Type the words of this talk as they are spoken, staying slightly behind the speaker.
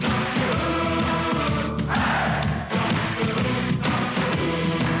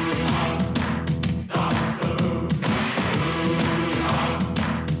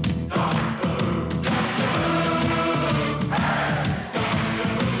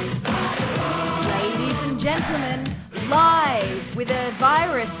gentlemen, live with a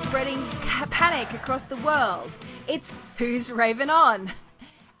virus spreading panic across the world, it's Who's Raving On?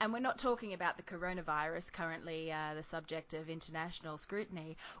 And we're not talking about the coronavirus, currently the subject of international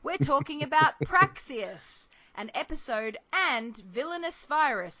scrutiny. We're talking about Praxeus, an episode and villainous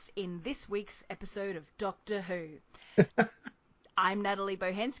virus in this week's episode of Doctor Who. I'm Natalie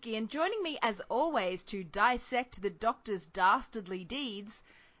Bohensky, and joining me as always to dissect the Doctor's dastardly deeds...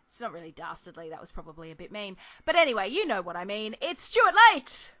 It's not really dastardly, that was probably a bit mean. But anyway, you know what I mean. It's Stuart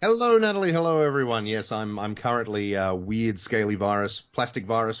Late! Hello, Natalie. Hello, everyone. Yes, I'm currently weird, scaly virus, plastic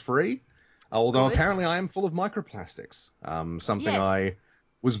virus free. Although Good. apparently I am full of microplastics. Something Yes. I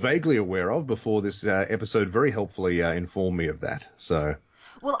was vaguely aware of before this episode very helpfully informed me of that. So.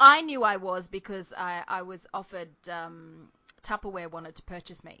 Well, I knew I was because I was offered... Tupperware wanted to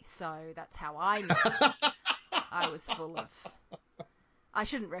purchase me, so that's how I knew I was full of... I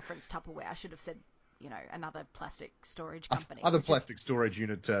shouldn't reference Tupperware. I should have said, another plastic storage company. Other plastic storage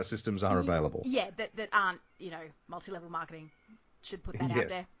unit systems are available. Yeah, that aren't, multi-level marketing. Should put that out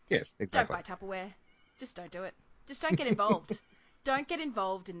there. Yes, exactly. Don't buy Tupperware. Just don't do it. Just don't get involved. Don't get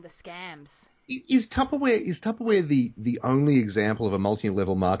involved in the scams. Is Tupperware the only example of a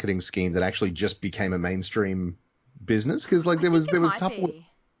multi-level marketing scheme that actually just became a mainstream business? Because there was Tupperware.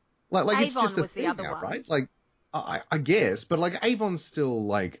 Like Avon it's just a was the thing other now, one. right? Like I guess, but Avon's still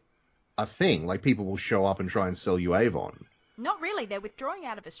a thing. Like people will show up and try and sell you Avon. Not really. They're withdrawing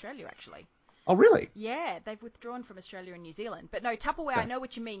out of Australia, actually. Oh, really? Yeah, they've withdrawn from Australia and New Zealand. But no, Tupperware, Okay. I know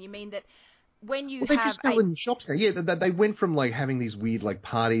what you mean. You mean that when you they have just sell in shops now. Yeah, they went from having these weird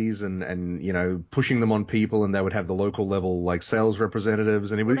parties and pushing them on people, and they would have the local level sales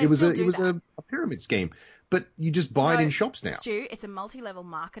representatives, and it was a pyramid scheme. But you just buy it in shops now. Stu, it's a multi-level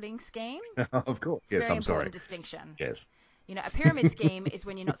marketing scheme. Of course. It's a yes, very I'm sorry. important distinction. Yes. A pyramid scheme is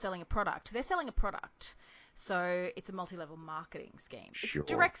when you're not selling a product. They're selling a product. So it's a multi-level marketing scheme. Sure. It's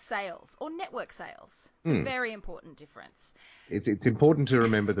direct sales or network sales. It's a very important difference. It's important to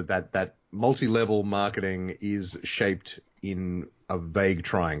remember that multi-level marketing is shaped in a vague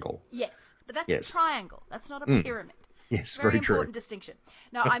triangle. Yes, but that's a triangle. That's not a pyramid. Yes, very true. important distinction.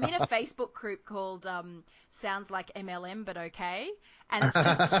 Now, I'm in a Facebook group called Sounds Like MLM But Okay, and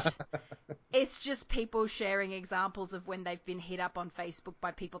it's just people sharing examples of when they've been hit up on Facebook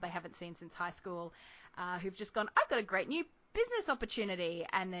by people they haven't seen since high school, who've just gone, I've got a great new business opportunity,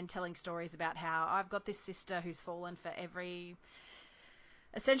 and then telling stories about how I've got this sister who's fallen for every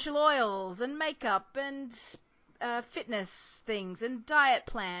essential oils and makeup and fitness things and diet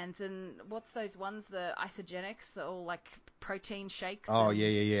plans and what's those ones, the isogenics, the all protein shakes. Oh,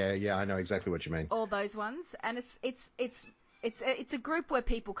 yeah. I know exactly what you mean. All those ones, and it's a group where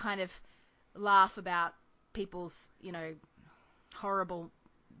people kind of laugh about people's horrible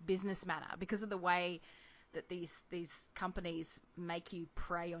business manner because of the way that these companies make you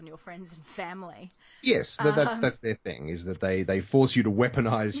prey on your friends and family. Yes, that's their thing, is that they force you to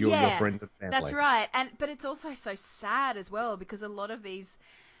weaponize your friends and family. That's right. But it's also so sad as well because a lot of these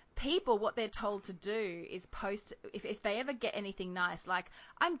people, what they're told to do is post, if they ever get anything nice, like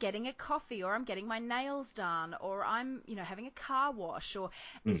I'm getting a coffee or I'm getting my nails done or I'm having a car wash, or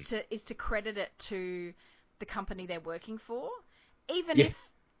is to credit it to the company they're working for, even if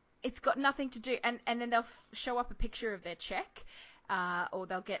it's got nothing to do, and then they'll show up a picture of their check, or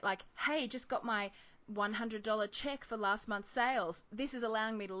they'll get hey, just got my $100 check for last month's sales. This is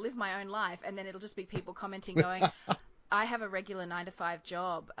allowing me to live my own life. And then it'll just be people commenting going, I have a regular 9-to-5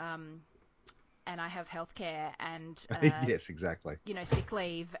 job, and I have healthcare and yes, exactly. Sick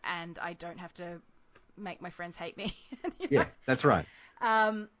leave, and I don't have to make my friends hate me. Yeah, that's right.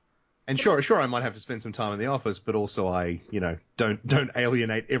 And sure, I might have to spend some time in the office, but also I, don't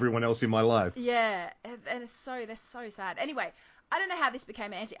alienate everyone else in my life. Yeah, and they're so sad. Anyway, I don't know how this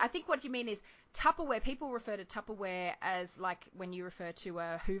became an anti. I think what you mean is Tupperware. People refer to Tupperware as when you refer to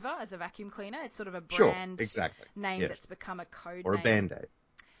a Hoover as a vacuum cleaner. It's sort of a brand name that's become a code or name. A Band-Aid.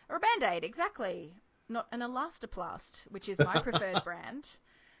 Or a Band-Aid, exactly. Not an Elastoplast, which is my preferred brand.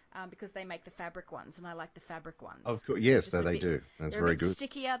 Because they make the fabric ones, and I like the fabric ones. Of course, yes, they do. That's very good. They're a bit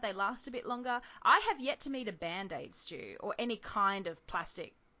stickier, they last a bit longer. I have yet to meet a Band-Aid, Stu, or any kind of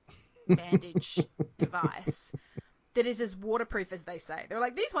plastic bandage device that is as waterproof as they say. They're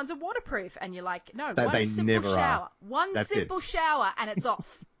like, these ones are waterproof, and you're like, no, one simple shower. One simple shower, and it's off.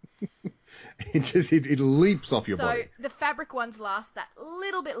 It leaps off your body. So the fabric ones last that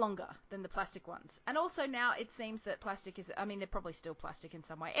little bit longer than the plastic ones. And also now it seems that plastic is, they're probably still plastic in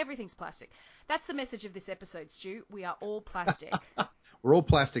some way. Everything's plastic. That's the message of this episode, Stu. We are all plastic. We're all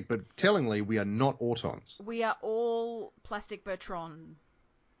plastic, but tellingly, we are not autons. We are all plastic Bertrand.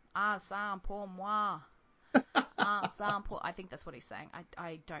 Ah, ça pour moi. Sample. I think that's what he's saying.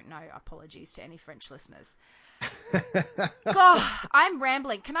 I don't know. Apologies to any French listeners. God, I'm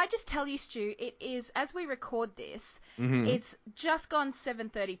rambling. Can I just tell you, Stu, it is, as we record this, it's just gone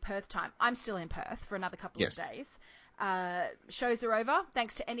 7:30 Perth time. I'm still in Perth for another couple of days. Shows are over.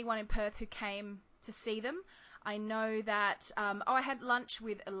 Thanks to anyone in Perth who came to see them. I know that, I had lunch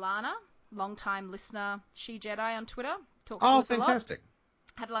with Ilana, long-time listener, She Jedi on Twitter. Talks to us fantastic. A lot.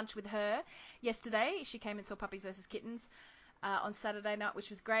 Had lunch with her yesterday. She came and saw Puppies vs. Kittens on Saturday night, which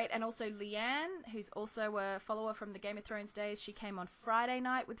was great. And also Leanne, who's also a follower from the Game of Thrones days. She came on Friday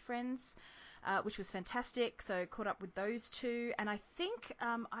night with friends, which was fantastic. So caught up with those two. And I think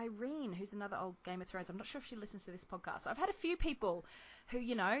Irene, who's another old Game of Thrones, I'm not sure if she listens to this podcast. I've had a few people who,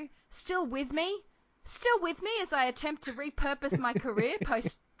 still with me as I attempt to repurpose my career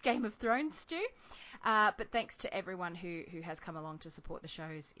post Game of Thrones, Stu. But thanks to everyone who has come along to support the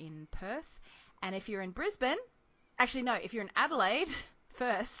shows in Perth. And if you're in Brisbane, actually no, if you're in Adelaide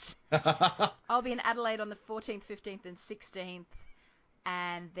first, I'll be in Adelaide on the 14th, 15th and 16th.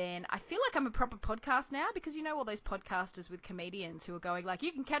 And then I feel like I'm a proper podcast now because all those podcasters with comedians who are going like,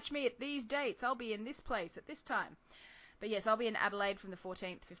 you can catch me at these dates. I'll be in this place at this time. But yes, I'll be in Adelaide from the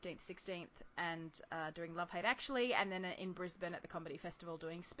 14th, 15th, 16th and doing Love Hate Actually. And then in Brisbane at the Comedy Festival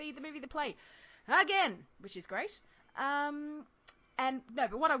doing Speed, the Movie, the Play. Again, which is great.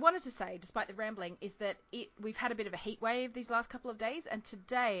 But what I wanted to say, despite the rambling, is that we've had a bit of a heat wave these last couple of days, and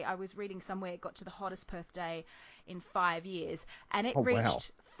today I was reading somewhere it got to the hottest Perth day in 5 years, and it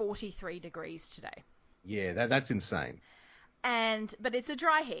reached 43 degrees today. Yeah, that's insane. But it's a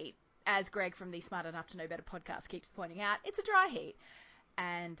dry heat, as Greg from the Smart Enough to Know Better podcast keeps pointing out. It's a dry heat.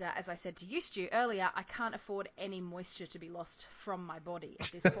 And as I said to you, Stu, earlier, I can't afford any moisture to be lost from my body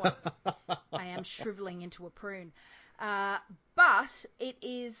at this point. I am shriveling into a prune. But it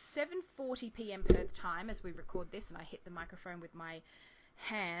is 7:40 p.m. Perth time as we record this, and I hit the microphone with my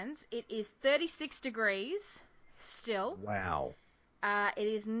hands. It is 36 degrees still. Wow. It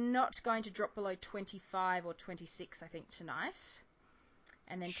is not going to drop below 25 or 26, I think, tonight.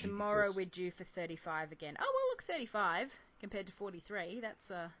 And then tomorrow we're due for 35 again. Oh, well, look, 35 compared to 43. That's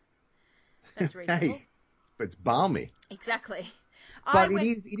reasonable. Hey, it's balmy. Exactly. But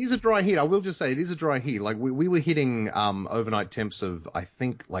it is a dry heat. I will just say it is a dry heat. Like we were hitting overnight temps of, I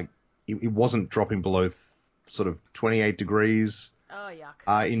think, like it wasn't dropping below sort of 28 degrees. Oh,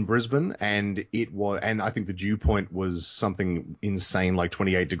 yuck. In Brisbane, and I think the dew point was something insane, like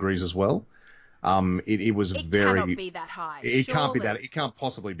 28 degrees as well. It was very. It cannot be that high. It can't be that. It can't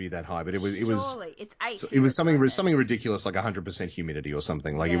possibly be that high. But it was. Surely it's 8. It was something ridiculous, like 100% humidity or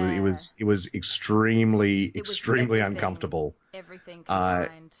something. Like it was extremely uncomfortable. Everything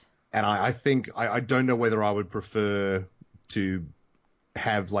combined. And I think I don't know whether I would prefer to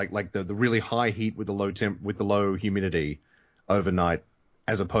have like the really high heat with the low humidity overnight,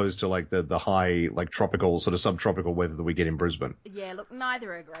 as opposed to like the high, like tropical, sort of subtropical weather that we get in Brisbane. Yeah, look,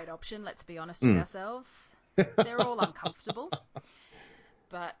 neither are a great option, let's be honest with ourselves. They're all uncomfortable.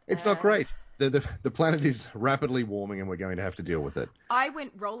 But it's not great. The planet is rapidly warming and we're going to have to deal with it. I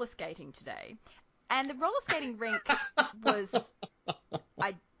went roller skating today, and the roller skating rink was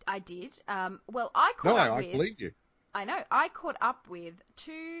I did. I believe you. I know. I caught up with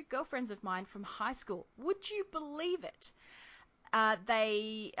 2 girlfriends of mine from high school. Would you believe it? I've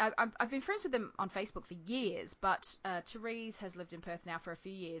been friends with them on Facebook for years, but Therese has lived in Perth now for a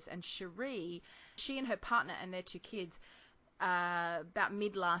few years, and Cherie, she and her partner and their 2 kids, about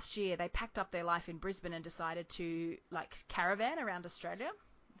mid last year, they packed up their life in Brisbane and decided to caravan around Australia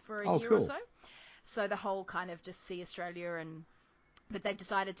for a year or so. So the whole kind of just see Australia, but they've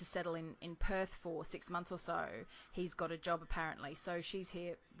decided to settle in Perth for 6 months or so. He's got a job apparently, so she's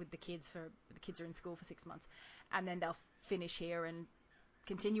here with the kids the kids are in school for 6 months, and then they'll finish here and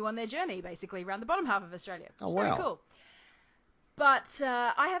continue on their journey basically around the bottom half of Australia. It's very cool. But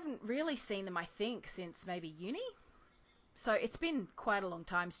I haven't really seen them, I think, since maybe uni. So it's been quite a long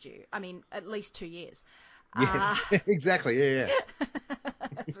time, Stu. I mean, at least 2 years. Yes, exactly. Yeah.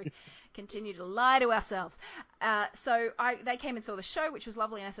 As we continue to lie to ourselves. So they came and saw the show, which was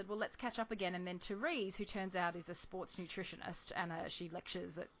lovely, and I said, well, let's catch up again. And then Therese, who turns out is a sports nutritionist, and she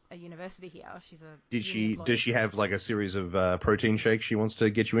lectures at a university here. She's a Does she have like a series of protein shakes she wants to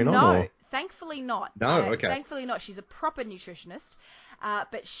get you in on? No, thankfully not. No, okay. Thankfully not. She's a proper nutritionist.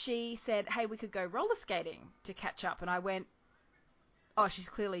 But she said, hey, we could go roller skating to catch up. And I went, oh, she's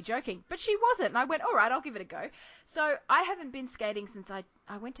clearly joking. But she wasn't. And I went, all right, I'll give it a go. So I haven't been skating since I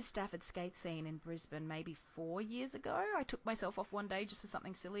went to Stafford Skate Scene in Brisbane maybe 4 years ago. I took myself off one day just for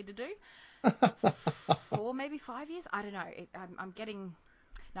something silly to do. 4, maybe 5 years? I don't know. I'm getting...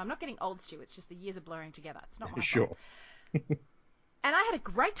 No, I'm not getting old, Stu. It's just the years are blurring together. It's not my Sure. fault. And I had a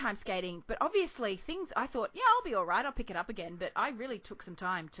great time skating, but obviously I thought, yeah, I'll be all right. I'll pick it up again. But I really took some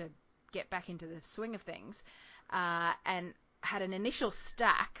time to get back into the swing of things, and had an initial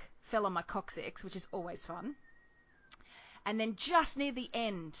stack, fell on my coccyx, which is always fun. And then just near the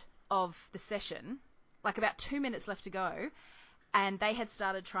end of the session, like about 2 minutes left to go, and they had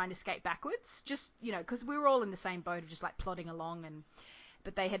started trying to skate backwards, just, because we were all in the same boat of just like plodding along,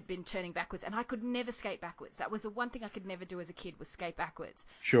 but they had been turning backwards, and I could never skate backwards. That was the one thing I could never do as a kid, was skate backwards.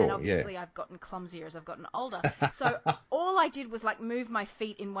 Sure, and obviously I've gotten clumsier as I've gotten older. So all I did was like move my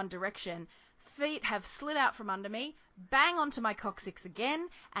feet in one direction. Feet have slid out from under me, bang onto my coccyx again,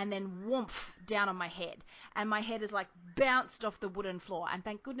 and then whoomph down on my head. And my head is like bounced off the wooden floor, and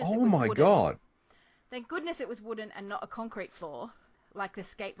thank goodness it was wooden. Oh my God. Thank goodness it was wooden and not a concrete floor, like the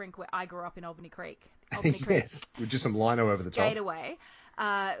skate rink where I grew up in Albany Creek. Yes, with just some lino over the top. Skate away.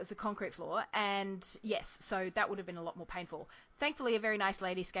 It was a concrete floor, and yes, so that would have been a lot more painful. Thankfully, a very nice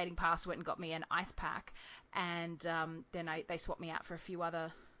lady skating past went and got me an ice pack, and then they swapped me out for a few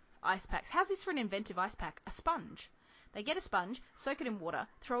other ice packs. How's this for an inventive ice pack? A sponge. They get a sponge, soak it in water,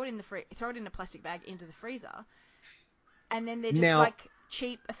 throw it in a plastic bag into the freezer, and then they're just like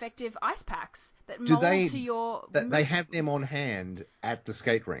cheap, effective ice packs that mold to your... They have them on hand at the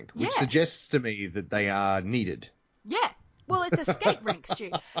skate rink, which suggests to me that they are needed. Yeah. Well, it's a skate rink,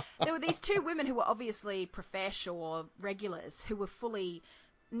 Stu. There were these two women who were obviously profesh or regulars who were fully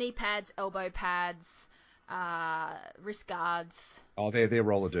knee pads, elbow pads, wrist guards. Oh, they're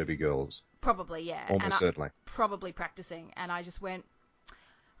roller derby girls. Probably, yeah. Almost certainly. Probably practicing. And I just went,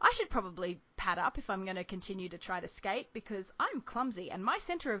 I should probably pad up if I'm going to continue to try to skate, because I'm clumsy and my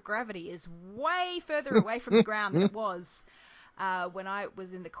center of gravity is way further away from the ground than it was when I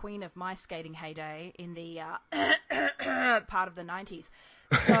was in the queen of my skating heyday in the part of the 90s.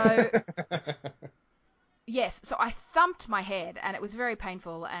 So, yes, so I thumped my head and it was very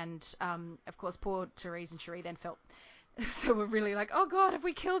painful. And, of course, poor Therese and Cherie then felt, so we're really like, oh God, have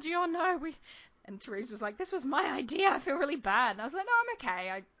we killed you? Oh no, and Therese was like, this was my idea. I feel really bad. And I was like, no, I'm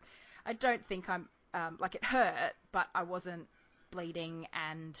okay. I don't think I'm, like it hurt, but I wasn't bleeding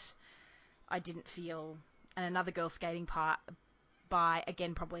and I didn't feel, and another girl skating by,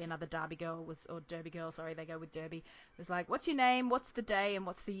 again, probably another Derby girl they go with Derby, was like, what's your name, what's the day, and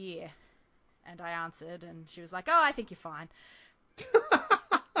what's the year? And I answered, and she was like, oh, I think you're fine. I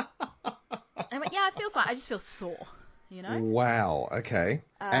went, yeah, I feel fine. I just feel sore, Wow, okay.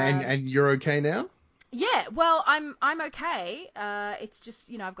 And you're okay now? Yeah, well, I'm okay. It's just,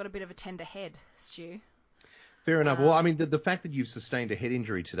 I've got a bit of a tender head, Stu. Fair enough. Well, I mean, the fact that you've sustained a head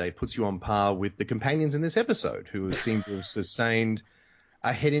injury today puts you on par with the companions in this episode, who seem to have sustained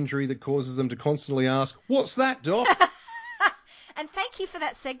a head injury that causes them to constantly ask, what's that, Doc? And thank you for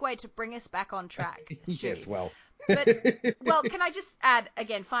that segue to bring us back on track, Stu. Yes, well. Well, can I just add,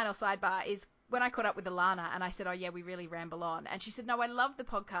 again, final sidebar, is when I caught up with Alana and I said, oh, yeah, we really ramble on. And she said, no, I love the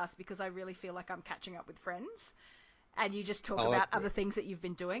podcast because I really feel like I'm catching up with friends. And you just talk about other things that you've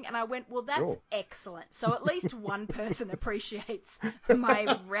been doing. And I went, well, that's excellent. So at least one person appreciates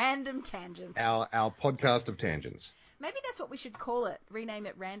my random tangents. Our podcast of tangents. Maybe that's what we should call it. Rename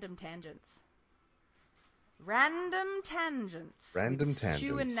it Random Tangents. Random Tangents. Random Tangents.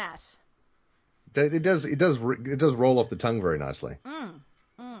 Stu and Nat. It does roll off the tongue very nicely.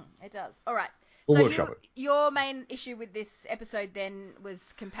 It does. All right. We'll workshop it. Your main issue with this episode then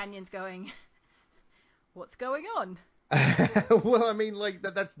was companions going, what's going on? Well, I mean, like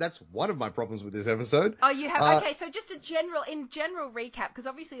that's one of my problems with this episode. Oh, you have? Okay, so just in general recap, because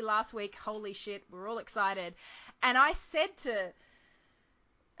obviously last week, holy shit, we're all excited, and I said to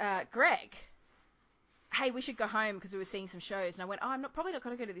Greg, hey, we should go home because we were seeing some shows, and I went, oh, I'm probably not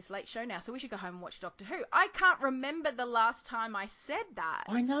going to go to this late show now, so we should go home and watch Doctor Who. I can't remember the last time I said that.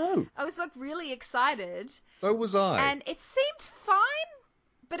 I know. I was like really excited. So was I. And it seemed fine,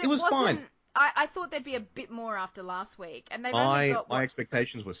 but it wasn't. Fine. I thought there'd be a bit more after last week, and they've only got my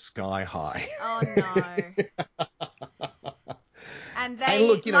expectations were sky high. Oh no! And they,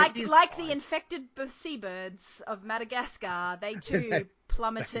 look, like the infected seabirds of Madagascar, they too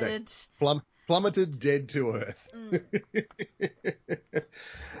plummeted. Plummeted dead to earth.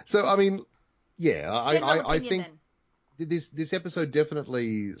 So I mean, yeah, I think this episode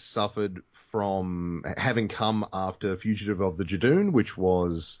definitely suffered from having come after Fugitive of the Judoon, which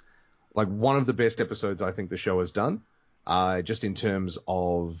was like one of the best episodes I think the show has done, just in terms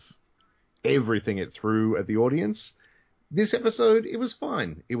of everything it threw at the audience. This episode, it was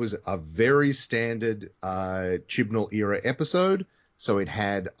fine. It was a very standard Chibnall era episode, so it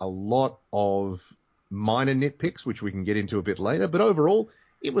had a lot of minor nitpicks, which we can get into a bit later, but overall,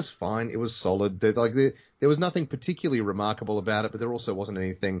 It was fine. It was solid. There was nothing particularly remarkable about it, but there also wasn't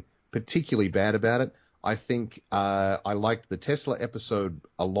anything particularly bad about it. I think I liked the Tesla episode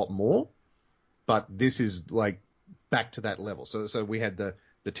a lot more, but this is like back to that level. So we had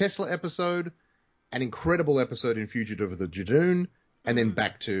the Tesla episode, an incredible episode in Fugitive of the Jadoon, and then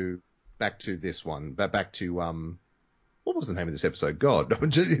back to this one. Back to what was the name of this episode? God,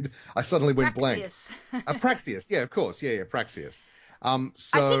 I suddenly went blank. Praxeus. Yeah, of course. Yeah, Praxeus. I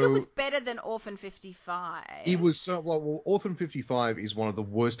think it was better than Orphan 55. It was so well. Orphan 55 is one of the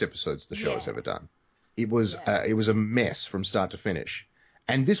worst episodes the show has ever done. It was a mess from start to finish,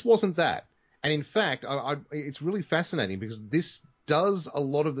 and this wasn't that. And in fact, it's really fascinating because this does a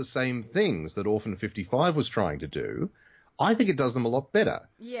lot of the same things that Orphan 55 was trying to do. I think it does them a lot better.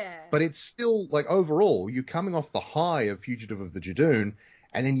 Yeah. But it's still, like, overall, you're coming off the high of Fugitive of the Jadoon,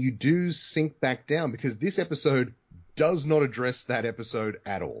 and then you do sink back down because this episode does not address that episode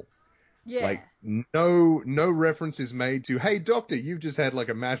at all. Yeah. Like, no reference is made to, hey, Doctor, you've just had, like,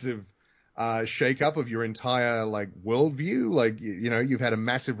 a massive shake up of your entire, like, worldview. Like, you've had a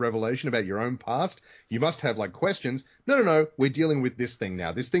massive revelation about your own past. You must have, like, questions. No, we're dealing with this thing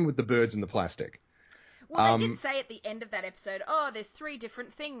now. This thing with the birds and the plastic. Well, they did say at the end of that episode, there's 3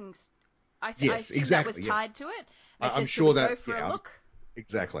 different things. I assume exactly, that was tied to it. I'm sure that. Go for a look.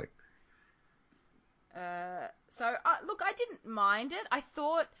 Exactly. So, look, I didn't mind it. I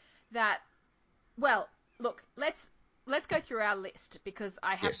thought that, well, look, let's go through our list because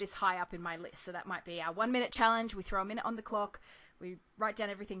I have this high up in my list. So that might be our 1 minute challenge. We throw a minute on the clock. We write down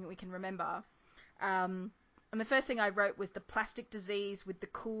everything that we can remember. And the first thing I wrote was the plastic disease with the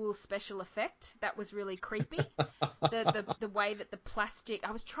cool special effect. That was really creepy. the way that the plastic...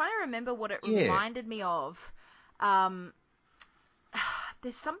 I was trying to remember what it reminded me of.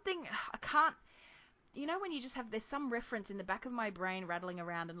 There's something... I can't... when you just have... There's some reference in the back of my brain rattling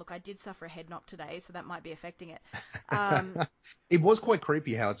around. And look, I did suffer a head knock today, so that might be affecting it. It was quite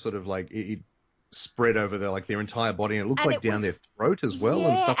creepy how it sort of like... It spread over their entire body, and it looked like down their throat as well,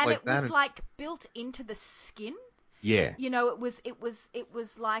 and stuff like that. And it was like built into the skin. Yeah. It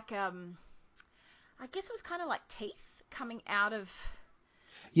was like I guess it was kind of like teeth coming out of.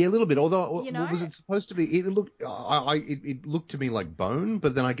 Yeah, a little bit. Although, was it supposed to be? It looked. It looked to me like bone,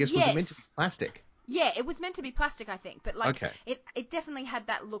 but then I guess was it meant to be plastic? Yeah, it was meant to be plastic, I think. But it definitely had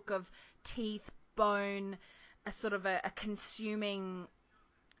that look of teeth, bone, a sort of a consuming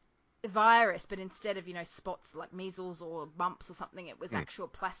virus, but instead of spots like measles or bumps or something, it was actual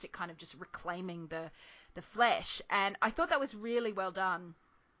plastic kind of just reclaiming the flesh, and I thought that was really well done.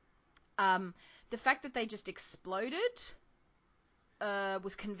 The fact that they just exploded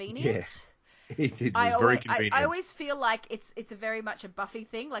was convenient. Yeah. It was very convenient. I always feel like it's a very much a Buffy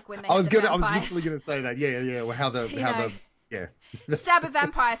thing, like when they I was literally gonna say that. Yeah. Well, how the stab a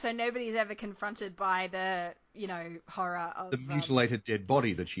vampire so nobody's ever confronted by the horror of the mutilated dead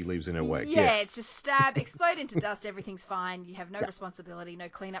body that she leaves in her wake. Yeah, it's just stab, explode into dust, everything's fine. You have no responsibility, no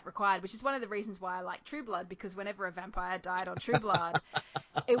cleanup required, which is one of the reasons why I like True Blood, because whenever a vampire died on True Blood,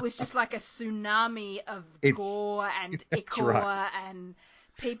 it was just like a tsunami of gore and ichor and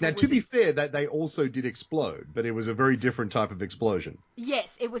people. Now, to be fair, that they also did explode, but it was a very different type of explosion.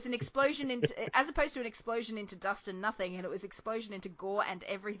 Yes, it was an explosion as opposed to an explosion into dust and nothing, and it was explosion into gore and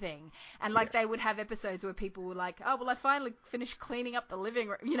everything. And they would have episodes where people were like, "Oh, well, I finally finished cleaning up the living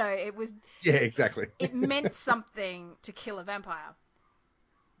room." It was. Yeah, exactly. It meant something to kill a vampire.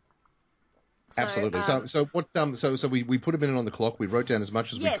 Absolutely. So what? So we put a minute on the clock. We wrote down as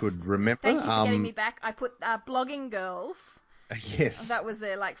much as we could remember. Thank you for getting me back. I put blogging girls. Yes. That was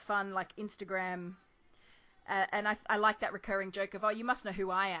their fun Instagram, and I like that recurring joke of, "Oh, you must know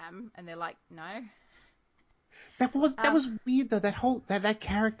who I am," and they're like, "No." That was weird though. That whole that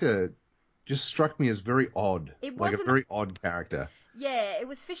character just struck me as very odd. It was a very odd character. Yeah, it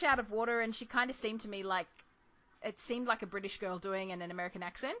was fish out of water, and she kind of seemed to me like it seemed like a British girl doing an American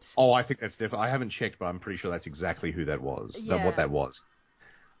accent. Oh, I think that's definitely. I haven't checked, but I'm pretty sure that's exactly who that was. Yeah. What that was.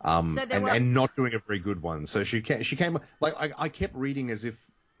 And not doing a very good one. So she came like I kept reading as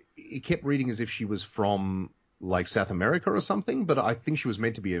if she was from like South America or something, but I think she was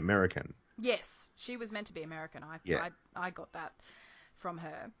meant to be American. Yes, she was meant to be American. I got that from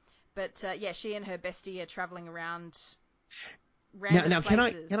her. But she and her bestie are traveling around random now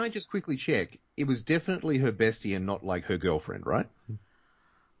places. Can I just quickly check? It was definitely her bestie and not like her girlfriend, right?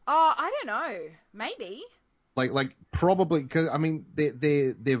 Oh, I don't know. Maybe. Like probably because I mean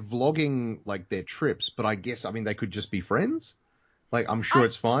they're vlogging like their trips, but I guess they could just be friends. Like I'm sure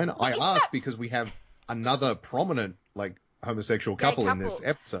it's fine. I asked because we have another prominent homosexual couple in this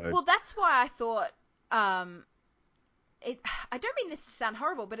episode. Well, that's why I thought I don't mean this to sound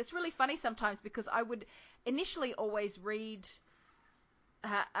horrible, but it's really funny sometimes because I would initially always read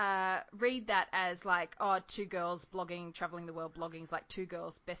that as like, oh, two girls blogging, traveling the world blogging is like two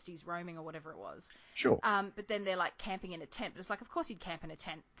girls besties roaming or whatever it was. Sure. But then they're like camping in a tent. But it's like, of course you'd camp in a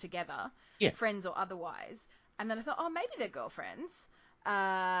tent together, friends or otherwise. And then I thought, oh, maybe they're girlfriends.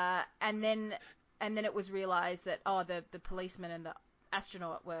 And then it was realized that, oh, the policeman and the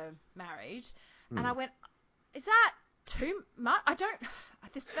astronaut were married. And I went, is that too much?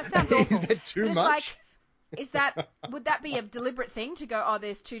 That sounds awful. Is that too much? Would that be a deliberate thing to go, oh,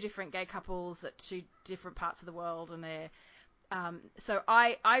 there's two different gay couples at two different parts of the world and they're, so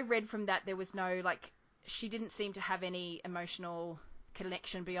I read from that there was no, like, she didn't seem to have any emotional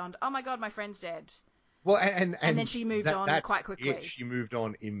connection beyond, oh my God, my friend's dead. Well, and then she moved on quite quickly. She moved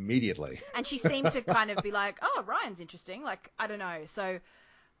on immediately. And she seemed to kind of be like, oh, Ryan's interesting. Like, I don't know. So,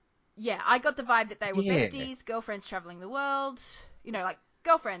 yeah, I got the vibe that they were besties, girlfriends traveling the world, like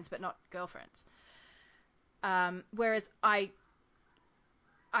girlfriends, but not girlfriends. Whereas I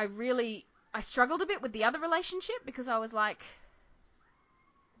struggled a bit with the other relationship because I was like,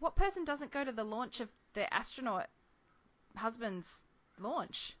 what person doesn't go to the launch of their astronaut husband's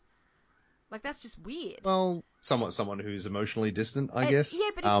launch? Like, that's just weird. Well, someone who's emotionally distant, I guess.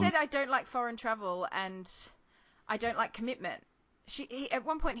 Yeah, but he said, I don't like foreign travel and I don't like commitment. At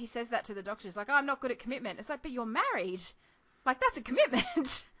one point he says that to the doctor. He's like, oh, I'm not good at commitment. It's like, but you're married. Like, that's a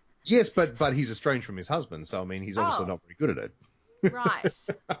commitment. Yes, but he's estranged from his husband, so I mean, he's obviously not very good at it. Right.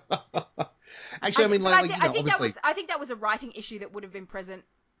 Actually, I think that was a writing issue that would have been present,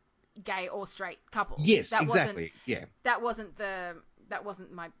 gay or straight couples. Yes, exactly. Yeah. That wasn't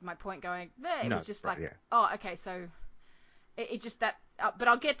my point going there. It was just like, yeah. Oh, okay, so it just that. But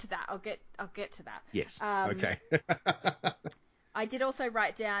I'll get to that. I'll get to that. Yes. Okay. I did also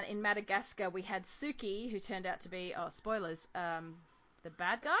write down in Madagascar we had Suki, who turned out to be, spoilers, the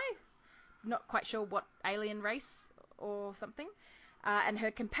bad guy. Not quite sure what alien race or something. And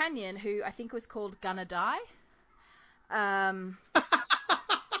her companion, who I think was called Gonna Die.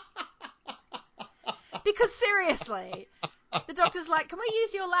 Because seriously, the doctor's like, can we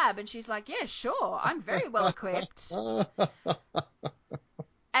use your lab? And she's like, yeah, sure. I'm very well equipped.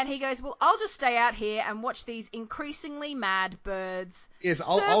 And he goes, well, I'll just stay out here and watch these increasingly mad birds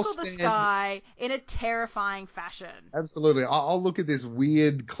circle the sky in a terrifying fashion. Absolutely. I'll look at this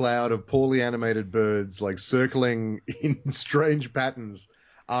weird cloud of poorly animated birds, like, circling in strange patterns.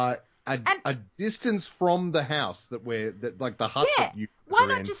 A distance from the house the hut that you why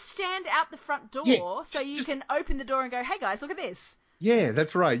not just stand out the front door you can open the door and go, hey guys, look at this. Yeah,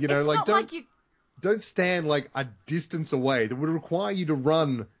 that's right. It's don't stand like a distance away. That would require you to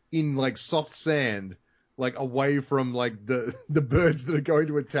run in like soft sand, like away from like the birds that are going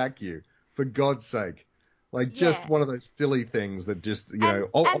to attack you. For God's sake. Like, just one of those silly things that just,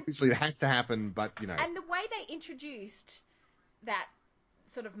 obviously it has to happen, but, And the way they introduced that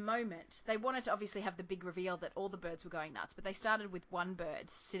sort of moment, they wanted to obviously have the big reveal that all the birds were going nuts, but they started with one bird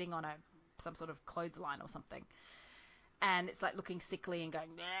sitting on some sort of clothesline or something. And it's like looking sickly and going,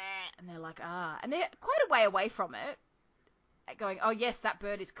 nah, and they're like, and they're quite a way away from it, going, oh yes, that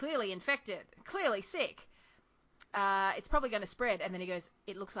bird is clearly infected, clearly sick. It's probably going to spread. And then he goes,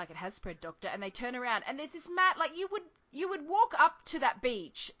 it looks like it has spread, doctor. And they turn around and there's this like you would walk up to that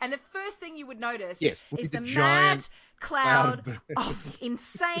beach and the first thing you would notice is the mad cloud of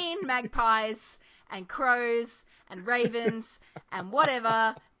insane magpies and crows and ravens and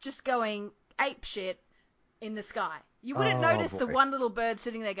whatever just going ape shit in the sky. You wouldn't notice the one little bird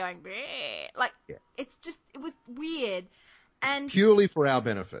sitting there going, bleh. Like, it was weird. And purely for our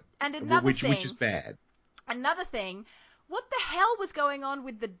benefit. And another thing. Which is bad. Another thing, what the hell was going on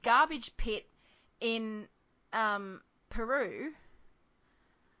with the garbage pit in Peru?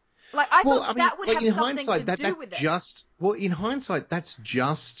 Like, I thought that would have something to do with it. Well, in hindsight, that's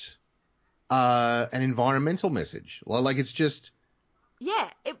just an environmental message. Like, it's just...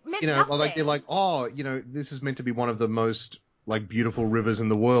 Yeah, it meant nothing. Like they're like, this is meant to be one of the most like beautiful rivers in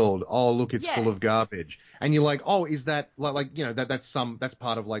the world. Oh, look, it's full of garbage. And you're like, oh, is that that's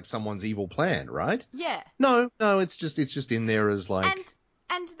part of like someone's evil plan, right? Yeah. No, it's just in there as like.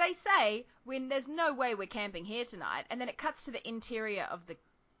 And they say when there's no way we're camping here tonight, and then it cuts to the interior of the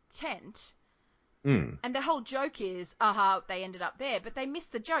tent. And the whole joke is, they ended up there, but they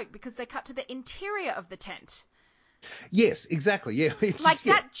missed the joke because they cut to the interior of the tent. Yes, exactly. Yeah,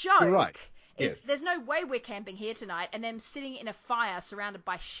 that joke. Right. Is there's no way we're camping here tonight and them sitting in a fire surrounded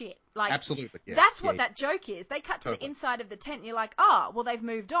by shit. Like, absolutely. Yes. That's what that joke is. They cut to the inside of the tent and you're like, well, they've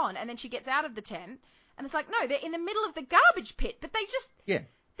moved on. And then she gets out of the tent and it's like, no, they're in the middle of the garbage pit, but they're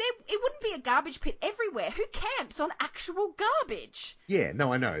it wouldn't be a garbage pit everywhere. Who camps on actual garbage? Yeah,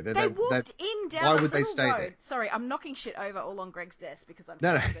 no, I know. They walked in down why a would they little stay road. there? Sorry, I'm knocking shit over all on Greg's desk because I'm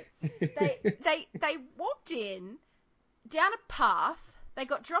No, sick of it. They walked in down a path. They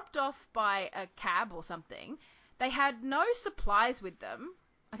got dropped off by a cab or something. They had no supplies with them.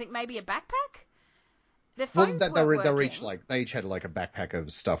 I think maybe a backpack. Their phones weren't working. They each had like a backpack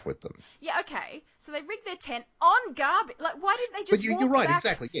of stuff with them. Yeah, okay. So they rigged their tent on garbage. Like, why didn't they just walk You're right, back?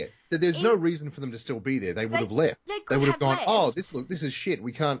 exactly. Yeah, there's no reason for them to still be there. They would have left. They would have gone. left. Oh, this is shit.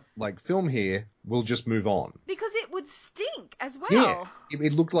 We can't like film here. We'll just move on. Because it would stink as well. Yeah,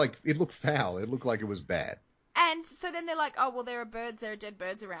 it looked foul. It looked like it was bad. And so then they're like, oh well, there are dead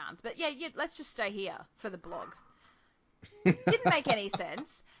birds around. But yeah, let's just stay here for the blog. Didn't make any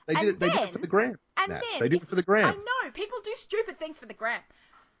sense. They did it for the gram. They did it for the gram. I know, people do stupid things for the gram.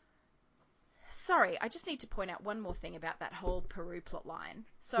 Sorry, I just need to point out one more thing about that whole Peru plot line.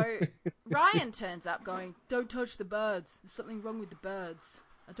 So Ryan turns up going, don't touch the birds. There's something wrong with the birds.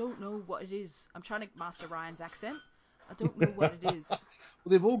 I don't know what it is. I'm trying to master Ryan's accent. I don't know what it is. Well,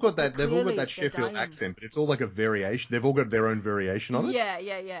 they've all got that Sheffield accent, but it's all like a variation. They've all got their own variation on it.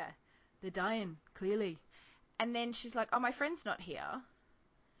 Yeah. They're dying, clearly. And then she's like, oh, my friend's not here.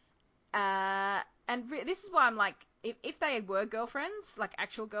 This is why I'm like, if they were girlfriends, like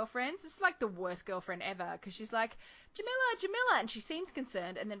actual girlfriends, it's like the worst girlfriend ever. Because she's like, Jamila, and she seems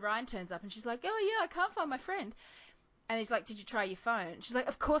concerned. And then Ryan turns up and she's like, oh yeah, I can't find my friend. And he's like, did you try your phone? She's like,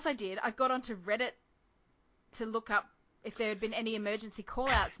 of course I did. I got onto Reddit to look up if there had been any emergency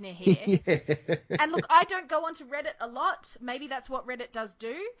call-outs near here. Yeah. And look, I don't go onto Reddit a lot. Maybe that's what Reddit does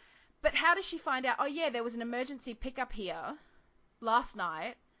do. But how does she find out, oh yeah, there was an emergency pickup here last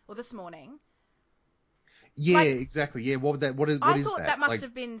night or this morning? Yeah, exactly. Yeah, what is that? I thought that must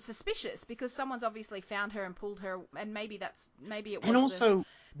have been suspicious because someone's obviously found her and pulled her, and maybe it was. And also,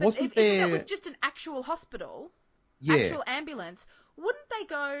 if it was just an actual hospital, actual ambulance, wouldn't they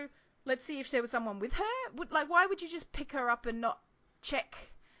go, let's see if there was someone with her? Why would you just pick her up and not check?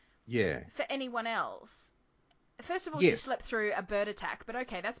 Yeah. For anyone else? First of all, she slept through a bird attack, but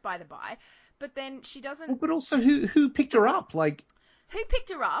okay, that's by the by. But then she doesn't. Well, but also, who picked her up? Who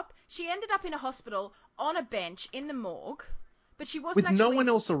picked her up? She ended up in a hospital on a bench in the morgue, but she wasn't with no one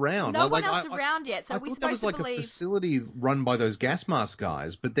else around. No one else around yet. So we're supposed to believe. That was like a facility run by those gas mask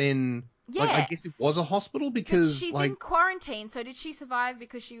guys, but then I guess it was a hospital because she's in quarantine. So did she survive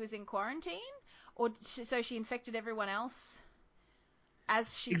because she was in quarantine, or so she infected everyone else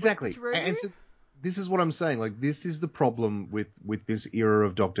as she went through? And so this is what I'm saying. Like, this is the problem with this era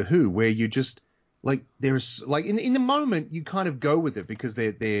of Doctor Who, where you just like there's like in the moment you kind of go with it because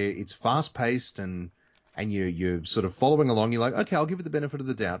it's fast paced and you're sort of following along. You're like, okay, I'll give it the benefit of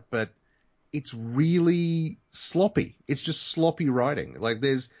the doubt, but it's really sloppy. It's just sloppy writing. Like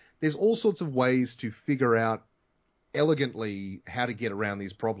there's all sorts of ways to figure out elegantly how to get around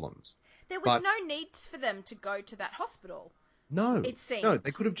these problems. There was no need for them to go to that hospital. No, it seemed. No,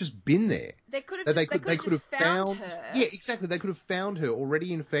 they could have just been there. They could have found her. Yeah, exactly. They could have found her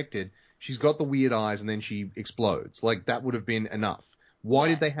already infected. She's got the weird eyes, and then she explodes. Like, that would have been enough. Why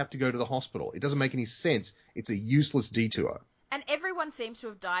did they have to go to the hospital? It doesn't make any sense. It's a useless detour. And everyone seems to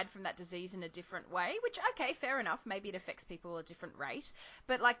have died from that disease in a different way, which, okay, fair enough. Maybe it affects people at a different rate.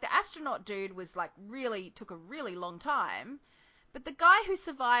 But, like, the astronaut dude was, like, took a really long time. But the guy who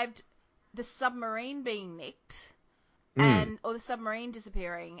survived the submarine being nicked... or the submarine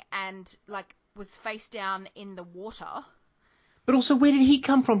disappearing and like was face down in the water. But also, where did he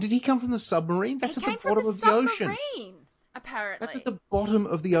come from? Did he come from the submarine? That's at the bottom of the ocean. Apparently. That's at the bottom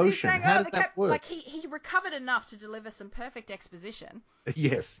of the ocean. Saying, how does that work? Like he recovered enough to deliver some perfect exposition.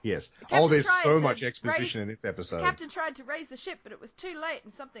 Yes. Oh, there's so much exposition in this episode. The captain tried to raise the ship, but it was too late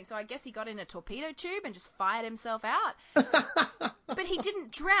and something. So I guess he got in a torpedo tube and just fired himself out. But he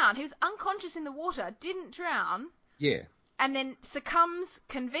didn't drown. He was unconscious in the water. Didn't drown. Yeah. And then succumbs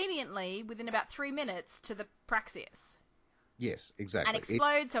conveniently within about 3 minutes to the Praxeus. Yes, exactly. And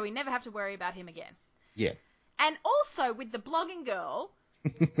explodes, so we never have to worry about him again. Yeah. And also with the blogging girl,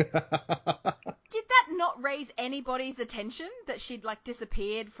 did that not raise anybody's attention that she'd like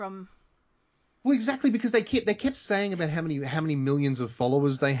disappeared from? Well, exactly, because they kept saying about how many millions of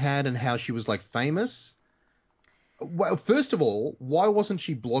followers they had and how she was like famous. Well, first of all, why wasn't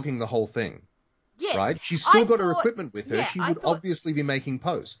she blogging the whole thing? Yes. Right? She's still got her equipment with her. Yeah, she would obviously be making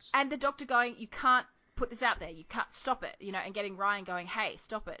posts. And the doctor going, you can't put this out there. You can't stop it, and getting Ryan going, hey,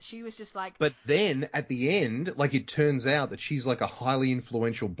 stop it. She was just like... But then at the end, like it turns out that she's like a highly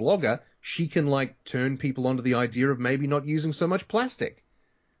influential blogger. She can like turn people onto the idea of maybe not using so much plastic.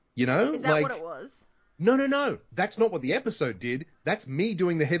 Is that what it was? No. That's not what the episode did. That's me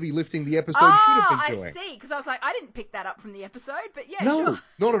doing the heavy lifting the episode should have been doing. I see. Because I was like, I didn't pick that up from the episode, but yeah, no, sure.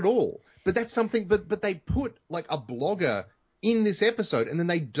 not at all. But that's something. But they put like a blogger in this episode, and then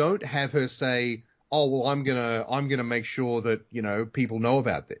they don't have her say, "Oh, well, I'm gonna make sure that people know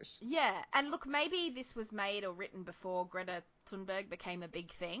about this." Yeah, and look, maybe this was made or written before Greta Thunberg became a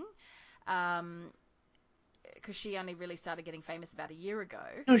big thing. Because she only really started getting famous about a year ago.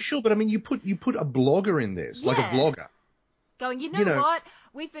 No, sure, but I mean, you put a blogger in this, like a vlogger. Going, you know what?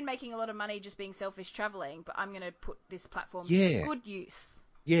 We've been making a lot of money just being selfish traveling, but I'm going to put this platform to good use.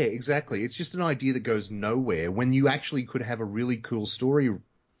 Yeah, exactly. It's just an idea that goes nowhere when you actually could have a really cool story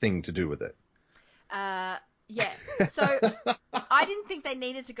thing to do with it. Yeah. So I didn't think they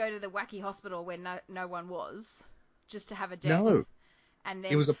needed to go to the wacky hospital where no one was, just to have a death. No. And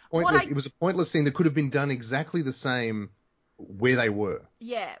then it was a pointless scene that could have been done exactly the same where they were.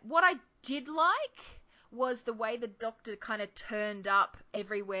 Yeah. What I did like was the way the doctor kind of turned up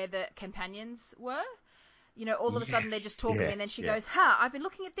everywhere the companions were. All of a sudden they're just talking, and then she goes, I've been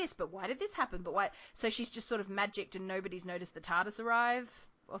looking at this, but why did this happen? But why? So she's just sort of magicked and nobody's noticed the TARDIS arrive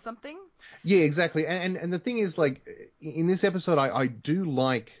or something. Yeah, exactly. And the thing is, like, in this episode, I do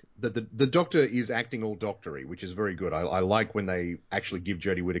like that the Doctor is acting all doctory, which is very good. I like when they actually give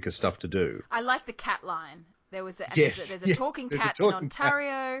Jodie Whittaker stuff to do. I like the cat line. There's a talking cat in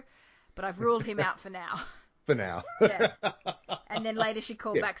Ontario, but I've ruled him out for now. For now. Yeah. And then later she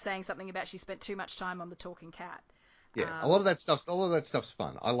called back saying something about she spent too much time on the talking cat. Yeah, a lot of that stuff's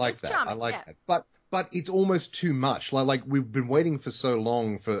fun. I like that. Charming, I like that. But it's almost too much. Like we've been waiting for so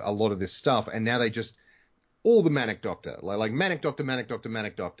long for a lot of this stuff, and now they just all the Manic Doctor, like Manic Doctor, Manic Doctor,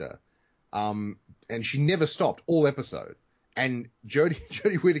 Manic Doctor. And she never stopped all episode. And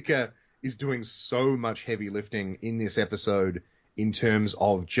Jodie Whittaker is doing so much heavy lifting in this episode in terms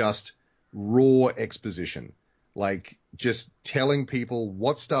of just raw exposition, like just telling people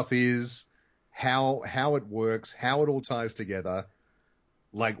what stuff is, how it works, how it all ties together,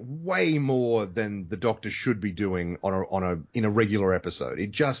 like way more than the Doctor should be doing in a regular episode.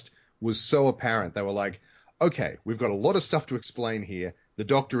 It just was so apparent. They were like, okay, we've got a lot of stuff to explain here. The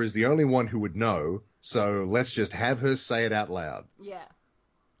Doctor is the only one who would know, so let's just have her say it out loud. Yeah.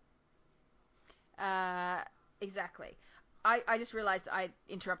 Exactly. I just realized I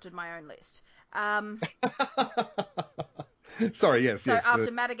interrupted my own list. Sorry, yes. So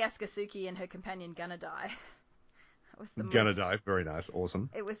after Madagascar Suki and her companion gonna die. Gonna die, very nice, awesome.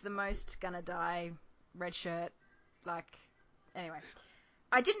 It was the most gonna die, red shirt, anyway.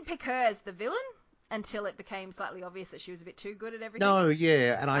 I didn't pick her as the villain until it became slightly obvious that she was a bit too good at everything. No,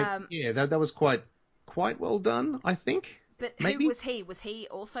 yeah, and that was quite well done, I think. But maybe? Who was he? Was he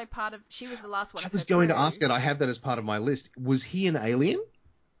also part of... She was the last one. I was going to ask it. I have that as part of my list. Was he an alien?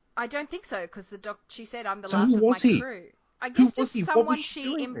 I don't think so, because she said, I'm the last of my crew. I guess just someone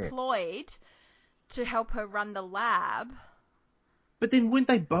she employed to help her run the lab. But then weren't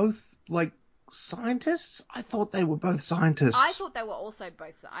they both, scientists? I thought they were both scientists. I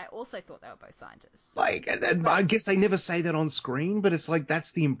also thought they were both scientists. And then, I guess they never say that on screen, but it's like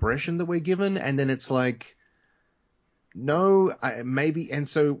that's the impression that we're given, and then it's like... No, maybe. And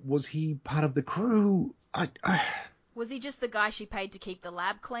so was he part of the crew? Was he just the guy she paid to keep the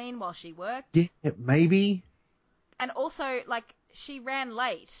lab clean while she worked? Yeah, maybe. And also, she ran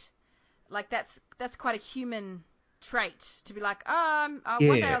late. That's quite a human trait to be like, one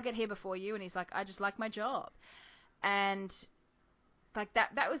day I'll get here before you. And he's like, I just like my job. And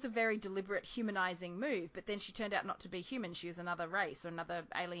that was a very deliberate humanizing move. But then she turned out not to be human. She was another race or another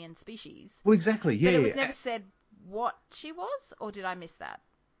alien species. Well, exactly. Yeah. But it was never said what she was, or did I miss that?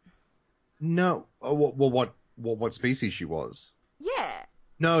 No. What species she was? Yeah.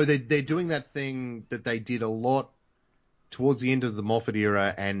 No, they're doing that thing that they did a lot towards the end of the Moffat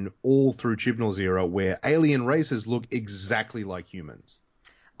era and all through Chibnall's era, where alien races look exactly like humans.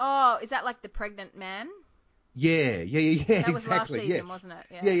 Oh, is that like the pregnant man? Yeah. That was last season, wasn't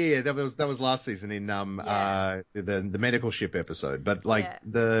it? Yeah. That was last season in the medical ship episode. But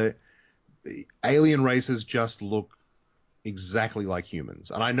the alien races just look exactly like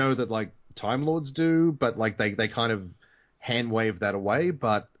humans, and I know that Time Lords do, but they kind of hand wave that away.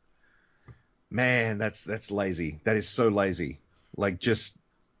 But man, that's lazy. That is so lazy. They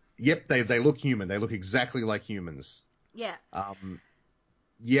look human. They look exactly like humans. Yeah.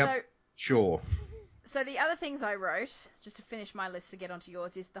 Sure. So the other things I wrote, just to finish my list to get onto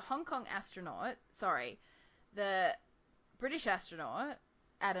yours, is the British astronaut,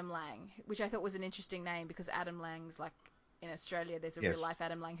 Adam Lang, which I thought was an interesting name because Adam Lang's in Australia, there's a real life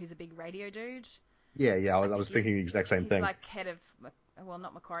Adam Lang who's a big radio dude. Yeah, I was thinking the exact same thing. He's head of well,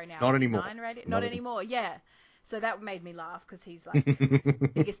 not Macquarie now. Not anymore. Nine Radio. Not anymore. Yeah. So that made me laugh because he's like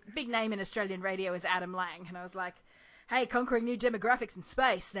big name in Australian radio is Adam Lang, and I was like, hey, conquering new demographics in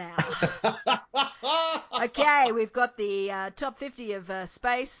space now. Okay, we've got the top 50 of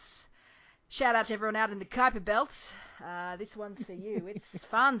space. Shout out to everyone out in the Kuiper Belt. This one's for you. It's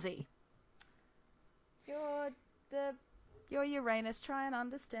Farnsey. You're Uranus. Try and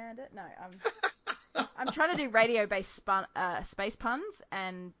understand it. No, I'm trying to do radio-based space puns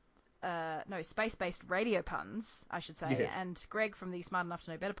and space-based radio puns, I should say. Yes. And Greg from the Smart Enough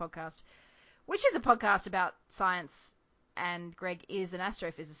to Know Better podcast, which is a podcast about science, and Greg is an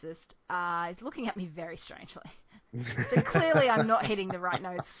astrophysicist, is looking at me very strangely. So clearly I'm not hitting the right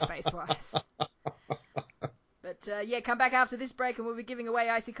notes space-wise. But come back after this break and we'll be giving away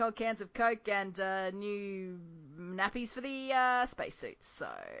icy cold cans of Coke and new nappies for the spacesuits. So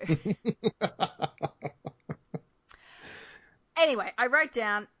anyway, I wrote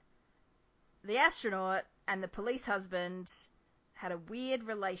down the astronaut and the police husband had a weird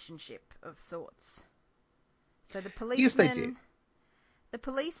relationship of sorts. So the policeman... Yes, they did. The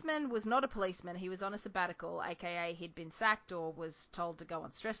policeman was not a policeman. He was on a sabbatical, aka he'd been sacked or was told to go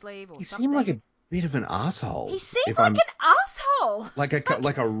on stress leave or something. He seemed like a bit of an asshole. He seemed like an asshole.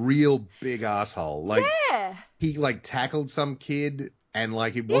 Like a real big asshole. Like, yeah. He like tackled some kid and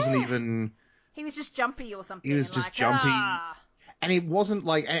like it wasn't even... He was just jumpy or something. He was just jumpy. And it wasn't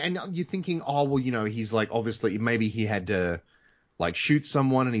like... And you're thinking, oh, well, you know, he's like, obviously, maybe he had to like shoot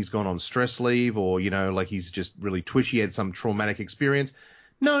someone and he's gone on stress leave or, you know, like he's just really twitchy, had some traumatic experience.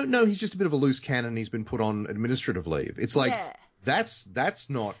 No, he's just a bit of a loose cannon. He's been put on administrative leave. It's like, that's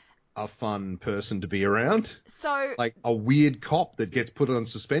not a fun person to be around. So... Like a weird cop that gets put on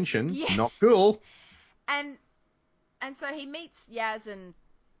suspension. Yeah. Not cool. And so he meets Yaz and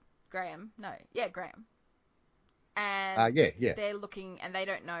Graham. Graham. And they're looking, and they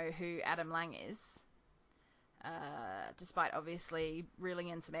don't know who Adam Lang is. Despite obviously reeling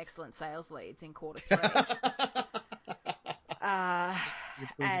in some excellent sales leads in quarter 3.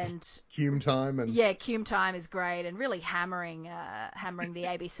 And Cume time and Cume time is great and really hammering the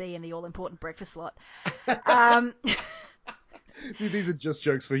ABC and the all important breakfast slot. These are just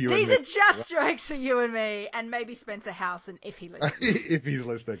jokes for you and me. These are just jokes for you and me, and maybe Spencer Howson if he listens. If he's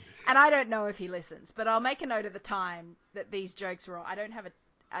listening. And I don't know if he listens, but I'll make a note of the time that these jokes were on. I don't have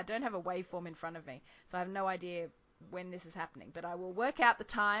a waveform in front of me, so I have no idea when this is happening. But I will work out the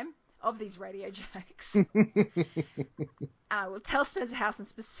time of these radio jokes. I will tell Spencer Howson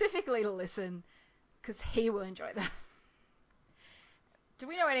specifically to listen, because he will enjoy them. Do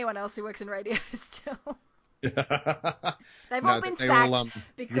we know anyone else who works in radio still? They've all been sacked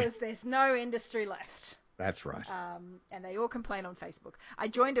because there's no industry left. That's right. And they all complain on Facebook. I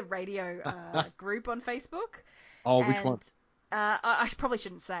joined a radio group on Facebook. Oh, which one? I probably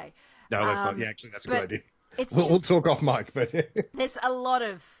shouldn't say. No, that's not. Yeah, actually, that's a good idea. We'll talk off mic, but there's a lot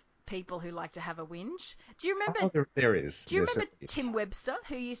of people who like to have a whinge. Do you remember? Oh, there is. Do you remember Tim Webster,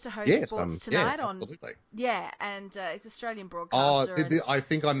 who used to host Sports Tonight on? Absolutely. Yeah, and he's an Australian broadcaster. I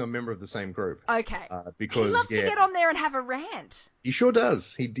think I'm a member of the same group. Okay. Because he loves to get on there and have a rant. He sure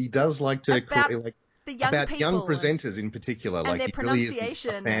does. He does like to the young about people young presenters in particular. And like their he pronunciation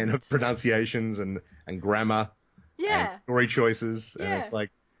really is a fan of pronunciations and grammar. Yeah. And story choices. Yeah. And it's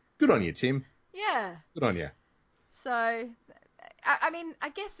like, good on you, Tim. Yeah. Good on you. So, I mean, I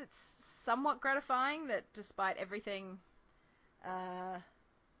guess it's somewhat gratifying that despite everything,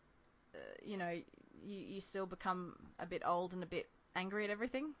 you still become a bit old and a bit angry at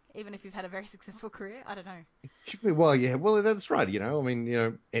everything, even if you've had a very successful career. I don't know. Well, that's right. You know, I mean, you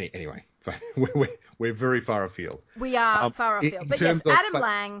know, anyway, we're very far afield. We are far afield. But yes, Adam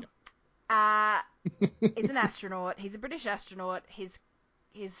Lang is an astronaut. He's a British astronaut. His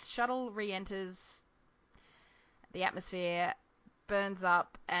shuttle re-enters the atmosphere, burns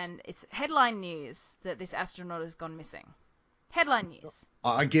up, and it's headline news that this astronaut has gone missing. Headline news.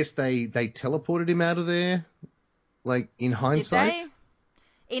 I guess they teleported him out of there, like in hindsight. Did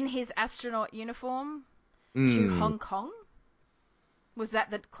they? In his astronaut uniform to Hong Kong? Was that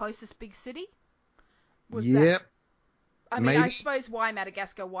the closest big city? Yep. I mean, I suppose why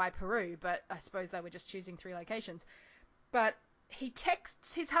Madagascar, why Peru, but I suppose they were just choosing 3 locations. But he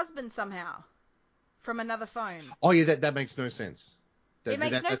texts his husband somehow from another phone. Oh, yeah, that makes no sense. It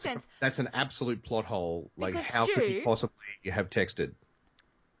makes no sense. That's an absolute plot hole. Like, because how could he possibly have texted?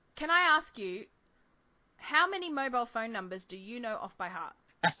 Can I ask you, how many mobile phone numbers do you know off by heart?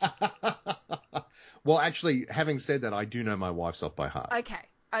 Well, actually, having said that, I do know my wife's off by heart. Okay,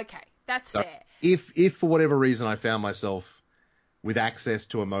 that's fair. If for whatever reason I found myself with access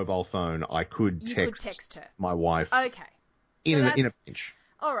to a mobile phone, I could text her. my wife. Okay. in a pinch.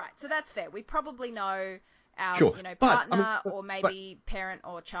 All right, so that's fair. We probably know our, Sure. partner or maybe parent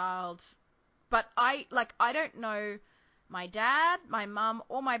or child. But I don't know my dad, my mum,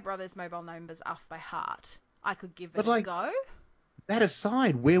 or my brother's mobile numbers off by heart. I could give it a go. That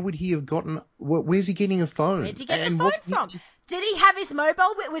aside, where would he have gotten? Where's he getting a phone? Where'd he get the phone from? Did he have his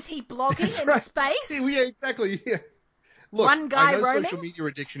mobile? Was he blogging in space? Yeah, exactly. Yeah. Look, One guy I know roaming? social media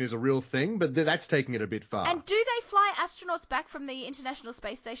addiction is a real thing, but that's taking it a bit far. And do they fly astronauts back from the International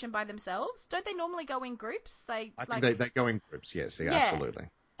Space Station by themselves? Don't they normally go in groups? I think they go in groups. Yes, absolutely.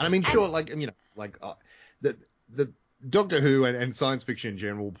 And I mean, sure, the Doctor Who and science fiction in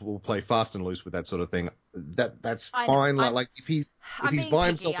general will play fast and loose with that sort of thing. That's fine. Like if he's by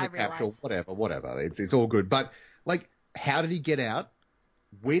himself in a capsule, whatever. It's all good. But like, how did he get out?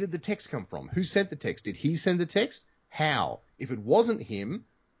 Where did the text come from? Who sent the text? Did he send the text? How? If it wasn't him,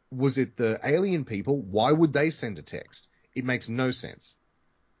 was it the alien people? Why would they send a text? It makes no sense.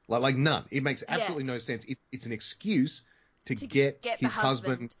 Like none. It makes absolutely no sense. It's an excuse to get his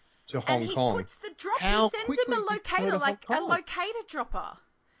husband to Hong Kong. And he puts the drop. He sends him a locator, like a locator dropper.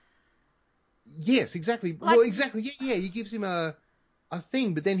 Yes, exactly. Well, exactly. Yeah. He gives him a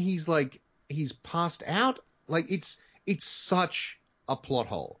thing, but then he's passed out. Like it's such a plot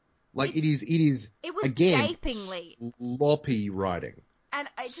hole. Like it is again gapingly sloppy writing. And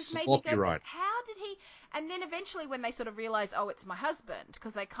it just made me go, how did he? And then eventually when they sort of realize, oh, it's my husband,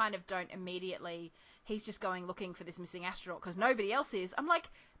 because they kind of don't immediately, he's just going looking for this missing astronaut because nobody else is. I'm like,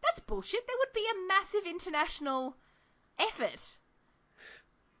 that's bullshit. There would be a massive international effort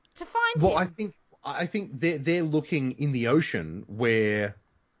to find him. Well, I think they're looking in the ocean where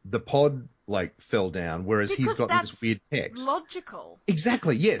the pod fell down, whereas he's got this weird text. Logical.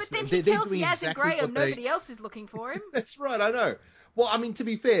 Exactly, yes. But then he tells Yaz and Graham nobody else is looking for him. That's right, I know. Well, I mean, to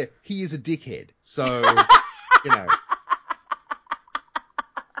be fair, he is a dickhead, so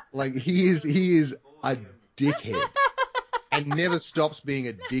he is a dickhead, and never stops being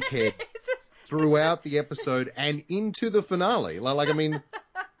a dickhead throughout the episode and into the finale. I mean.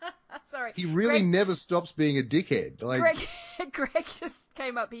 Sorry. He really never stops being a dickhead. Greg just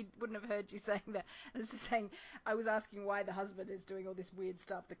came up. He wouldn't have heard you saying that. I was just saying, I was asking why the husband is doing all this weird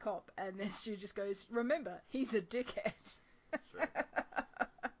stuff, the cop, and then she just goes, remember, he's a dickhead. Sure.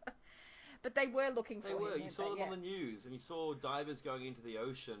 But they were looking for him. They were. You saw them on the news, and you saw divers going into the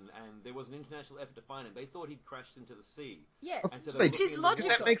ocean, and there was an international effort to find him. They thought he'd crashed into the sea. Yes, which is logical.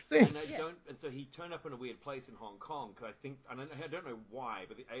 That makes sense. And so he turned up in a weird place in Hong Kong. Cause I don't know why,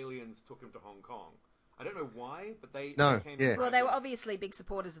 but the aliens took him to Hong Kong. I don't know why, but they came. Yeah. Well, they were obviously big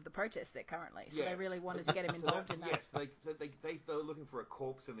supporters of the protest there currently, so they really wanted to get him involved in that. Yes, they were looking for a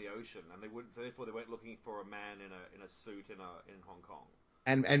corpse in the ocean, and therefore they weren't looking for a man in a suit in Hong Kong.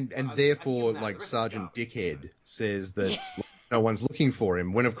 And therefore, Sergeant Dickhead says that no one's looking for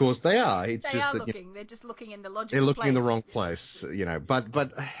him, when of course they are. It's they just are that looking. They're just looking in the logical place. They're looking in the wrong place,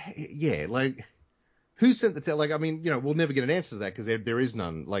 But yeah, who sent the I mean, we'll never get an answer to that because there is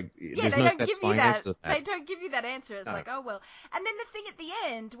none. There's no satisfying answer to that. They don't give you that answer. It's oh well. And then the thing at the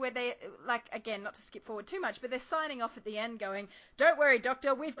end where they again, not to skip forward too much, but they're signing off at the end going, "Don't worry,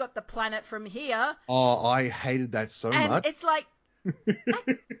 Doctor, we've got the planet from here." Oh, I hated that so much. And it's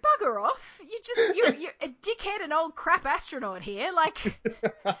bugger off. You're a dickhead and old crap astronaut here,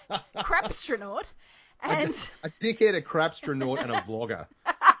 crapstronaut. And a dickhead, a crapstronaut, and a vlogger.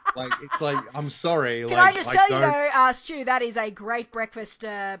 I'm sorry. Can I just tell you though, Stu, that is a great breakfast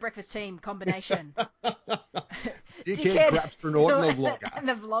team combination. Dickhead, crapstronaut, and a vlogger. And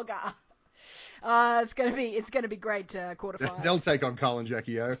the vlogger. It's gonna be great quarterfinal. They'll take on Colin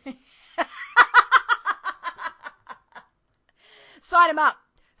Jackie O. Sign him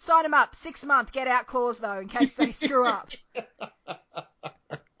up. 6 month get out clause though, in case they screw up.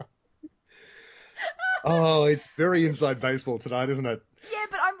 Oh, it's very inside baseball tonight, isn't it? Yeah,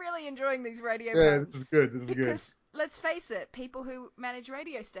 but I'm really enjoying these radio puns. Yeah, this is good. Because, let's face it, people who manage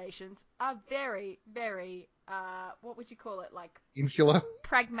radio stations are very, very, what would you call it? Insular?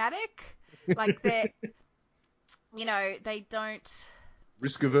 Pragmatic. They're, they don't...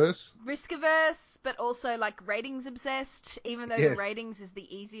 Risk averse, but also ratings obsessed, even though the ratings is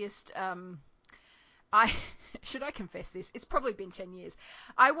the easiest. Should I confess this? It's probably been 10 years.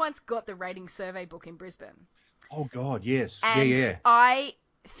 I once got the ratings survey book in Brisbane. Oh God, yes. And I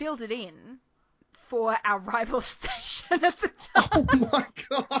filled it in for our rival station at the time. Oh my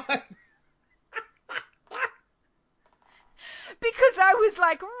God. Because I was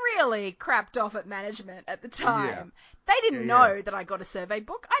really crapped off at management at the time. Yeah. They didn't know that I got a survey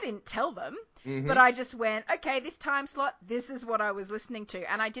book. I didn't tell them. Mm-hmm. But I just went, okay, this time slot, this is what I was listening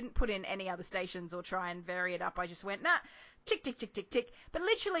to. And I didn't put in any other stations or try and vary it up. I just went, tick, tick, tick, tick, tick. But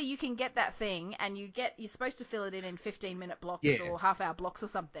literally, you can get that thing, and you're supposed to fill it in 15-minute blocks or half-hour blocks or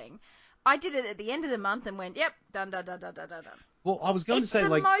something. I did it at the end of the month and went, yep, done, done, done, done, done, done. Well, I was going to say, it's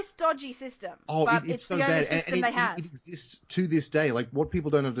like... the most dodgy system, but it's so the only bad. system they have. It exists to this day. Like, what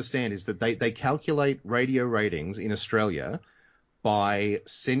people don't understand is that they calculate radio ratings in Australia by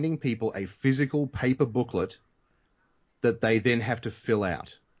sending people a physical paper booklet that they then have to fill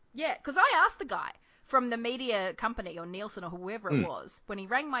out. Yeah, because I asked the guy from the media company or Nielsen or whoever it was when he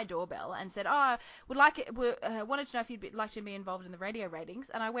rang my doorbell and said, wanted to know if you'd like to be involved in the radio ratings.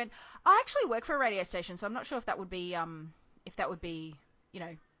 And I went, I actually work for a radio station, so I'm not sure if that would be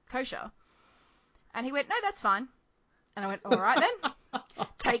kosher. And he went, no, that's fine. And I went, all right then,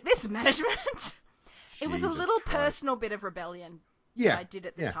 take this, management. It was a little personal bit of rebellion that I did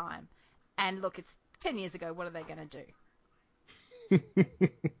at the time. And look, it's 10 years ago. What are they going to do?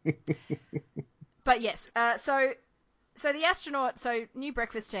 But yes, so the astronaut, new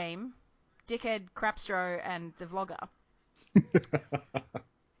breakfast team, Dickhead, Crapstro, and the vlogger.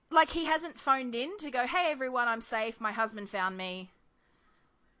 Like, he hasn't phoned in to go, hey everyone, I'm safe, my husband found me,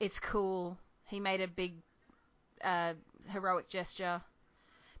 it's cool. He made a big heroic gesture.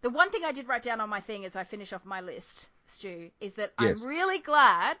 The one thing I did write down on my thing as I finish off my list, Stu, is that I'm really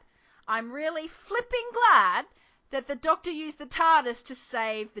flipping glad that the Doctor used the TARDIS to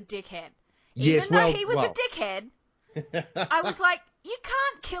save the dickhead. Even though he was a dickhead, I was like, you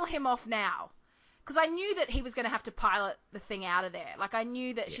can't kill him off now. Because I knew that he was going to have to pilot the thing out of there. Like, I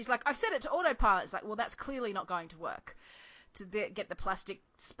knew that she's like, I've set it to autopilot. It's like, well, that's clearly not going to work. To get the plastic,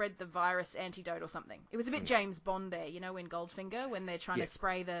 spread the virus antidote or something. It was a bit James Bond there, in Goldfinger, when they're trying to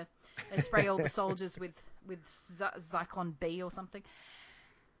spray all the soldiers with Zyklon B or something.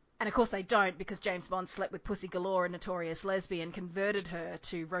 And of course they don't, because James Bond slept with Pussy Galore, a notorious lesbian, converted her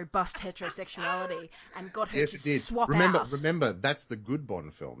to robust heterosexuality, and got her to swap out. Remember, that's the good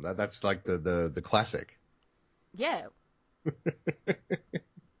Bond film. That's like the classic. Yeah.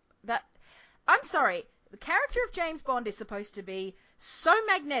 I'm sorry. The character of James Bond is supposed to be so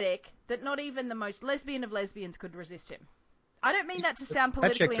magnetic that not even the most lesbian of lesbians could resist him. I don't mean that to sound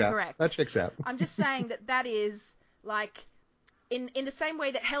politically incorrect. That checks out. I'm just saying that is like... In the same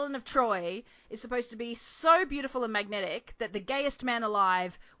way that Helen of Troy is supposed to be so beautiful and magnetic that the gayest man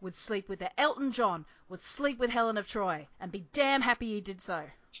alive would sleep with her. Elton John would sleep with Helen of Troy and be damn happy he did so.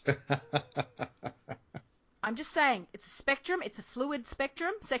 I'm just saying, it's a spectrum, it's a fluid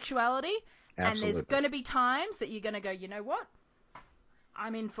spectrum, sexuality, Absolutely. And there's going to be times that you're going to go, you know what?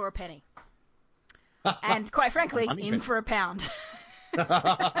 I'm in for a penny. And quite frankly, in for a pound.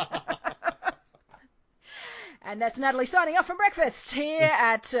 And that's Natalie signing off from breakfast here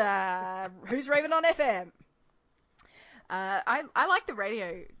at Who's Raving on FM. I like the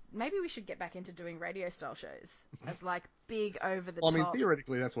radio. Maybe we should get back into doing radio style shows as like big over the top. I mean,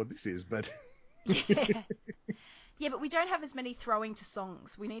 theoretically, that's what this is, but yeah, but we don't have as many throwing to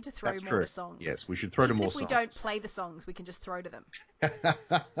songs. We need to throw more to songs. Yes, we should throw to more songs. If we don't play the songs, we can just throw to them.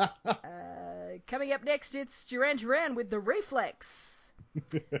 Coming up next, it's Duran Duran with The Reflex.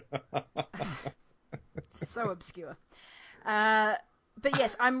 So obscure. But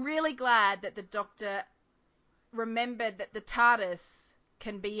yes, I'm really glad that the Doctor remembered that the TARDIS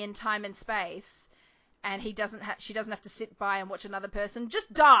can be in time and space, and she doesn't have to sit by and watch another person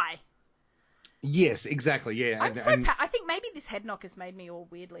just die. Yes, exactly. Yeah. I think maybe this head knock has made me all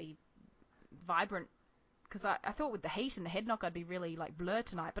weirdly vibrant, because I thought with the heat and the head knock I'd be really like blur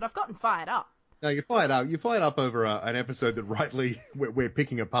tonight, but I've gotten fired up. No, you're fired up. You're fired up over an episode that rightly we're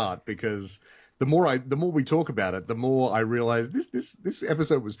picking apart, because the more we talk about it, the more I realize this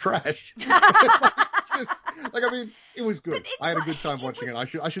episode was trash. I mean, it was good. I had a good time watching it. I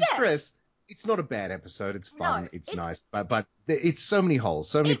should stress, it's not a bad episode. It's fun. No, it's nice. But it's so many holes,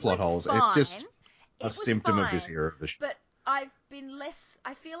 so many plot holes. And it's just a symptom of this era of the show. But I've been less...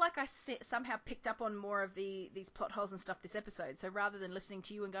 I feel like I somehow picked up on more of these plot holes and stuff this episode. So rather than listening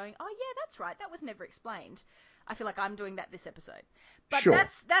to you and going, oh yeah, that's right, that was never explained, I feel like I'm doing that this episode. But sure.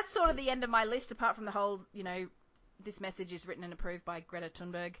 That's sort of the end of my list, apart from the whole, this message is written and approved by Greta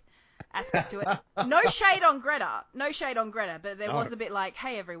Thunberg aspect to it. No shade on Greta, but there was a bit like,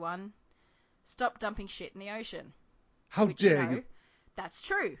 hey everyone, stop dumping shit in the ocean. How dare you? That's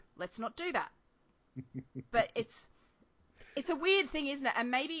true. Let's not do that. But it's a weird thing, isn't it?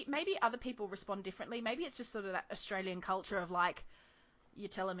 And maybe other people respond differently. Maybe it's just sort of that Australian culture of like, you're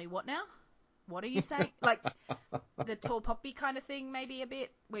telling me what now? What are you saying? Like the tall poppy kind of thing, maybe a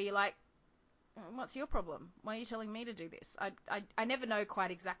bit, where you're like, what's your problem? Why are you telling me to do this? I never know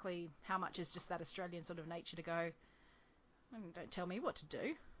quite exactly how much is just that Australian sort of nature to go, don't tell me what to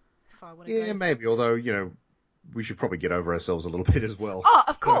do if I want to go. Yeah, maybe. Although, we should probably get over ourselves a little bit as well. Oh,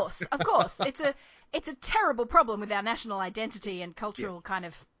 of course. It's a terrible problem with our national identity and cultural kind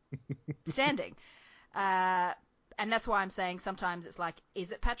of standing. And that's why I'm saying sometimes it's like,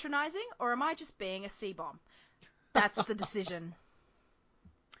 is it patronizing or am I just being a C-bomb? That's the decision.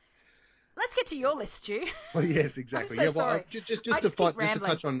 Let's get to your list, Stu. Well, yes, exactly. I'm so sorry. Just to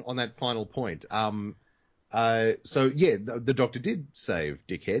touch on that final point. The Doctor did save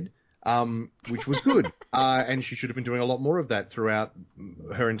Dickhead, which was good. And she should have been doing a lot more of that throughout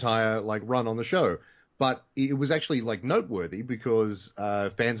her entire run on the show. But it was actually noteworthy because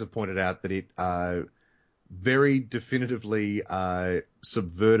fans have pointed out that it very definitively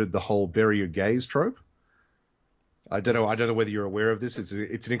subverted the whole bury your gays trope. I don't know whether you're aware of this.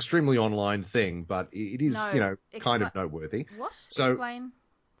 It's an extremely online thing, but it is kind of noteworthy. What? So, explain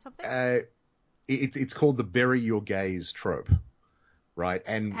something. It's called the bury your gays trope, right?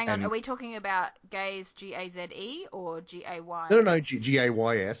 And hang on, are we talking about gays Gaze or Gay? No,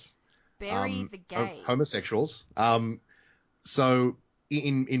 Gays. Bury the gays. Homosexuals. So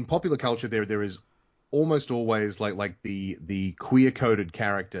in popular culture, there is almost always the queer coded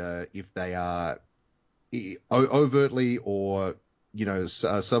character, if they are overtly or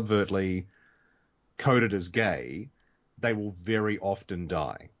subvertly coded as gay, they will very often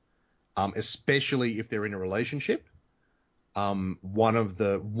die, especially if they're in a relationship. One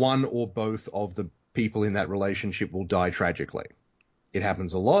or both of the people in that relationship will die tragically. It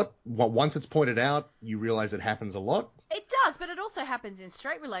happens a lot. Once it's pointed out, you realize it happens a lot. It does, but it also happens in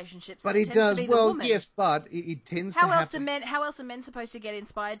straight relationships. But it does. Well, yes, but it tends to happen. How else are men supposed to get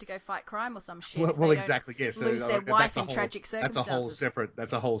inspired to go fight crime or some shit? Well, exactly. Yes. Lose their wife in tragic circumstances.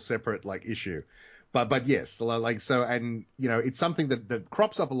 That's a whole separate issue. But yes, and it's something that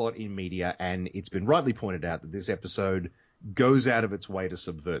crops up a lot in media, and it's been rightly pointed out that this episode goes out of its way to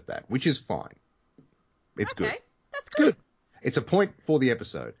subvert that, which is fine. It's good. That's good. It's a point for the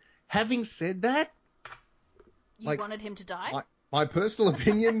episode. Having said that, you wanted him to die? My personal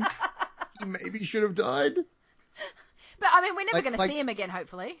opinion, he maybe should have died. But, I mean, we're never going to see him again,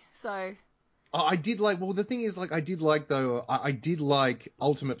 hopefully, so... I did the thing is, I did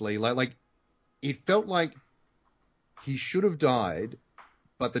ultimately, it felt like he should have died,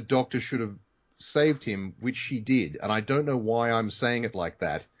 but the Doctor should have saved him, which she did, and I don't know why I'm saying it like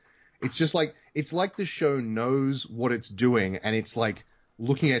that. It's just it's like the show knows what it's doing, and it's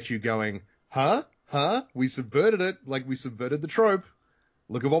looking at you going, huh? We subverted it. We subverted the trope.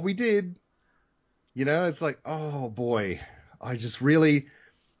 Look at what we did. It's oh boy. I just really,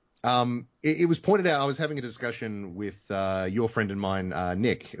 it was pointed out. I was having a discussion with your friend and mine,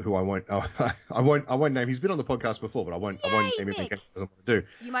 Nick, who I won't name. He's been on the podcast before, but I won't name him because I don't want to do.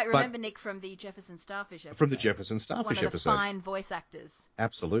 You might remember Nick from the Jefferson Starfish episode. From the Jefferson Starfish episode. One of the fine voice actors.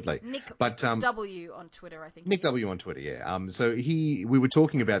 Absolutely. Nick W on Twitter, I think. Nick W on Twitter, yeah. So we were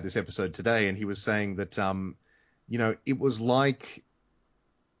talking about this episode today, and he was saying that it was like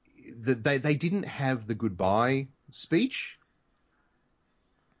they didn't have the goodbye speech.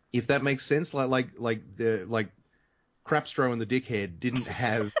 If that makes sense, like Crapstro and the Dickhead didn't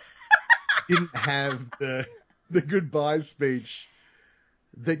have the goodbye speech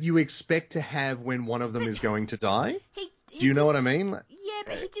that you expect to have when one of them is going to die. Do you know what I mean? Yeah,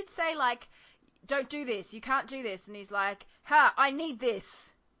 but he did say don't do this, you can't do this, and he's like, I need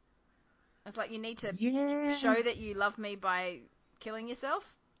this. It's like, you need to show that you love me by killing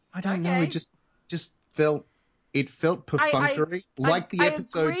yourself. I don't know. It just felt. It felt perfunctory, the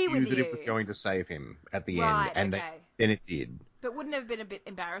episode knew that it was going to save him at the end, and then it did. But wouldn't it have been a bit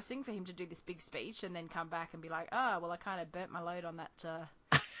embarrassing for him to do this big speech and then come back and be like, I kind of burnt my load on that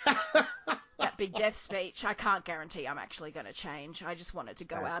that big death speech. I can't guarantee I'm actually going to change. I just wanted to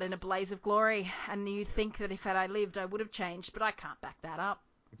go out in a blaze of glory, and you'd think that if I lived, I would have changed, but I can't back that up.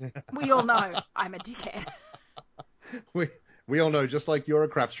 We all know I'm a dickhead. We all know, just like you're a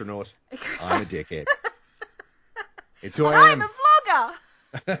crapstronaut, I'm a dickhead. It's who I am. I'm a vlogger.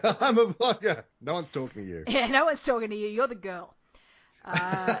 I'm a vlogger. No one's talking to you. Yeah, no one's talking to you. You're the girl.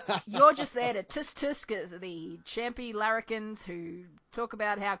 You're just there to tisk the champy larrikins who talk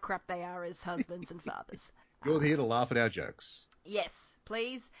about how crap they are as husbands and fathers. You're here to laugh at our jokes. Yes,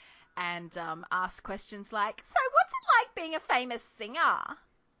 please. And ask questions like, so what's it like being a famous singer?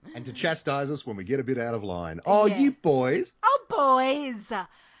 And to chastise us when we get a bit out of line. Oh, yeah. You boys. Oh, boys.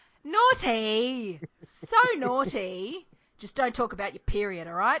 Naughty. So naughty. Just don't talk about your period,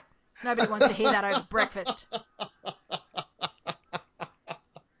 all right? Nobody wants to hear that over breakfast. Oh,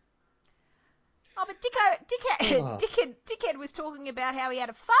 but Dickhead was talking about how he had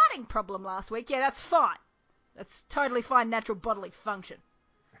a farting problem last week. Yeah, that's fine. That's totally fine, natural bodily function.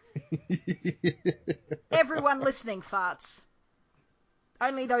 Everyone listening farts.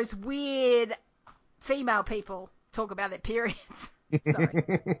 Only those weird female people talk about their periods.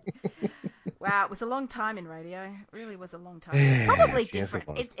 Sorry. Wow, it was a long time in radio. It really was a long time. It's probably different.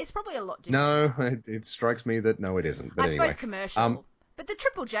 Yes, it's probably a lot different. No, it strikes me that no, it isn't. But I anyway. suppose commercial. But the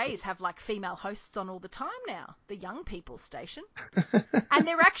Triple J's have like female hosts on all the time now. The young people's station. And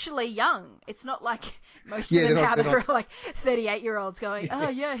they're actually young. It's not like most of them they're like 38-year-olds going, oh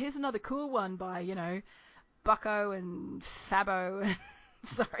yeah, here's another cool one by, Bucko and Fabo.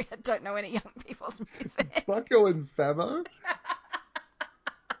 Sorry, I don't know any young people's music. Bucko and Fabo?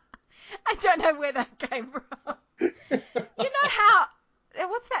 I don't know where that came from. You know how...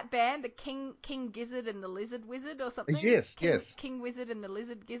 What's that band? The King Gizzard and the Lizard Wizard or something? Yes. King Wizard and the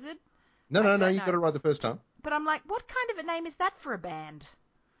Lizard Gizzard? No, you got it right the first time. But I'm like, what kind of a name is that for a band?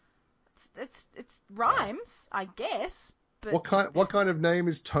 It's rhymes, I guess. But what kind of name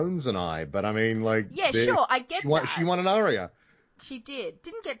is Tones and I? But I mean, like... Yeah, sure, I get that. She won an aria. She did.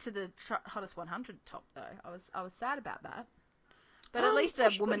 Didn't get to the Hottest 100 top, though. I was sad about that. But at least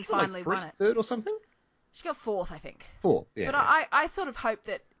a woman finally won it. Third or something? She got fourth, I think. Fourth, yeah. But yeah. I sort of hope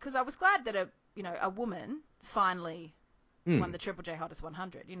that, because I was glad that a woman finally won the Triple J Hottest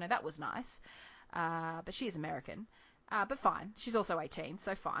 100. That was nice. But she is American. But fine. She's also 18,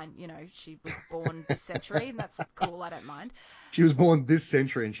 so fine. She was born this century, and that's cool. I don't mind. She was born this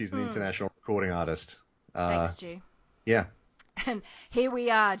century, and she's an international recording artist. Thanks, Stu. Yeah. And here we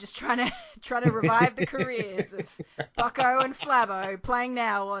are, just trying to revive the careers of Bucko and Flabbo, playing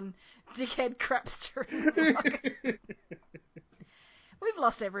now on Dickhead Crapster. We've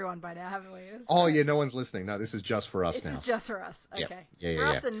lost everyone by now, haven't we? Yeah, no one's listening. No, this is just for us now. This is just for us. Okay. Yeah, for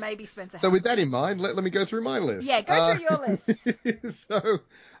us and maybe Spencer. So with that in mind, let me go through my list. Yeah, go through your list. So,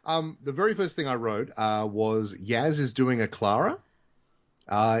 the very first thing I wrote was Yaz is doing a Clara.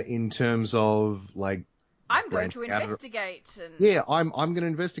 In terms of like. I'm going to investigate. Yeah, I'm going to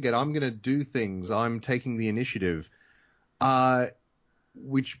investigate. I'm going to do things. I'm taking the initiative.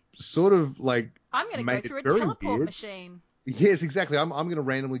 Which sort of like. I'm going to go through a teleport machine. Yes, exactly. I'm going to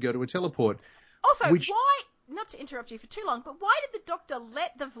randomly go to a teleport. Also, why, not to interrupt you for too long, but why did the doctor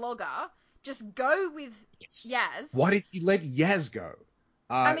let the vlogger just go with Yaz? Why did he let Yaz go?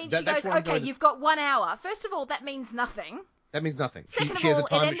 She goes, okay, you've got 1 hour. First of all, that means nothing. That means nothing. Second she of all, has a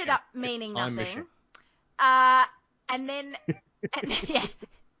time it ended machine. up meaning nothing. Machine. And then, yeah,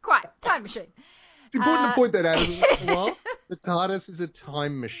 quite, time machine. It's important to point that out as well. The TARDIS is a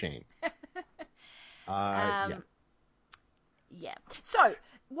time machine. Yeah. So,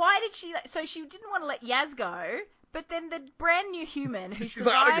 why did she... So, she didn't want to let Yaz go, but then the brand new human who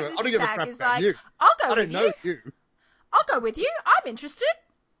survived this attack is like, I'll go with you. I'll go with you. I'm interested.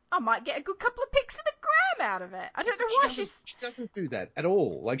 I might get a good couple of pics for the gram out of it. I don't know why she doesn't do that at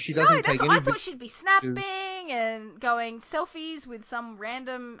all. Like, she doesn't take any... I thought she'd be snapping and going selfies with some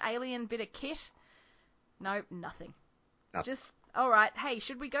random alien bit of kit. No, nothing. Just, all right, hey,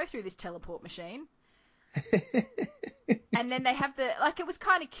 should we go through this teleport machine? And then they have it was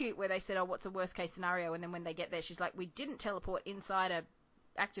kind of cute where they said, oh, what's the worst case scenario? And then when they get there, she's like, we didn't teleport inside a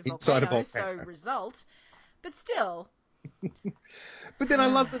active volcano, so result. But still. But then I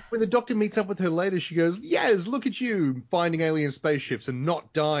love that when the doctor meets up with her later, she goes, Yaz, look at you finding alien spaceships and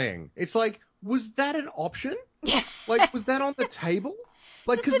not dying. It's like, was that an option? Yeah. Like, was that on the table?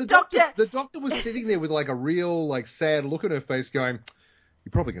 Like, because the doctor was sitting there with like a real like sad look on her face going,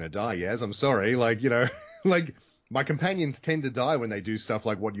 you're probably going to die, Yaz. I'm sorry. Like, like my companions tend to die when they do stuff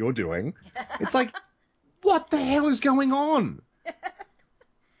like what you're doing. It's like, what the hell is going on?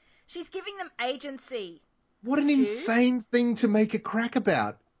 She's giving them agency. What an insane thing to make a crack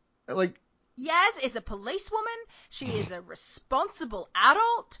about. Like, Yaz is a policewoman. She is a responsible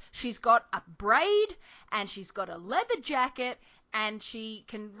adult. She's got a braid and she's got a leather jacket and she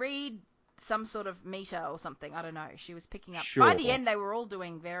can read some sort of meter or something. I don't know. She was picking up. Sure. By the end, they were all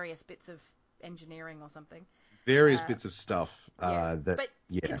doing various bits of engineering or something. Various bits of stuff.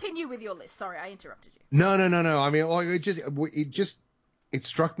 Continue with your list. Sorry, I interrupted you. No. I mean, it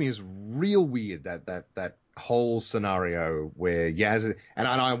struck me as real weird that whole scenario where Yaz, and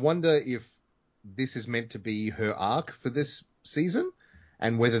I wonder if this is meant to be her arc for this season,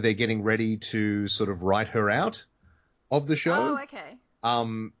 and whether they're getting ready to sort of write her out of the show. Oh, okay.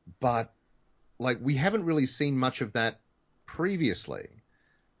 But like we haven't really seen much of that previously,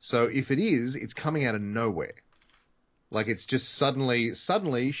 so if it is, it's coming out of nowhere. Like it's just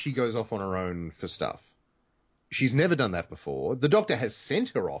suddenly she goes off on her own for stuff. She's never done that before. The doctor has sent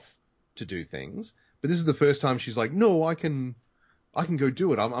her off to do things, but this is the first time she's like, no, I can go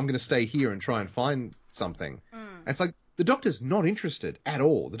do it. I'm going to stay here and try and find something. And it's like, the Doctor's not interested at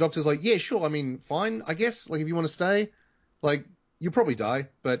all. The Doctor's like, yeah, sure, I mean, fine, I guess. Like, if you want to stay, like, you'll probably die,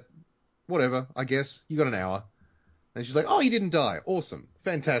 but whatever, I guess. You got an hour. And she's like, oh, you didn't die. Awesome.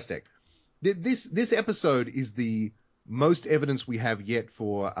 Fantastic. This episode is the most evidence we have yet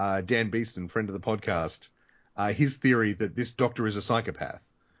for Dan Beeston, friend of the podcast, his theory that this Doctor is a psychopath.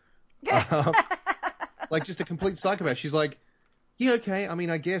 Like, just a complete psychopath. She's like, yeah, okay, I mean,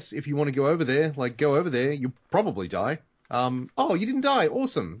 I guess if you want to go over there, like, go over there, you'll probably die. Oh, you didn't die.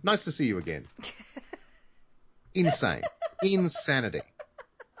 Awesome. Nice to see you again. Insane. Insanity.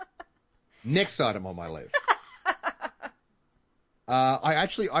 Next item on my list.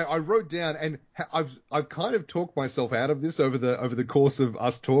 I wrote down, and I've kind of talked myself out of this over the course of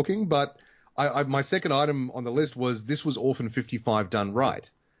us talking, but my second item on the list was this was Orphan 55 done right,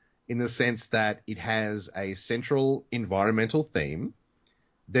 in the sense that it has a central environmental theme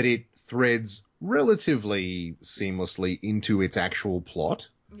that it threads relatively seamlessly into its actual plot.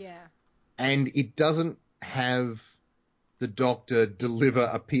 Yeah. And it doesn't have the Doctor deliver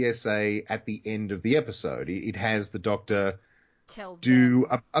a PSA at the end of the episode. It has the Doctor do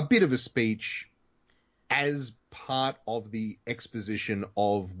a bit of a speech as part of the exposition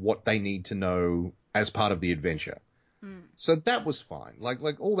of what they need to know as part of the adventure. So that was fine.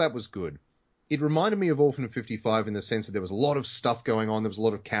 Like all that was good. It reminded me of Orphan 55 in the sense that there was a lot of stuff going on. There was a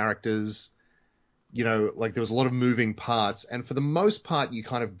lot of characters, you know, like there was a lot of moving parts. And for the most part, you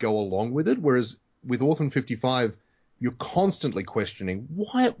kind of go along with it. Whereas with Orphan 55, you're constantly questioning,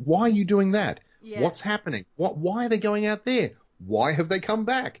 why are you doing that? Yeah. What's happening? Why are they going out there? Why have they come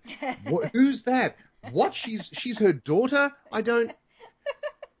back? Who's that? What? She's her daughter? I don't...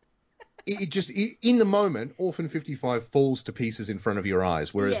 in the moment, Orphan 55 falls to pieces in front of your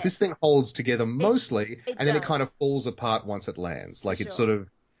eyes, whereas this thing holds together mostly, and then it kind of falls apart once it lands. Like, it's sort of,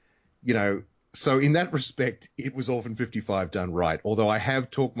 you know... So in that respect, it was Orphan 55 done right, although I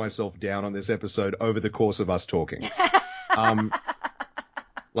have talked myself down on this episode over the course of us talking.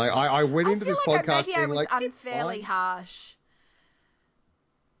 Like, I went into this podcast being like... I was unfairly harsh.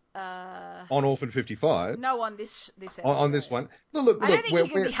 On Orphan 55? No, on this episode. On this one. Look, I don't think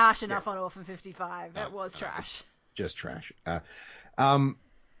you can be harsh enough on Orphan 55. That was trash. Just trash. I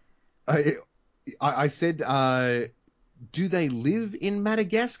said, do they live in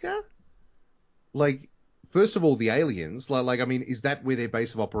Madagascar? Like, first of all, the aliens, like, I mean, is that where their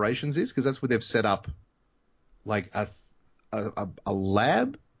base of operations is? Because that's where they've set up, like, a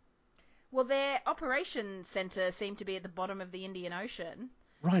lab? Well, their operation center seemed to be at the bottom of the Indian Ocean.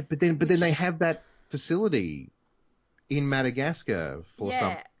 Right, but then they have that facility in Madagascar for some.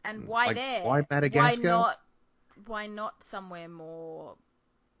 Yeah, and why like, there? Why Madagascar? Why not somewhere more?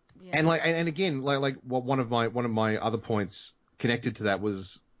 You know. And like, and again, like one of my other points connected to that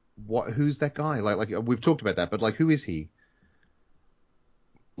was who's that guy? Like we've talked about that, but like, who is he?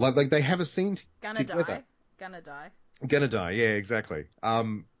 Like they have a scene together. Gonna die. Yeah, exactly.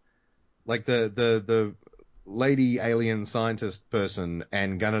 Like the lady alien scientist person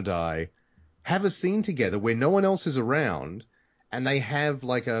and Gonna Die have a scene together where no one else is around, and they have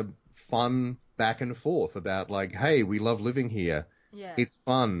like a fun back and forth about like, hey, we love living here. Yeah. It's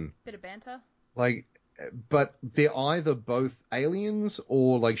fun. Bit of banter. Like, but they're either both aliens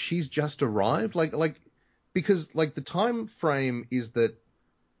or like she's just arrived. Like because like the time frame is that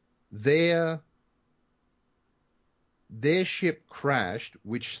their ship crashed,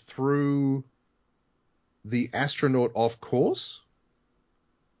 which threw the astronaut off course.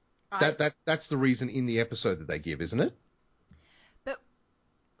 That's the reason in the episode that they give, isn't it? But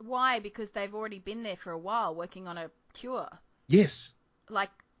why? Because they've already been there for a while working on a cure. Yes.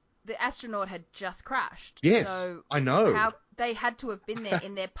 Like, the astronaut had just crashed. Yes, so I know. How they had to have been there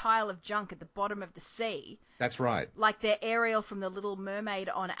in their pile of junk at the bottom of the sea. That's right. Like their Ariel from The Little Mermaid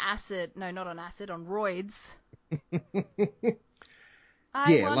on acid. No, not on acid, on roids.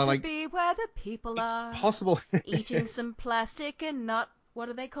 I want to be where the people are. It's possible. Eating some plastic and not, what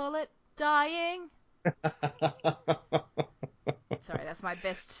do they call it? Dying. Sorry, that's my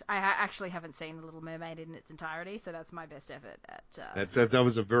best. I actually haven't seen The Little Mermaid in its entirety, so that's my best effort at. That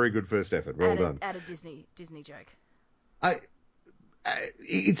was a very good first effort. Well done. At a Disney joke.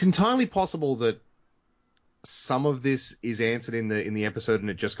 It's entirely possible that some of this is answered in the episode and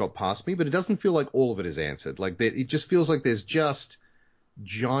it just got past me, but it doesn't feel like all of it is answered. Like it just feels like there's just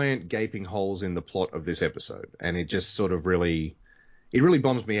giant gaping holes in the plot of this episode, and it just sort of really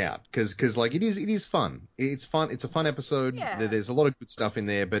bums me out because like it is fun. It's fun. It's a fun episode. Yeah. There's a lot of good stuff in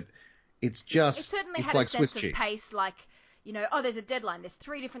there, but it certainly had like a sense Swiss cheese. Of pace. Like, there's a deadline. There's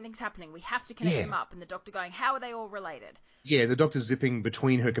 3 different things happening. We have to connect them up. And the Doctor going, how are they all related? Yeah, the Doctor's zipping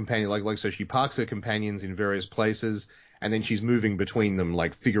between her companions. Like so she parks her companions in various places, and then she's moving between them,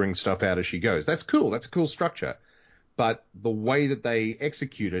 like figuring stuff out as she goes. That's cool. That's a cool structure. But the way that they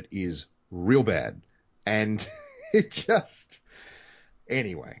execute it is real bad. And it just...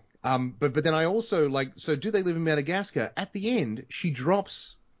 Anyway. But then I also, so do they live in Madagascar? At the end, she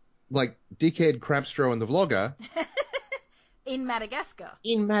drops, Dickhead, Crapstro, and the Vlogger... In Madagascar.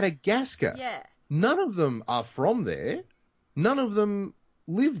 In Madagascar. Yeah. None of them are from there. None of them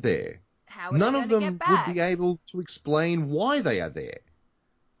live there. How are None they of going to them get back? would be able to explain why they are there.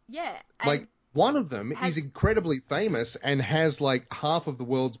 Yeah. One of them is incredibly famous and has, half of the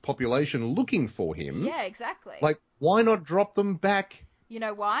world's population looking for him. Yeah, exactly. Why not drop them back... You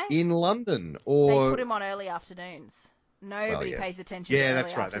know why? In London, or... They put him on early afternoons. Nobody pays attention to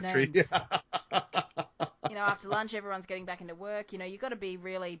early afternoons. That's true. After lunch, everyone's getting back into work. You've got to be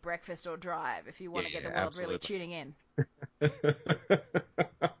really breakfast or drive if you want to get the world really tuning in.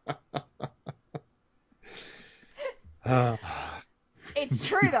 It's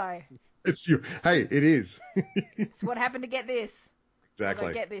true, though. Hey, it is. It's what happened to Get This. Exactly.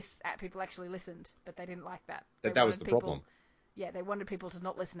 Although Get This, people actually listened, but they didn't like that. That was the problem. Yeah, they wanted people to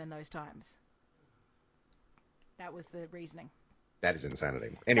not listen in those times. That was the reasoning. That is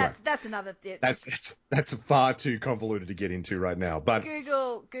insanity. Anyway, that's another. That's far too convoluted to get into right now. But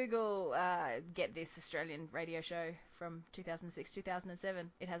Google, Get This Australian radio show from 2006-2007.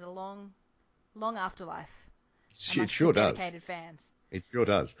 It has a long afterlife. It sure does. Dedicated fans. It sure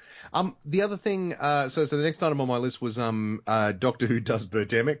does. The other thing, so the next item on my list was Doctor Who does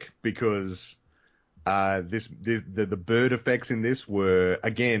Birdemic, because the bird effects in this were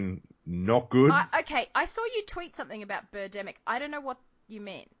again not good. Okay, I saw you tweet something about Birdemic. I don't know what you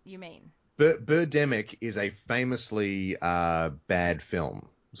mean. Birdemic is a famously bad film.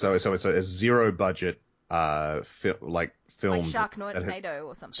 So it's a zero budget film. Like Sharknado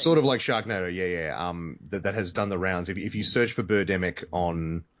or something. Sort of like Sharknado, yeah. That has done the rounds. If you search for Birdemic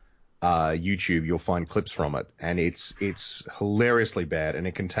on YouTube, you'll find clips from it, and it's hilariously bad, and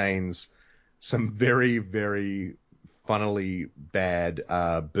it contains some very, very funnily bad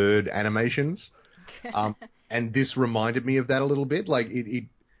bird animations. And this reminded me of that a little bit.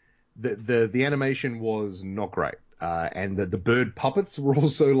 The animation was not great, and the bird puppets were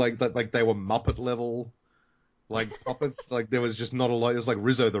also like they were Muppet level. Puppets, there was just not a lot. It was like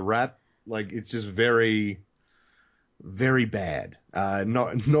Rizzo the Rat. It's just very, very bad.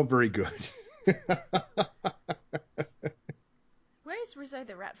 Not very good. Where's Rizzo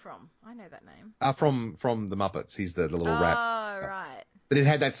the Rat from? I know that name. From the Muppets. He's the little rat. Oh, right. But it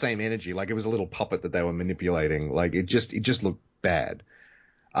had that same energy. It was a little puppet that they were manipulating. It just looked bad.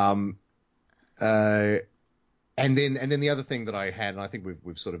 And then the other thing that I had, and I think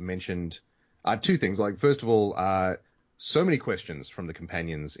we've sort of mentioned. 2 things. First of all, so many questions from the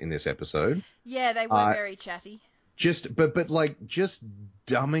companions in this episode. Yeah, they were very chatty. Just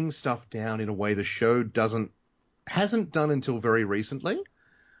dumbing stuff down in a way the show hasn't done until very recently,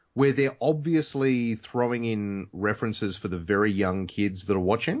 where they're obviously throwing in references for the very young kids that are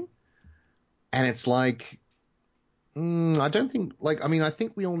watching. And it's I don't think, I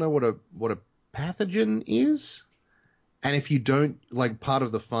think we all know what a pathogen is. And if you don't, part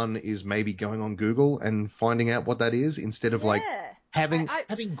of the fun is maybe going on Google and finding out what that is, instead of having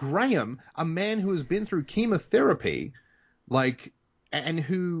Graham, a man who has been through chemotherapy, and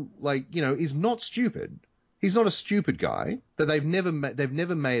who is not stupid. He's not a stupid guy. That they've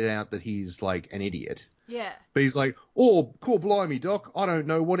never made out that he's an idiot. Yeah. But he's oh, cool, blimey, doc, I don't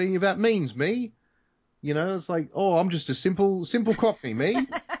know what any of that means, me. It's I'm just a simple cockney, me.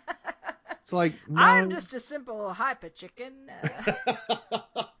 No. I'm just a simple hyper chicken.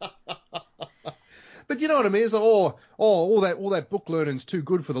 But you know what I mean? It's all that book learning's too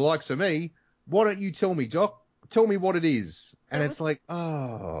good for the likes of me. Why don't you tell me, Doc? Tell me what it is. And that's not.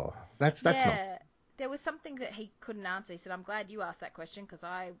 There was something that he couldn't answer. He said, "I'm glad you asked that question because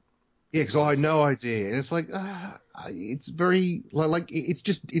I." Yeah, because I had no idea. And it's it's very it's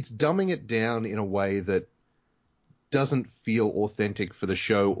dumbing it down in a way that doesn't feel authentic for the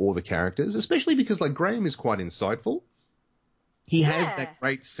show or the characters, especially because Graham is quite insightful. He has that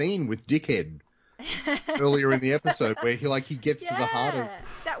great scene with Dickhead earlier in the episode where he gets to the heart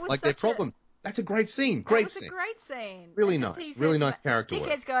of their problems. That's a great scene. That was a great scene. Really nice. Really nice character work.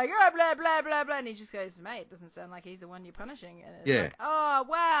 Dickhead's going, oh, blah, blah, blah, blah, and he just goes, mate, it doesn't sound like he's the one you're punishing. And it's oh,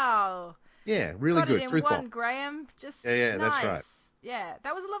 wow. Yeah, really good. Got it in one, Graham. Just nice. That's right. Yeah,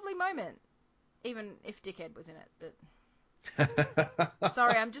 that was a lovely moment. Even if Dickhead was in it, but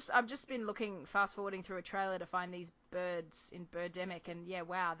Sorry, I've just been fast forwarding through a trailer to find these birds in Birdemic, and yeah,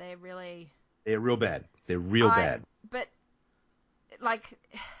 wow, they're real bad. They're real bad. But like,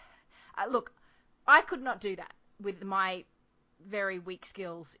 look, I could not do that with my very weak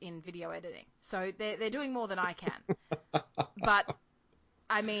skills in video editing. So they're doing more than I can. But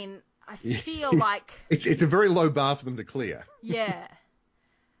I mean, I feel like it's a very low bar for them to clear. Yeah.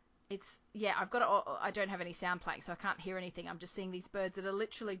 I don't have any sound playing, so I can't hear anything. I'm just seeing these birds that are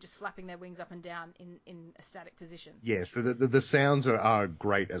literally just flapping their wings up and down in a static position. Yes, the sounds are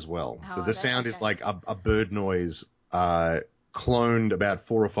great as well. The sound is like a bird noise cloned about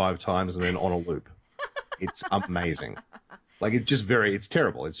 4 or 5 times and then on a loop. It's amazing. Like it's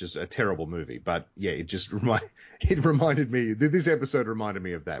terrible. It's just a terrible movie. But yeah, it reminded me. This episode reminded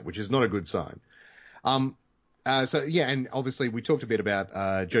me of that, which is not a good sign. So yeah, and obviously we talked a bit about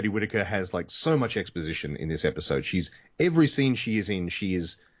Jodie Whittaker has like so much exposition in this episode. Every scene she is in, she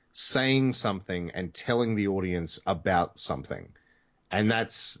is saying something and telling the audience about something, and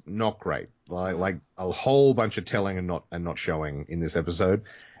that's not great. Like a whole bunch of telling and not showing in this episode.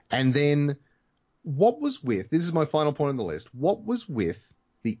 And then this is my final point on the list. What was with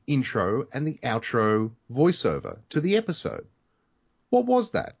the intro and the outro voiceover to the episode? What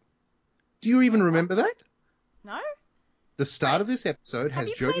was that? Do you even remember that? No. The start of this episode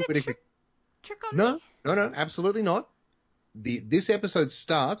has Jodie Whittaker. Trick on me? No, absolutely not. This episode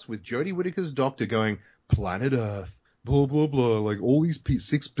starts with Jodie Whittaker's doctor going, "Planet Earth, blah blah blah, like all these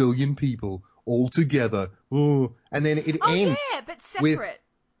 6 billion people all together." Oh, and then it ends. Oh yeah, but separate.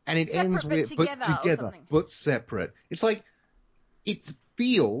 Ends with together but separate. It's like it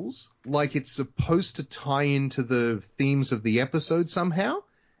feels like it's supposed to tie into the themes of the episode somehow.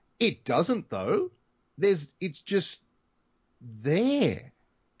 It doesn't though. It's just there.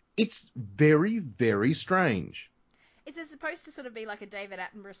 It's very, very strange. It's supposed to sort of be like a David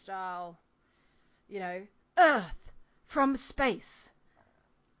Attenborough style, Earth from space.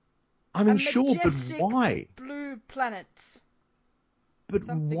 I mean, sure, but why? Blue planet. But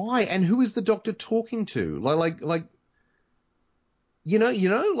why? And who is the doctor talking to? Like, like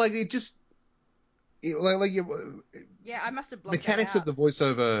it just, like yeah, I must have blocked mechanics that out. of the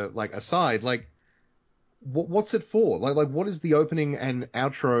voiceover, like aside, like. What's it for? Like, what is the opening and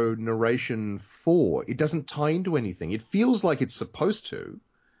outro narration for? It doesn't tie into anything. It feels like it's supposed to,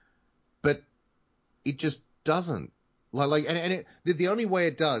 but it just doesn't. The only way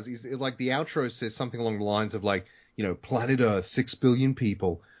it does is like the outro says something along the lines of like, planet Earth, 6 billion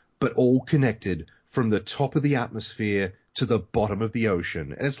people, but all connected from the top of the atmosphere to the bottom of the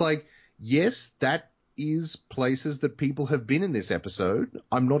ocean. And it's like, yes, that is places that people have been in this episode.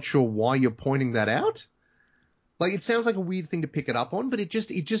 I'm not sure why you're pointing that out. Like, it sounds like a weird thing to pick it up on, but it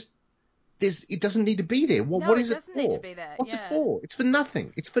doesn't need to be there. What is it for? It doesn't need to be there. What's it for? It's for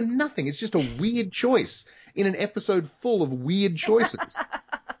nothing. It's for nothing. It's just a weird choice in an episode full of weird choices.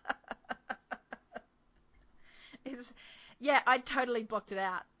 Yeah, I totally blocked it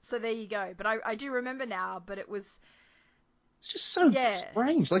out. So there you go. But I do remember now, but it was... It's just so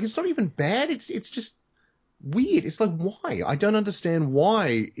strange. Like, it's not even bad. It's just weird. It's like, why? I don't understand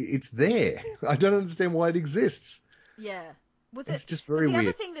why it's there. I don't understand why it exists. Yeah. It's just very weird. The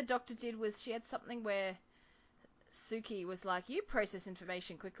other thing the doctor did was she had something where Suki was like, "You process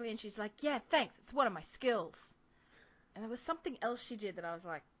information quickly," and she's like, "Yeah, thanks. It's one of my skills." And there was something else she did that I was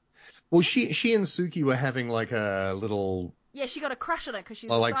like... Well, she and Suki were having like a little... Yeah, she got a crush on it because she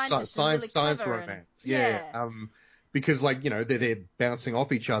was a scientist and really science clever romance. Yeah. Because, like, they're bouncing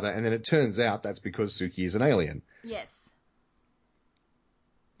off each other, and then it turns out that's because Suki is an alien. Yes.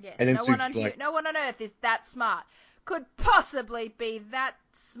 Yes. And then no one on Earth is that smart. Could possibly be that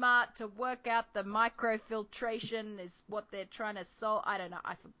smart to work out the microfiltration is what they're trying to solve. I don't know.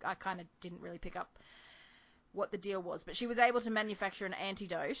 I kind of didn't really pick up what the deal was. But she was able to manufacture an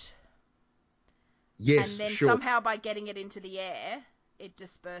antidote. Yes, and then sure. somehow by getting it into the air, it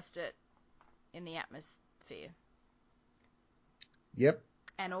dispersed it in the atmosphere. Yep.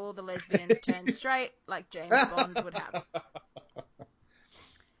 And all the lesbians turned straight like James Bond would have.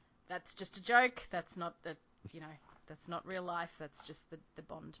 That's just a joke. That's not that's not real life. That's just the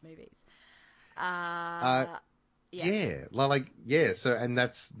Bond movies. Yeah. So, and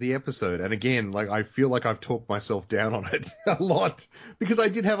that's the episode. And again, like, I feel like I've talked myself down on it a lot because I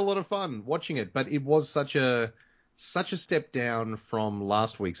did have a lot of fun watching it, but it was such a step down from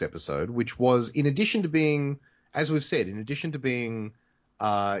last week's episode, which was, in addition to being, as we've said,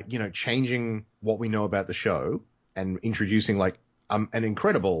 changing what we know about the show and introducing like an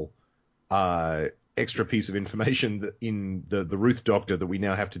incredible extra piece of information in the Ruth Doctor that we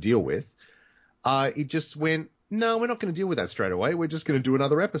now have to deal with. It just went, no, we're not going to deal with that straight away. We're just going to do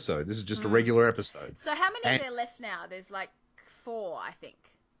another episode. This is just a regular episode. So how many are there left now? There's like 4, I think.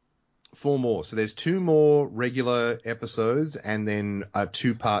 4 more. So there's 2 more regular episodes and then a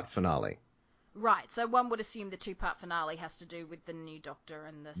 2-part finale. Right. So one would assume the 2-part finale has to do with the new Doctor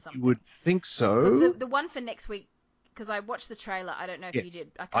and the something. You would think so. Because the one for next week, because I watched the trailer. I don't know if you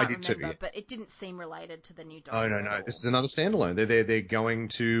did. I can't remember, too, yes. but it didn't seem related to the new Doctor. No. This is another standalone. They're going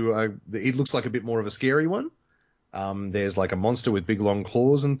to. It looks like a bit more of a scary one. There's like a monster with big long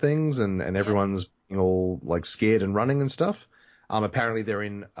claws and things, and everyone's being all like scared and running and stuff. Apparently they're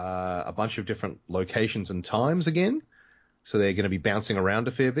in a bunch of different locations and times again, so they're going to be bouncing around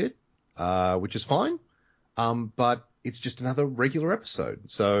a fair bit, which is fine. But it's just another regular episode,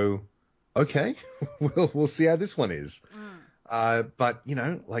 so okay, we'll see how this one is. But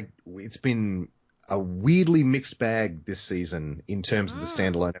like it's been a weirdly mixed bag this season in terms of the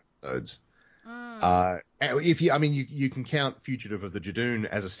standalone episodes. You can count Fugitive of the Judoon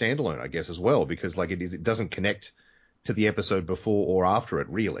as a standalone, I guess, as well, because like it doesn't connect to the episode before or after it,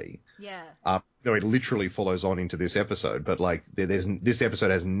 really. Yeah. Though it literally follows on into this episode, but like this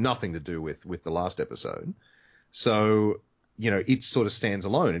episode has nothing to do with the last episode. So, it sort of stands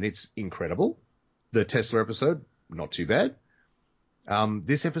alone, and it's incredible. The Tesla episode, not too bad.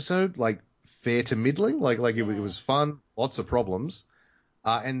 This episode, like, fair to middling, like it was fun, lots of problems.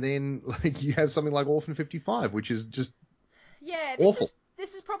 And then like you have something like Orphan 55, which is just awful.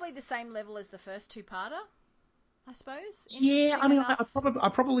 This is probably the same level as the first 2-parter, I suppose. Yeah, I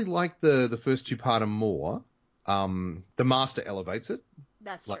probably like the first 2-parter more. The Master elevates it.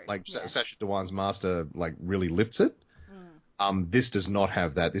 That's true. Like Sacha Dhawan's Master like really lifts it. This does not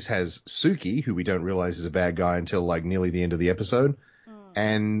have that. This has Suki, who we don't realize is a bad guy until like nearly the end of the episode,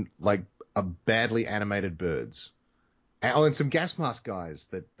 and like a badly animated birds. Oh, and some gas mask guys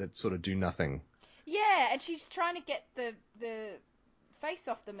that sort of do nothing. Yeah, and she's trying to get the face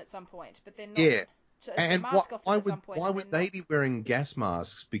off them at some point, but they're not. Yeah. So and why would they be wearing gas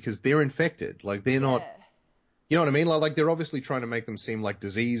masks? Because they're infected. Like, they're not... You know what I mean? Like they're obviously trying to make them seem like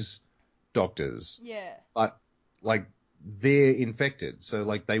disease doctors. Yeah. But, like, they're infected. So,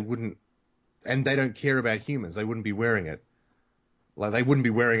 like, they wouldn't... And they don't care about humans. They wouldn't be wearing it. Like, they wouldn't be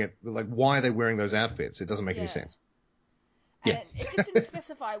wearing it... Like, why are they wearing those outfits? It doesn't make any sense. And it just didn't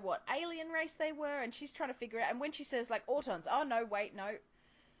specify what alien race they were, and she's trying to figure it out. And when she says, like, Autons, oh, no, wait, no,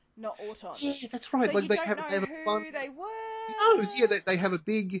 not Autons. Yeah, that's right. So like, you they don't have know a fun... who they were. No, yeah, they have a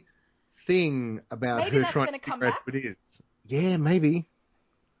big thing about maybe her that's trying gonna to come figure out back? who it is. Yeah, maybe.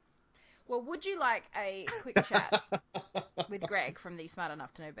 Well, would you like a quick chat with Greg from the Smart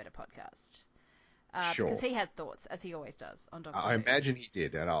Enough to Know Better podcast? Sure. Because he had thoughts, as he always does, on Doctor Who. I imagine he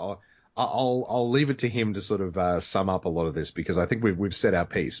did, and I'll leave it to him to sort of sum up a lot of this, because I think we've said our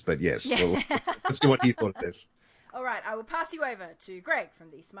piece. But yes, let's see what he thought of this. All right, I will pass you over to Greg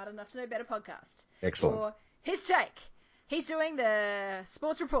from the Smart Enough to Know Better podcast. Excellent. For his take. He's doing the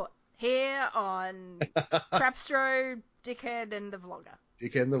sports report here on Crapstro, Dickhead, and the Vlogger.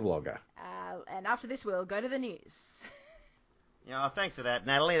 Dickhead and the Vlogger. And after this, we'll go to the news. Yeah, thanks for that,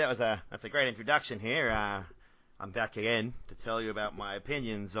 Natalie. That's a great introduction here. I'm back again to tell you about my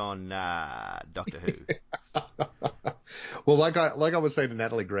opinions on Doctor Who. Well, like I was saying to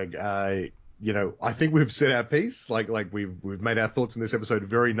Natalie, Greg, I think we've said our piece. Like we've made our thoughts in this episode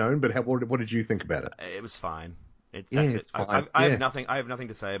very known. But what did you think about it? It was fine. It's fine. I have nothing. I have nothing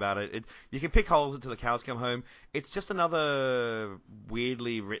to say about it. You can pick holes until the cows come home. It's just another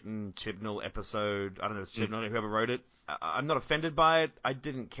weirdly written Chibnall episode. I don't know if it's Chibnall, whoever wrote it. I'm not offended by it. I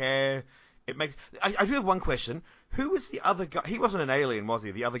didn't care. It makes. I do have one question. Who was the other guy? He wasn't an alien, was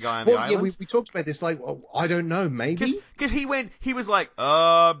he? The other guy on the island? Yeah, we talked about this. Like, I don't know, maybe. Because he was like,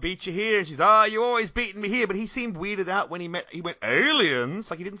 beat you here. And she's, you always beating me here. But he seemed weirded out when he went, aliens?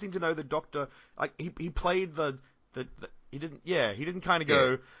 Like, he didn't seem to know the Doctor. Like, he played he didn't kind of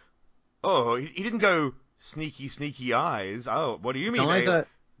go, he didn't go, sneaky eyes. Oh, what do you mean?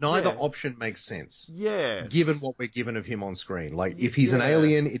 Neither option makes sense. Yes. Given what we're given of him on screen. Like, if he's an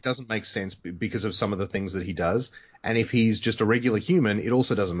alien, it doesn't make sense because of some of the things that he does. And if he's just a regular human, it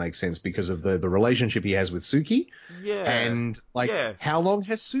also doesn't make sense because of the relationship he has with Suki. Yeah. And, how long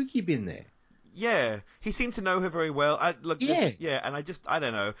has Suki been there? Yeah, he seemed to know her very well. And I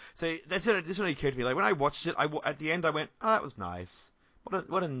don't know. So this only occurred to me. Like, when I watched it, at the end I went, oh, that was nice.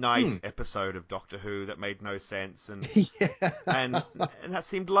 What a nice episode of Doctor Who that made no sense, and and that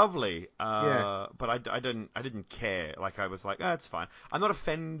seemed lovely. But I didn't care. Like, I was like, it's fine. I'm not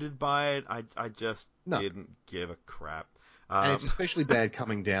offended by it. I just didn't give a crap. And it's especially bad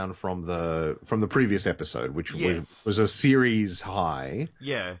coming down from the previous episode, which was a series high.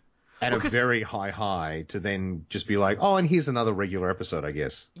 Yeah. At a very high to then just be like, oh, and here's another regular episode, I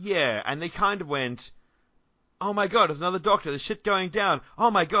guess. Yeah, and they kind of went, oh my god, there's another Doctor, there's shit going down. Oh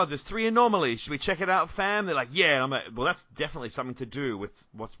my god, there's 3 anomalies. Should we check it out, fam? They're like, yeah. And I'm like, well, that's definitely something to do with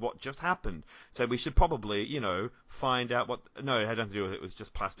what just happened. So we should probably, find out what. No, it had nothing to do with it. It was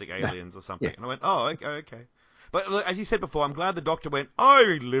just plastic aliens or something. Yeah. And I went, oh, okay. But look, as you said before, I'm glad the Doctor went, I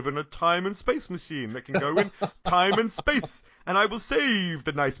live in a time and space machine that can go in time and space, and I will save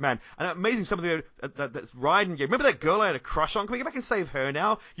the nice man. And amazing, some of the that's riding game. Remember that girl I had a crush on? Can we go back and save her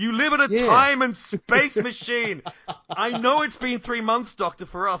now? You live in a time and space machine. I know it's been 3 months, Doctor,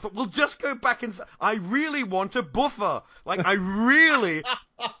 for us, but we'll just go back and I really want a buffer. Like, I really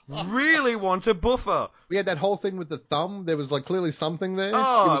want a buffer. We had that whole thing with the thumb. There was like clearly something there.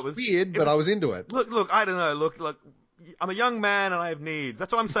 Oh, it was weird, but I was into it. Look, I don't know. Look, I'm a young man and I have needs.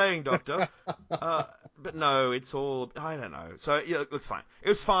 That's what I'm saying, Doctor. But no, it's all, I don't know. So yeah, it looks fine. It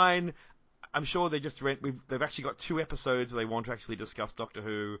was fine. I'm sure they've actually got 2 episodes where they want to actually discuss Doctor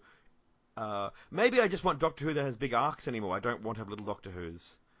Who. Maybe I just want Doctor Who that has big arcs anymore. I don't want to have little Doctor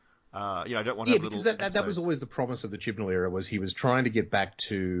Who's. I don't want to have little because that was always the promise of the Chibnall era, was he was trying to get back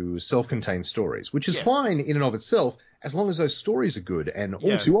to self-contained stories, which is fine in and of itself, as long as those stories are good, and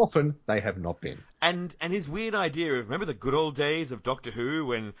all too often they have not been. And his weird idea of, remember the good old days of Doctor Who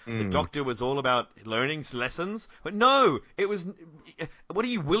when the Doctor was all about learning lessons? But no, it was, what are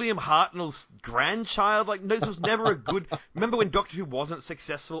you, William Hartnell's grandchild? Like, no, this was never a good, remember when Doctor Who wasn't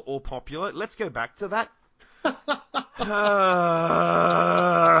successful or popular? Let's go back to that.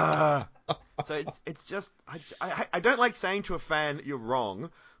 So it's just, I don't like saying to a fan, you're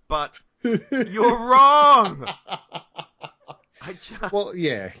wrong, but you're wrong. Well,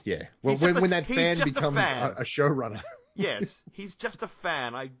 yeah. Well, when that fan becomes a showrunner. Yes, he's just a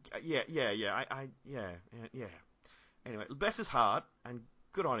fan. Yeah. Anyway, bless his heart, and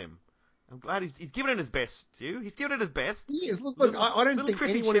good on him. I'm glad he's given it his best, too. He's given it his best. He is. Look, I don't think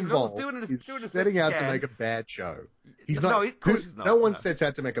anyone involved is setting out to make a bad show. He's not. No, of course he's not. No one sets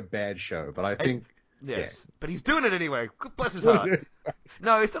out to make a bad show, but I think... Yes, but he's doing it anyway. Bless his heart.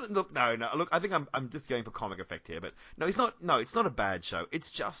 No, it's not. Look, no. Look, I think I'm just going for comic effect here, but no, it's not. No, it's not a bad show. It's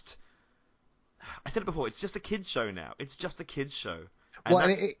just... I said it before. It's just a kids show now. It's just a kids show.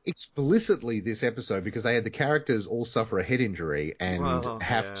 And explicitly this episode, because they had the characters all suffer a head injury and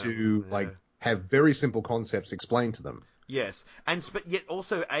have to have very simple concepts explained to them. Yes, but yet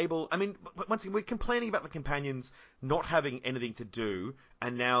also able. I mean, once again, we're complaining about the companions not having anything to do,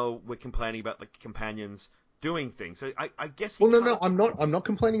 and now we're complaining about the companions doing things. So I guess. No, I'm not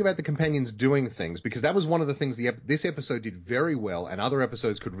complaining about the companions doing things, because that was one of the things this episode did very well, and other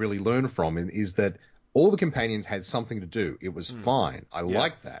episodes could really learn from. Is that all the companions had something to do. It was fine. I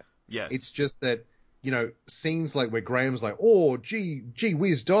like that. Yes. It's just that, scenes like where Graham's like, oh, gee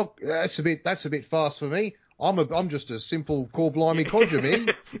whiz, Doc, that's a bit fast for me. I'm just a simple core blimey codger, man.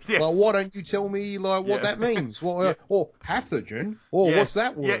 Yes. Like, why don't you tell me what that means? Or pathogen? Or what's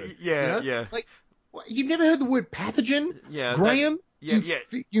that word? Yeah. Like, you've never heard the word pathogen? Yeah. Graham?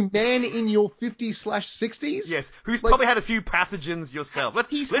 You man in your 50s/60s? Yes, who's probably had a few pathogens yourself.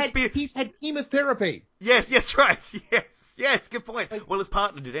 He's had chemotherapy. Yes, right. Yes, good point. Well, his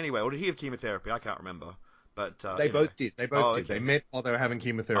partner did anyway, or did he have chemotherapy? I can't remember. But they both did. They both did. Okay. They met while they were having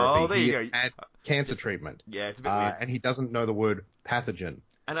chemotherapy. Oh, there you go. Had cancer treatment. Yeah, it's a bit weird. And he doesn't know the word pathogen.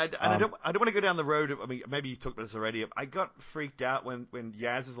 And I don't want to go down the road of, I mean, maybe you talked about this already. I got freaked out when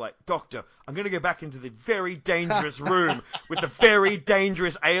Yaz is like, Doctor, I'm going to go back into the very dangerous room with the very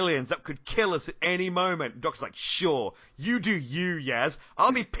dangerous aliens that could kill us at any moment. And Doctor's like, sure, you do you, Yaz.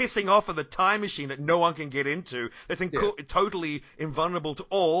 I'll be pissing off of the time machine that no one can get into. That's totally invulnerable to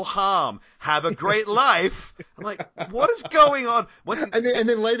all harm. Have a great life. I'm like, what is going on? And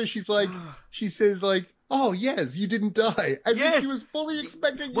then later she says, oh, yes, you didn't die. As if she was fully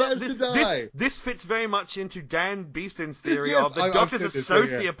expecting Yaz to die. This fits very much into Dan Beeston's theory of the Doctor's a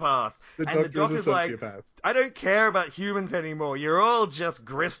sociopath. The Doctor's like, I don't care about humans anymore. You're all just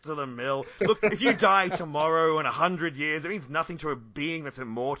grist to the mill. Look, if you die tomorrow in 100 years, it means nothing to a being that's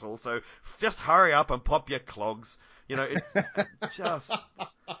immortal. So just hurry up and pop your clogs. It's just,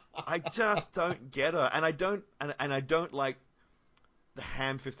 I just don't get her. And I don't like the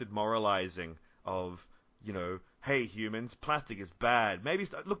ham-fisted moralizing of, hey humans, plastic is bad. Maybe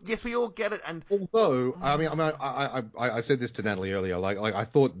look, yes, we all get it. And although, I said this to Natalie earlier. Like I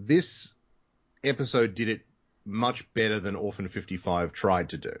thought this episode did it much better than Orphan 55 tried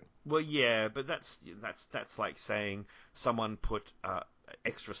to do. Well, yeah, but that's like saying someone put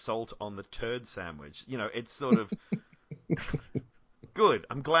extra salt on the turd sandwich. It's sort of good.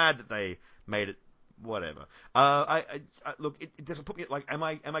 I'm glad that they made it whatever. Look, it doesn't put me like, am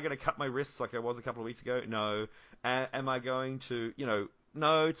I going to cut my wrists like I was a couple of weeks ago? No. Am I going to,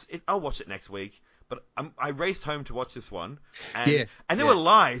 no, I'll watch it next week. But I raced home to watch this one, and there were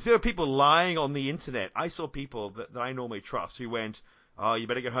lies. There were people lying on the internet. I saw people that I normally trust who went, "Oh, you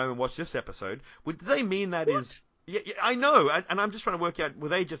better get home and watch this episode." Well, do they mean that is? Yeah, I know, and I'm just trying to work out. Were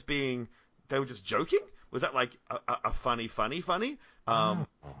they just they were just joking? Was that like a funny? But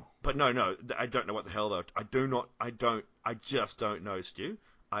no, I don't know what the hell though. I just don't know, Stu.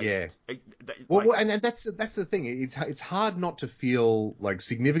 And that's the thing. It's hard not to feel like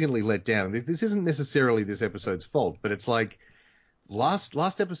significantly let down. This isn't necessarily this episode's fault, but it's like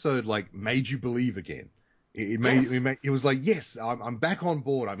last episode like made you believe again. It was like, yes, I'm back on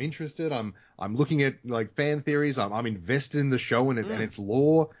board. I'm interested. I'm looking at like fan theories. I'm invested in the show and its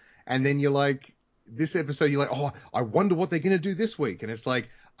lore. And then you're like, this episode, you're like, oh, I wonder what they're gonna do this week. And it's like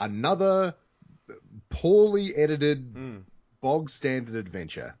another poorly edited bog standard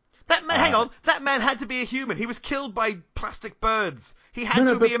adventure. That man, hang on, that man had to be a human. He was killed by plastic birds. He had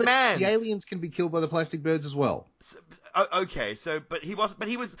to be a man. The aliens can be killed by the plastic birds as well. Okay, but they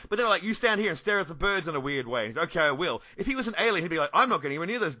were like, you stand here and stare at the birds in a weird way. He's like, okay, I will. If he was an alien, he'd be like, I'm not going anywhere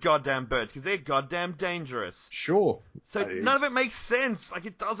near those goddamn birds because they're goddamn dangerous. Sure. So none of it makes sense. Like,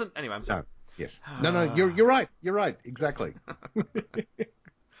 it doesn't. Anyway, I'm sorry. No. Yes. No, you're right. You're right. Exactly.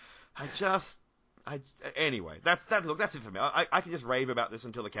 Anyway, that's it for me. I can just rave about this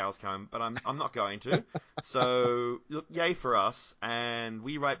until the cows come, but I'm not going to. So look, yay for us, and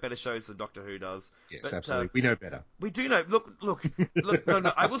we write better shows than Doctor Who does. Yes, but, absolutely. We know better. We do know. Look.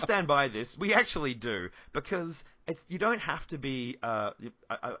 No, I will stand by this. We actually do, because you don't have to be a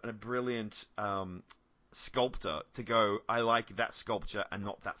brilliant sculptor to go, I like that sculpture and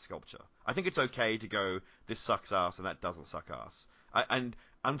not that sculpture. I think it's okay to go, this sucks ass and that doesn't suck ass. And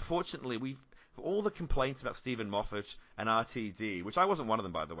unfortunately, for all the complaints about Stephen Moffat and RTD, which I wasn't one of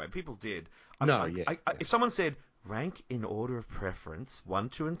them, by the way, people did. If someone said, rank in order of preference, 1,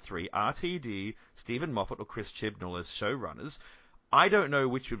 2, and 3, RTD, Stephen Moffat, or Chris Chibnall as showrunners, I don't know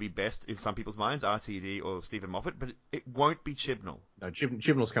which would be best in some people's minds, RTD or Stephen Moffat, but it won't be Chibnall. No,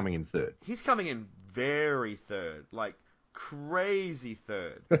 Chibnall's coming in third. He's coming in very third, like crazy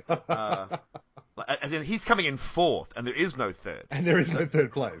third. As in, he's coming in fourth, and there is no third. And there is no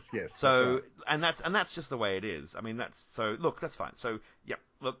third place. Yes. So, that's right. and that's just the way it is. I mean, that's fine. So, yeah,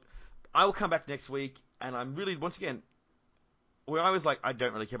 look, I will come back next week, and I'm really, once again, where I was like, I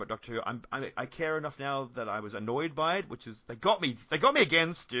don't really care about Doctor Who. I care enough now that I was annoyed by it, which is they got me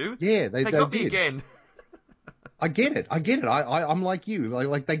again, Stu. Yeah, they got did. me again. I get it. I'm like you.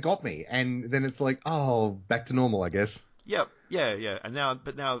 Like they got me, and then it's like, oh, back to normal, I guess. Yep. Yeah. And now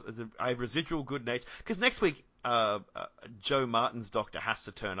I have residual good nature, because next week Jo Martin's Doctor has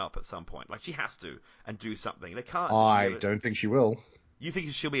to turn up at some point. Like, she has to and do something. They can't. I don't think she will. You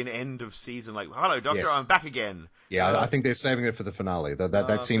think she'll be an end of season, like, hello, Doctor, yes. I'm back again. Yeah, I think they're saving it for the finale.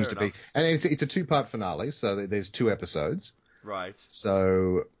 That seems to be, and it's a 2-part finale, so there's 2 episodes. Right.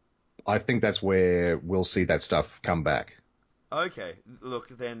 So I think that's where we'll see that stuff come back. Okay, look,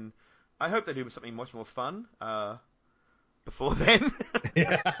 then I hope they do something much more fun before then.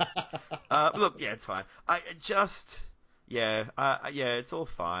 Look, yeah, it's fine. It's all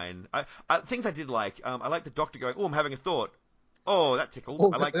fine. Things I did like. I like the Doctor going, oh, I'm having a thought. Oh, that tickled. Oh,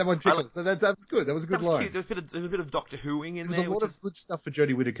 that one tickled. So that was good. That was a good line. Cute. There was a bit of Doctor Whoing in there. There was a lot of good stuff for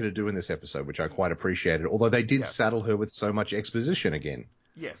Jodie Whittaker to do in this episode, which I quite appreciated. Although they did saddle her with so much exposition again.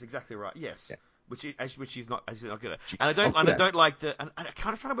 Yes, exactly right. Yes, which she's not good at. And I don't like the. And I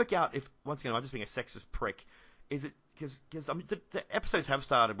kind of trying to work out if, once again, I'm just being a sexist prick. Is it because the episodes have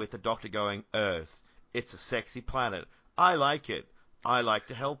started with the Doctor going, Earth, it's a sexy planet. I like it. I like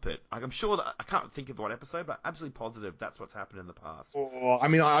to help it. I'm sure that I can't think of one episode, but I'm absolutely positive that's what's happened in the past. Oh, I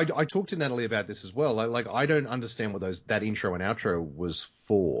mean, I talked to Natalie about this as well. Like I don't understand what that intro and outro was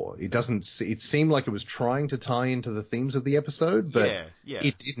for. It seemed like it was trying to tie into the themes of the episode, but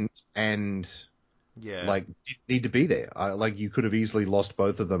it didn't, and didn't need to be there. Like, you could have easily lost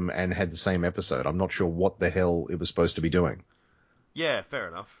both of them and had the same episode. I'm not sure what the hell it was supposed to be doing. Yeah, fair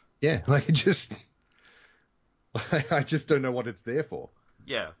enough. Yeah, like it just. I just don't know what it's there for.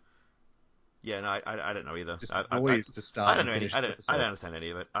 Yeah. Yeah, no, I don't know either. Just noise to start. I don't know I don't understand any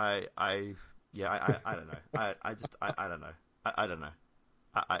of it. I don't know. I don't know. I don't know.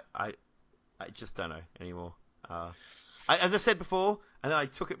 I just don't know anymore. As I said before, and then I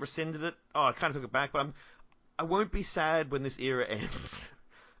rescinded it. Oh, I kind of took it back, but I won't be sad when this era ends.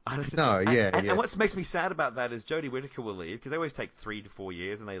 No, yeah, and what makes me sad about that is Jodie Whittaker will leave, because they always take 3 to 4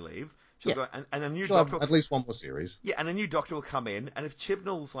 years and they leave. She'll go, and a new doctor at least one more series. Yeah, and a new doctor will come in, and if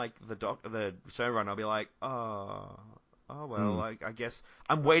Chibnall's like the showrunner, I'll be like, oh well, I guess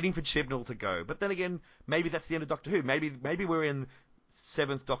I'm waiting for Chibnall to go. But then again, maybe that's the end of Doctor Who. Maybe we're in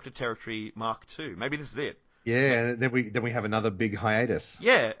 7th Doctor territory Mark II. Maybe this is it. Yeah, and then we have another big hiatus.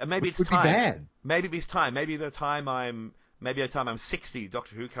 Yeah, and maybe it's would time. Be bad. Maybe it's time. Maybe the time I'm 60,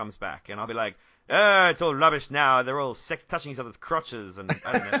 Doctor Who comes back, and I'll be like, oh, it's all rubbish now. They're all touching each other's crotches, and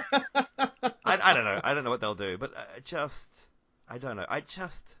I don't know. I don't know. I don't know what they'll do, but I don't know.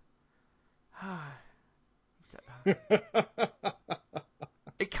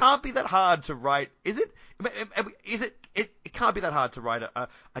 It can't be that hard to write, is it? It can't be that hard to write a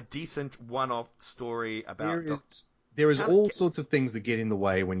decent one-off story about. There is all sorts of things that get in the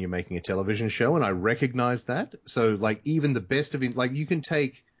way when you're making a television show, and I recognize that. So, like, even the best of it, like, you can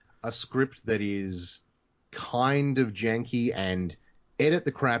take a script that is kind of janky and edit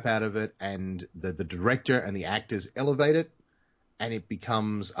the crap out of it, and the director and the actors elevate it, and it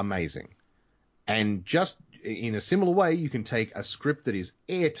becomes amazing. And just in a similar way, you can take a script that is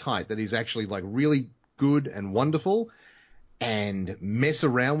airtight, that is actually like really good and wonderful, and mess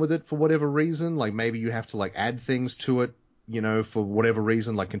around with it for whatever reason. Like maybe you have to like add things to it, for whatever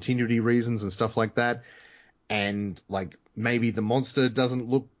reason, like continuity reasons and stuff like that. And like maybe the monster doesn't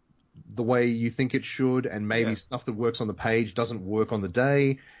look the way you think it should, and maybe stuff that works on the page doesn't work on the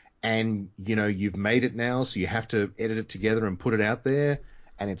day, and you've made it now, so you have to edit it together and put it out there,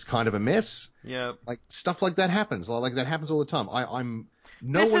 and it's kind of a mess. Yeah, like stuff like that happens. Like that happens all the time. I'm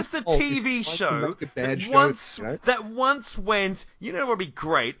this is the TV show that once went, what would be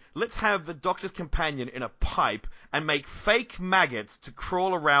great? Let's have the Doctor's companion in a pipe and make fake maggots to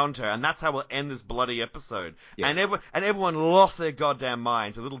crawl around her, and that's how we'll end this bloody episode. Yes. And everyone lost their goddamn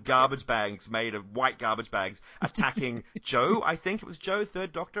minds with little garbage bags made of white garbage bags attacking Joe. I think it was Joe,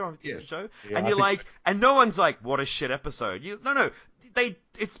 3rd Doctor. Yes. Joe. Yeah, and you're like, and no one's like, what a shit episode. No.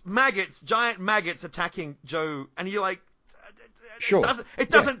 It's maggots, giant maggots attacking Joe, and you're like, sure. It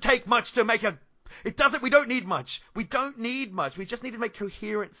doesn't take much to make we don't need much. We don't need much. We just need to make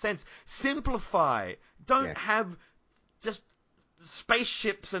coherent sense. Simplify. Don't have just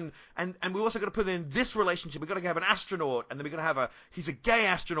spaceships and we also got to put in this relationship. We've got to have an astronaut, and then we're going to have he's a gay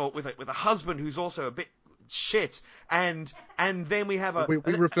astronaut with a husband who's also a bit shit, and then we have we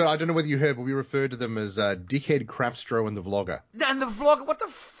refer. I don't know whether you heard, but we referred to them as Dickhead, Crapstro, and the Vlogger. And the Vlogger, what the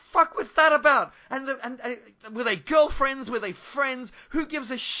fuck was that about? And were they girlfriends? Were they friends? Who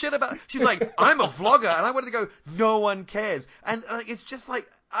gives a shit about? She's like, I'm a vlogger, and I wanted to go. No one cares, and it's just like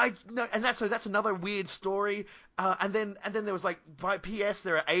and that's another weird story. And then there was like, by P.S.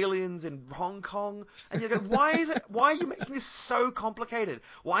 there are aliens in Hong Kong, and you go, why are you making this so complicated?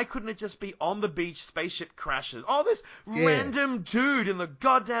 Why couldn't it just be on the beach, spaceship crashes? Oh, this random dude in the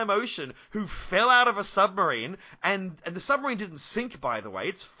goddamn ocean who fell out of a submarine, and the submarine didn't sink, by the way.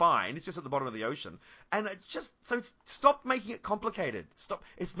 It's fine. It's just at the bottom of the ocean. And stop making it complicated. Stop.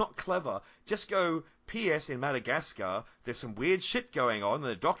 It's not clever. Just go, P.S. in Madagascar, there's some weird shit going on, and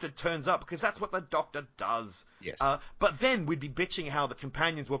the Doctor turns up, because that's what the Doctor does. Yes. But then we'd be bitching how the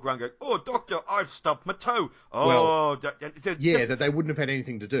companions walk around going, oh, Doctor, I've stubbed my toe. Oh, that they wouldn't have had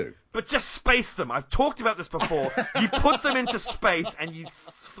anything to do. But just space them. I've talked about this before. You put them into space, and you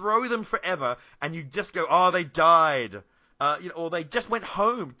throw them forever, and you just go, oh, they died. Or they just went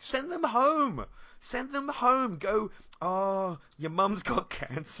home. Send them home. Send them home. Go, oh, your mum's got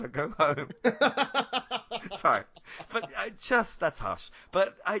cancer. Go home. Sorry. But that's harsh.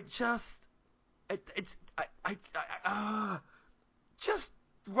 But just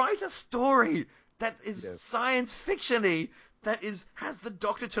write a story that is science fiction-y, that has the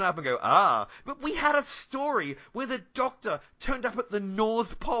Doctor turn up and go, but we had a story where the Doctor turned up at the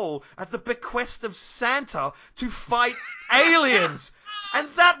North Pole at the bequest of Santa to fight aliens. And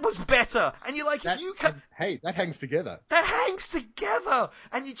that was better. And you're like, if you can... Hey, that hangs together. That hangs together.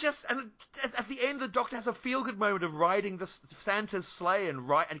 And at the end, the Doctor has a feel-good moment of riding the Santa's sleigh and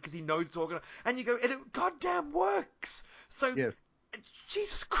because he knows it's all going to... And you go, and it goddamn works. So... Yes.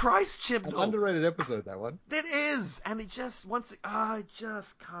 Jesus Christ, Chibnall. An underrated episode, that one. It is. And it just... I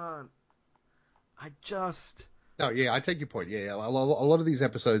just can't. No, yeah, I take your point. Yeah, a lot of these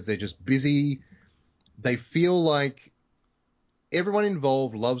episodes, they're just busy. They feel like everyone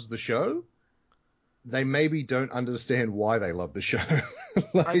involved loves the show. They maybe don't understand why they love the show.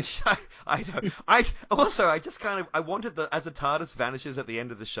 I know. I wanted as the TARDIS vanishes at the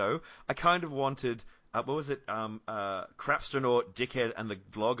end of the show, I kind of wanted, what was it? Crapstronaut, Dickhead, and the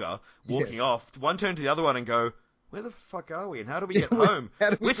Vlogger walking off. One turn to the other one and go, where the fuck are we and how do we get home?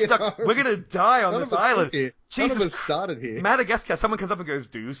 We're get stuck. home? We're gonna die on this island. None of us started here. Madagascar. Someone comes up and goes,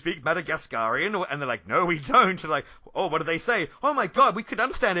 "Do you speak Madagascarian?" And they're like, "No, we don't." And like, "Oh, what do they say?" "Oh my God, we could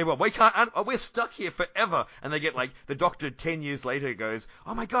understand everyone. We can't. We're stuck here forever." And they get like the doctor 10 years later goes,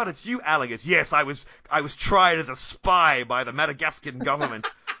 "Oh my God, it's you, Alan." Goes, "Yes, I was tried as a spy by the Madagascan government."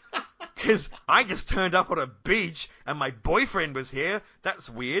 Because I just turned up on a beach and my boyfriend was here. That's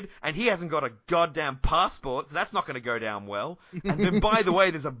weird. And he hasn't got a goddamn passport, so that's not going to go down well. And then, by the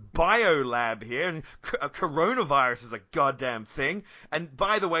way, there's a bio lab here, and a coronavirus is a goddamn thing. And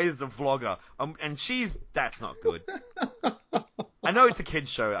by the way, there's a vlogger. And that's not good. I know it's a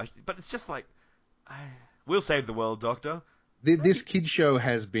kid's show, but it's just like, we'll save the world, Doctor. This kid's show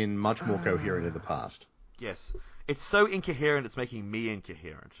has been much more coherent in the past. Yes. It's so incoherent, it's making me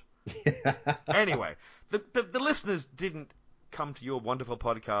incoherent. Anyway, the listeners didn't come to your wonderful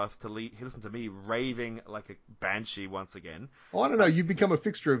podcast to listen to me raving like a banshee once again. Oh, I don't know. You've become a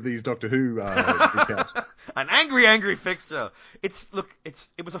fixture of these Doctor Who recaps. An angry fixture. It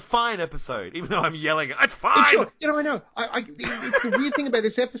was a fine episode, even though I'm yelling. It's fine. Sure. I know. It's the weird thing about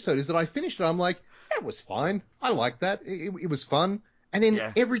this episode is that I finished it. I'm like, that was fine. I liked that. It was fun. And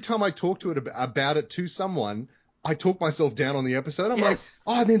then every time I talk to it about it to someone, I talk myself down on the episode. I'm like,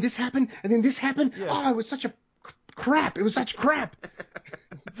 oh, and then this happened, and then this happened. Yeah. Oh, it was such a crap. It was such crap.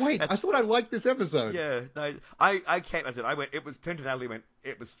 Wait, I thought I liked this episode. Yeah, no, I came as it. I went. It was turned to Natalie. Went.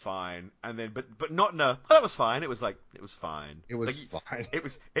 It was fine, and then but not no. Oh, that was fine. It was like it was fine. It was fine. It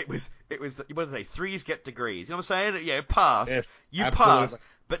was. What do they say? Threes get degrees. You know what I'm saying? Yeah, it passed. Yes, you absolutely. passed.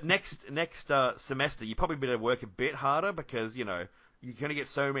 But next semester, you probably better work a bit harder because you're going to get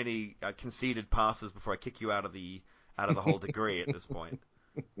so many conceded passes before I kick you out of the whole degree at this point.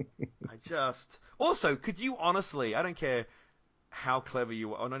 Also, could you honestly, I don't care how clever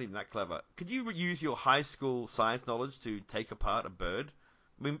you are, or not even that clever, could you use your high school science knowledge to take apart a bird?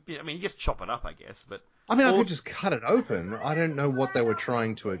 I mean, you just chop it up, I guess, but... I could just cut it open. I don't know what they were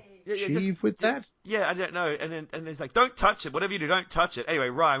trying to achieve with that. Yeah, I don't know. And it's like, don't touch it. Whatever you do, don't touch it. Anyway,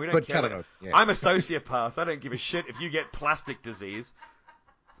 Ryan, we don't care. Cut it open. Yeah. I'm a sociopath. I don't give a shit if you get plastic disease.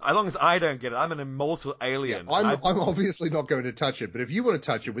 As long as I don't get it, I'm an immortal alien. Yeah, I'm obviously not going to touch it, but if you want to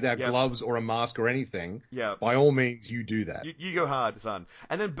touch it without gloves or a mask or anything, by all means, you do that. You go hard, son.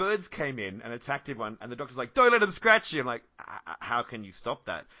 And then birds came in and attacked everyone, and the doctor's like, don't let them scratch you. I'm like, how can you stop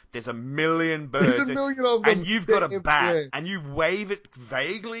that? There's a million birds. There's a million of them. And you've got a bat, and you wave it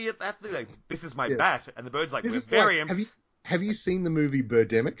vaguely at that thing, like, this is my bat. And the bird's like, Have you seen the movie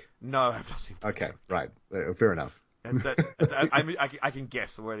Birdemic? No, I've not seen Birdemic. Okay, right. Fair enough. I can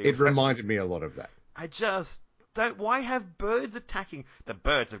guess already. It reminded me a lot of that. I just don't. Why have birds attacking? The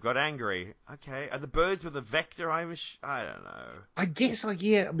birds have got angry. Okay, are the birds with a vector? I don't know. I guess,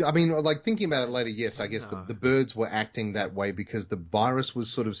 yeah. I mean, like thinking about it later, yes. I guess the birds were acting that way because the virus was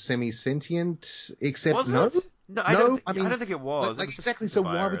sort of semi-sentient. Except was no. It? No, I don't think it was. Like exactly. So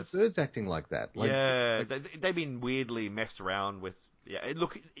why were the birds acting like that? They've been weirdly messed around with. Yeah,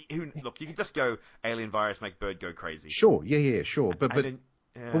 look, you can just go alien virus, make bird go crazy. Sure, sure, but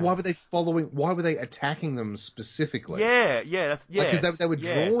why were they following? Why were they attacking them specifically? Because they were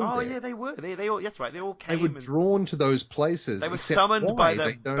drawn. Oh there. yeah, they were. They all. That's right. They all came. They were drawn to those places. They were summoned by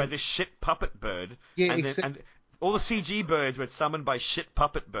the shit puppet bird. Yeah, and all the CG birds were summoned by shit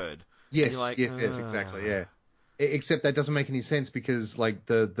puppet bird. Yes, yes, exactly. Yeah. Except that doesn't make any sense because like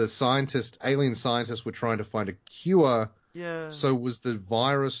the alien scientists were trying to find a cure. Yeah. So was the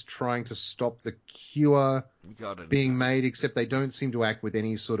virus trying to stop the cure being made? Except they don't seem to act with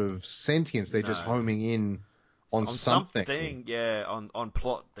any sort of sentience. They're just homing in on something. Yeah, on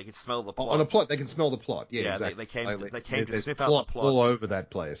plot. They can smell the plot. On a plot, they can smell the plot. Yeah, exactly. They came to sniff out the plot all over that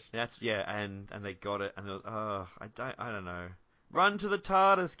place. And they got it. And they was, I don't know. Run to the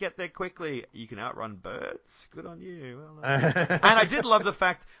TARDIS, get there quickly. You can outrun birds. Good on you. Well and I did love the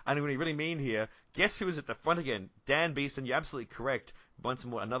fact, and I'm going to be really mean here, guess who was at the front again? Dan Beeson, you're absolutely correct. Once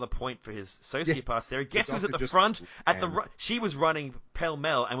more, another point for his sociopath theory. Guess who was at the front? She was running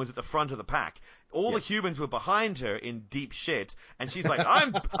pell-mell and was at the front of the pack. All the humans were behind her in deep shit, and she's like,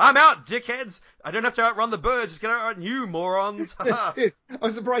 I'm out, dickheads! I don't have to outrun the birds, just gonna outrun you, morons! That's it.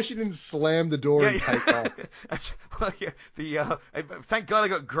 I'm surprised she didn't slam the door and take off. Thank God I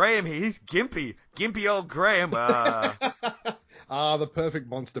got Graham here. He's gimpy. Gimpy old Graham. The perfect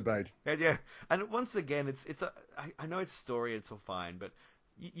monster bait. Yeah. And once again, I know it's story, it's all fine, but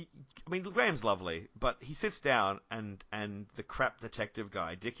I mean, Graham's lovely, but he sits down and the crap detective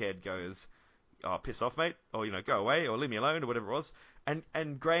guy, dickhead, goes, oh, piss off, mate, or, go away, or leave me alone, or whatever it was.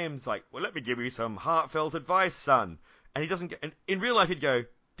 And Graham's like, well, let me give you some heartfelt advice, son. And he doesn't get, and in real life he'd go,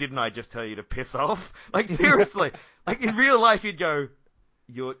 didn't I just tell you to piss off? Like, seriously. Like, in real life, you'd go,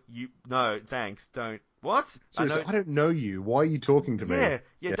 no, thanks, don't. What? Seriously, I don't know you. Why are you talking to me?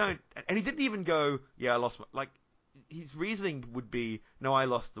 Yeah, don't. And he didn't even go, I lost my, like, his reasoning would be, no, I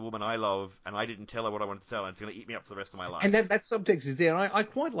lost the woman I love, and I didn't tell her what I wanted to tell her, and it's going to eat me up for the rest of my life. And that subtext is there, and I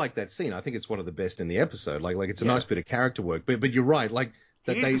quite like that scene. I think it's one of the best in the episode. Like it's a nice bit of character work. But you're right, like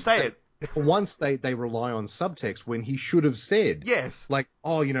that he needed to say it. For once, they rely on subtext when he should have said, yes, like,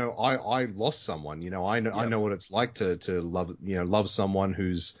 oh, I lost someone. I know what it's like to love someone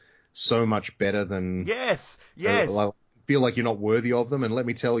who's so much better than yes. Feel like you're not worthy of them, and let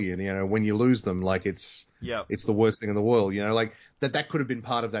me tell you, when you lose them, like it's the worst thing in the world. Like that could have been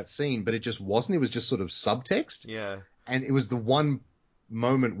part of that scene, but it just wasn't. It was just sort of subtext. Yeah. And it was the one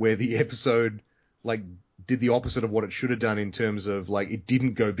moment where the episode like did the opposite of what it should have done in terms of like it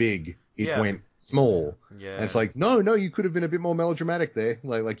didn't go big, it went small. Yeah. And it's like no, you could have been a bit more melodramatic there.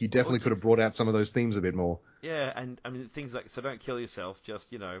 Like you definitely could have brought out some of those themes a bit more. Yeah, and I mean things like so don't kill yourself,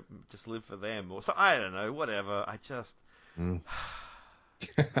 just just live for them or so. I don't know, whatever. I just.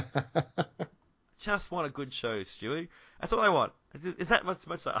 Just want a good show, Stewie. That's all I want. Is that much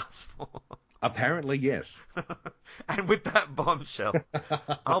to ask for? Apparently, yes. And with that bombshell,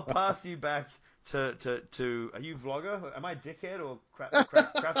 I'll pass you back to. Are you vlogger? Am I dickhead or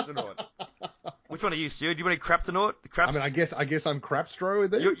crapstonaut? Which one are you, Stewie? Do you want to crapstonaut? I mean, I guess I'm crapstro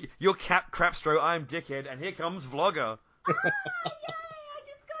then. You're crapstro. I'm dickhead, and here comes vlogger.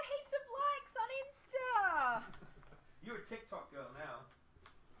 You're a TikTok girl now.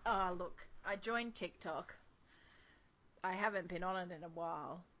 Oh, look. I joined TikTok. I haven't been on it in a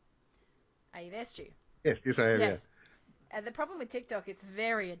while. Are you there, Stu? Yes, I am, yes. Yeah. And the problem with TikTok, it's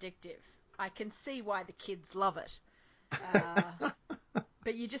very addictive. I can see why the kids love it.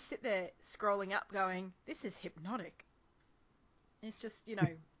 But you just sit there scrolling up going, this is hypnotic. It's just,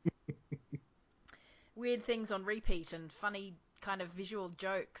 weird things on repeat and funny kind of visual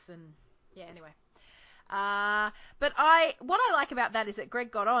jokes and, yeah, anyway. But what I like about that is that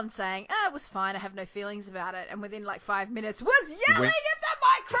Greg got on saying, it was fine, I have no feelings about it, and within like 5 minutes was yelling at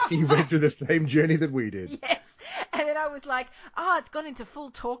the microphone. He went through the same journey that we did. Yes. And then I was like, it's gone into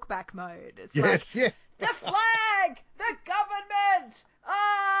full talkback mode. It's yes. The flag, the government,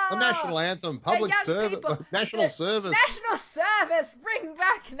 the national anthem, public service, national service. National service, bring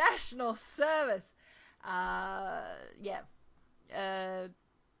back national service.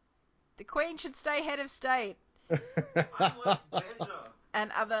 The Queen should stay head of state. I'm like Bender. And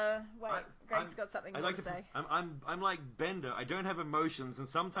other... Wait, Greg's got something more to say. I'm like Bender. I don't have emotions, and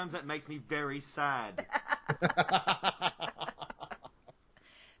sometimes that makes me very sad.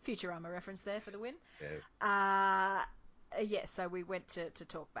 Futurama reference there for the win. Yes. So we went to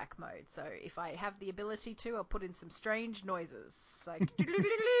talkback mode. So if I have the ability to, I'll put in some strange noises. Like...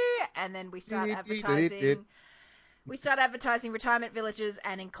 and then we start advertising... We start advertising retirement villages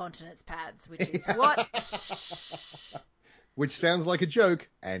and incontinence pads, which is what... Which sounds like a joke,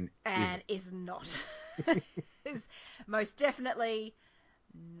 and is not. Is most definitely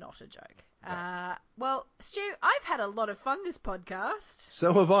not a joke. No. Well, Stu, I've had a lot of fun this podcast.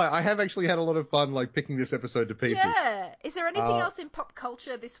 So have I. I have actually had a lot of fun, like, picking this episode to pieces. Yeah. Is there anything else in pop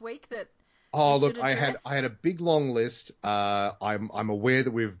culture this week that... Oh, look, I had a big long list. I'm aware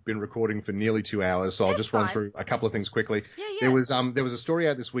that we've been recording for nearly 2 hours, so I'll just run through a couple of things quickly. Yeah. There was a story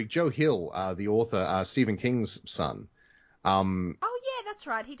out this week. Joe Hill, the author, Stephen King's son. Oh yeah, that's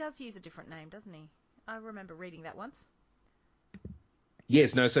right. He does use a different name, doesn't he? I remember reading that once.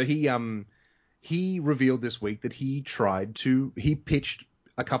 Yes, no. So he revealed this week that he pitched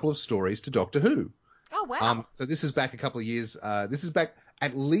a couple of stories to Doctor Who. Oh wow. So this is back a couple of years. This is back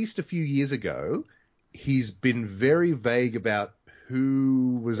at least a few years ago. He's been very vague about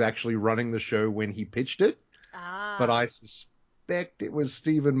who was actually running the show when he pitched it. But I suspect it was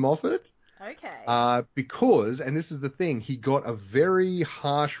Stephen Moffat. Okay. Because, and this is the thing, he got a very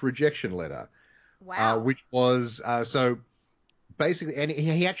harsh rejection letter. Wow. Which was, so basically, and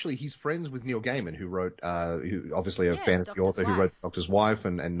he's friends with Neil Gaiman, who wrote, who obviously a fantasy author who wrote Doctor's Wife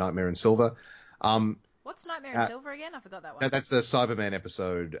and Nightmare in Silver. What's Nightmare in Silver again? I forgot that one. That's the Cyberman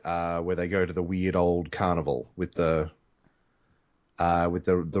episode, where they go to the weird old carnival with the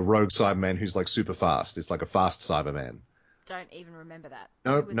rogue Cyberman who's like super fast. It's like a fast Cyberman. Don't even remember that.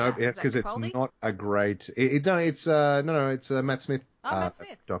 Nope. Yes, because it's not a great. It's Matt Smith. Matt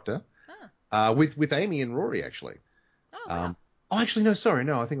Smith. Doctor. With Amy and Rory actually. Oh. Wow. Actually, no. Sorry,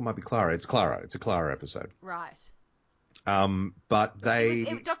 no. I think it might be Clara. It's Clara. It's a Clara episode. Right. But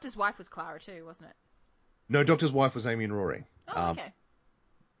Doctor's Wife was Clara too, wasn't it? No, Doctor's Wife was Amy and Rory. Oh, okay.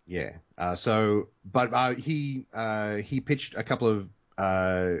 Yeah. He pitched a couple of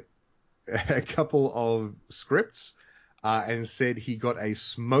a couple of scripts and said he got a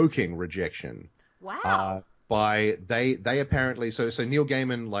smoking rejection. Wow. They apparently so Neil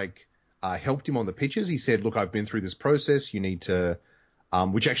Gaiman helped him on the pitches. He said, look, I've been through this process. You need to,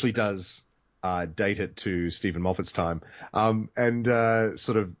 which actually does date it to Stephen Moffat's time, and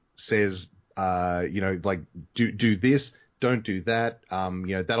sort of says, do this, don't do that.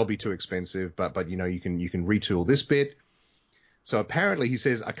 That'll be too expensive, but you can retool this bit. So apparently he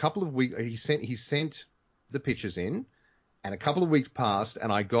says a couple of weeks he sent the pitches in, and a couple of weeks passed,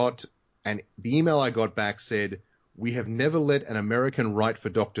 and the email I got back said, we have never let an American write for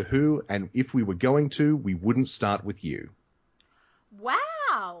Doctor Who, and if we were going to, we wouldn't start with you.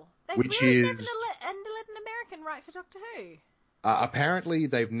 Wow. They've really never let an American write for Doctor Who. Apparently,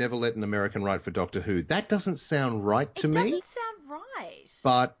 they've never let an American write for Doctor Who. That doesn't sound right to me. It doesn't sound right.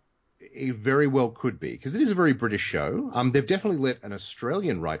 But it very well could be, because it is a very British show. They've definitely let an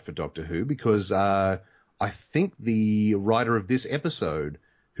Australian write for Doctor Who, because I think the writer of this episode,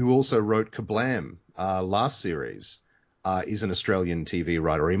 who also wrote Kablam last series, is an Australian TV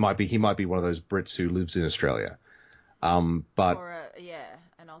writer. He might be one of those Brits who lives in Australia. An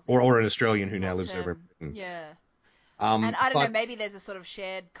Aussie. Or an Australian who now lives over in Britain. Yeah. And I don't know, maybe there's a sort of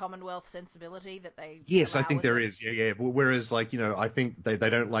shared Commonwealth sensibility that they. Yes, I think there is. Yeah. Whereas, I think they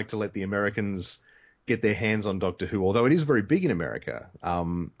don't like to let the Americans get their hands on Doctor Who, although it is very big in America.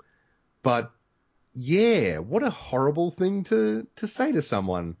 But yeah, what a horrible thing to say to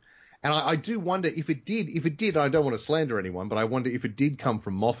someone. And I do wonder if it did, I don't want to slander anyone, but I wonder if it did come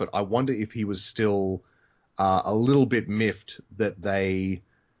from Moffat, I wonder if he was still a little bit miffed that they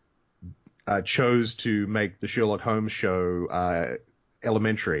chose to make the Sherlock Holmes show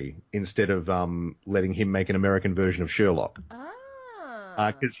elementary instead of letting him make an American version of Sherlock.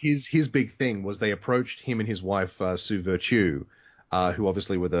 Because his big thing was they approached him and his wife, Sue Vertue, who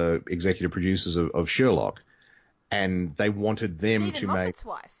obviously were the executive producers of Sherlock, and they wanted them Stephen to Moffat's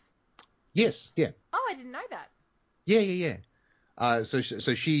make... wife? Yes, yeah. Oh, I didn't know that. Yeah. So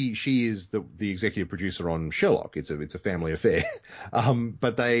she is the executive producer on Sherlock. It's a family affair.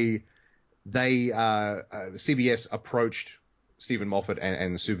 But CBS approached Stephen Moffat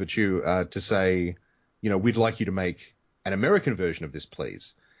and Sue Vertue to say, we'd like you to make an American version of this,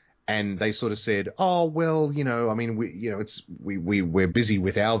 please. And they sort of said, oh, well, we're busy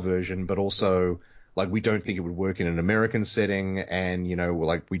with our version, but also, we don't think it would work in an American setting, and,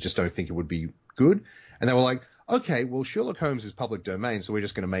 we just don't think it would be good. And they were like, okay, well, Sherlock Holmes is public domain, so we're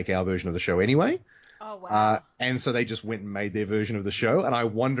just going to make our version of the show anyway. Oh, wow. And so they just went and made their version of the show, and I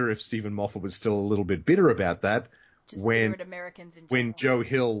wonder if Stephen Moffat was still a little bit bitter about that. Just bitter at Americans in general. When Joe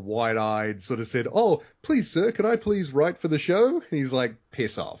Hill, wide-eyed, sort of said, oh, please, sir, could I please write for the show? And he's like,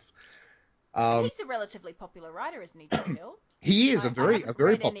 piss off. He's a relatively popular writer, isn't he, Joe Hill? He is a very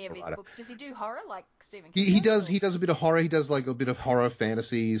popular any of his writer. Books. Does he do horror like Stephen King? He does a bit of horror. He does a bit of horror,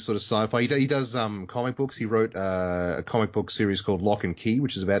 fantasy, sort of sci-fi. He does comic books. He wrote a comic book series called Lock and Key,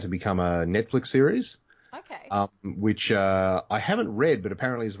 which is about to become a Netflix series. Okay. Which I haven't read, but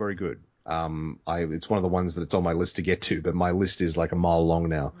apparently is very good. It's one of the ones that it's on my list to get to, but my list is like a mile long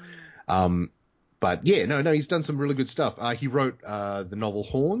now. But yeah, no, he's done some really good stuff. He wrote the novel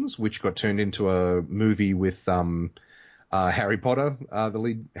Horns, which got turned into a movie with Harry Potter, the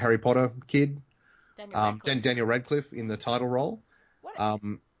lead Harry Potter kid, Daniel Radcliffe in the title role. What?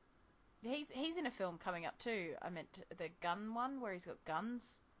 He's in a film coming up too. I meant the gun one where he's got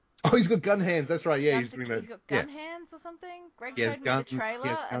guns. Oh, he's got gun hands. That's right. Yeah, he's doing that. He's got gun hands or something. Greg showed me the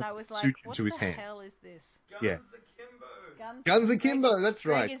trailer, and I was like, "What the hell is this?" Guns Akimbo. Guns Akimbo. That's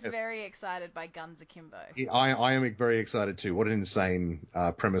right. Greg is very excited by Guns Akimbo. Yeah, I am very excited too. What an insane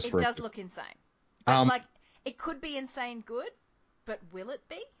premise for it. It does look insane. But it could be insane good, but will it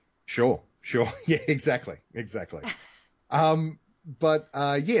be? Sure. Yeah, exactly. But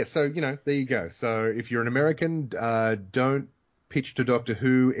yeah, so there you go. So if you're an American, don't pitch to Doctor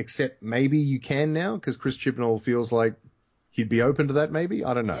Who, except maybe you can now, because Chris Chibnall feels like he'd be open to that maybe.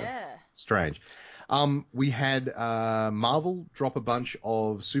 I don't know. Yeah. Strange. We had Marvel drop a bunch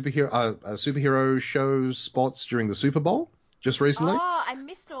of superhero show spots during the Super Bowl just recently. Oh, I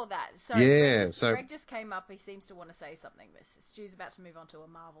missed all that. So yeah, Greg just came up. He seems to want to say something. Stu's about to move on to a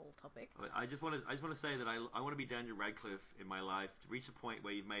Marvel topic. I just want to say that I want to be Daniel Radcliffe in my life, to reach a point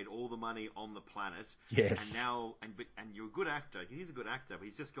where you've made all the money on the planet. Yes. And now, and you're a good actor. He's a good actor, but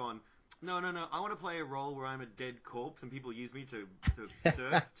he's just gone, no. I want to play a role where I'm a dead corpse and people use me to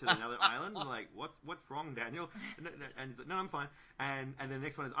surf to another island. I'm like, what's wrong, Daniel? And he's like, no, I'm fine. And then the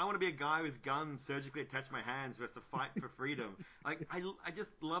next one is, I want to be a guy with guns surgically attached to my hands who has to fight for freedom. Like, I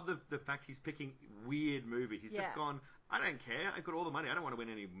just love the fact he's picking weird movies. He's just gone, I don't care. I've got all the money. I don't want to win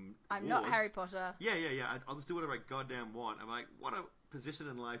any I'm awards. not Harry Potter. Yeah. I'll just do whatever I goddamn want. I'm like, what a position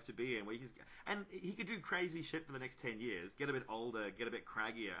in life to be in where and he could do crazy shit for the next 10 years, get a bit older, get a bit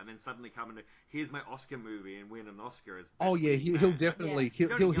craggier, and then suddenly come into here's my Oscar movie and win an Oscar as he'll definitely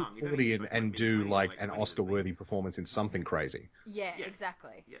he'll hit 40 and do like an 20 Oscar worthy performance in something crazy. Yeah, yes.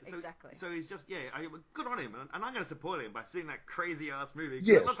 exactly. Yeah, exactly. So he's just good on him, and I'm going to support him by seeing that crazy ass movie.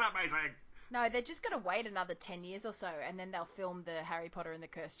 Yes. It looks amazing. No, they're just going to wait another 10 years or so, and then they'll film the Harry Potter and the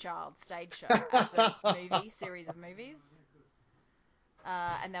Cursed Child stage show as a series of movies.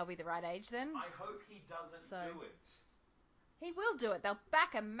 And they'll be the right age then. I hope he doesn't do it. He will do it. They'll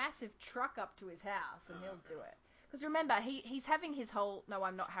back a massive truck up to his house, and he'll do it. Because remember, he's having his whole "no,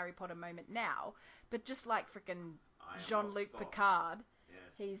 I'm not Harry Potter" moment now, but just like frickin' Jean-Luc Picard,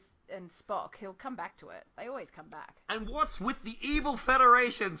 and Spock, he'll come back to it. They always come back. And what's with the evil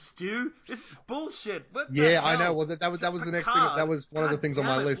Federation, Stu? This is bullshit. What the hell? I know. Well, that was the next thing. That was one of the things on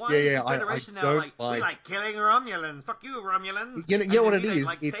my list. Yeah. I don't we like killing Romulans. Fuck you, Romulans. You know what it is?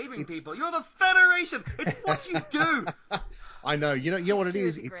 Like saving people. You're the Federation. It's what you do. I know. You know what it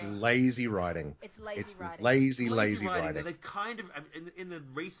is? It's lazy writing. It's lazy writing. Lazy writing. They've kind of in the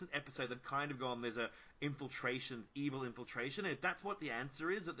recent episode they've kind of gone. There's a evil infiltration. And if that's what the answer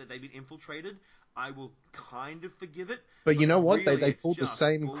is, that they've been infiltrated, I will kind of forgive it. But you know what? Really, they pulled the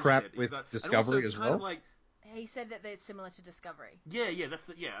same bullshit. crap with Discovery as well. He said that they're similar to Discovery. Yeah,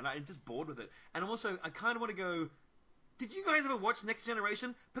 and I'm just bored with it. And also, I kind of want to go. Did you guys ever watch Next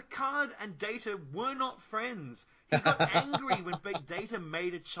Generation? Picard and Data were not friends. He got angry when Data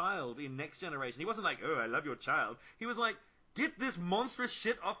made a child in Next Generation. He wasn't like, "Oh, I love your child." He was like, "Get this monstrous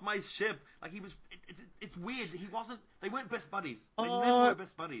shit off my ship." Like he was. It's weird. He wasn't. They weren't best buddies. They never were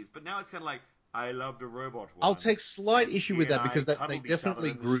best buddies. But now it's kind of like, I loved a robot once. I'll take slight issue with that because they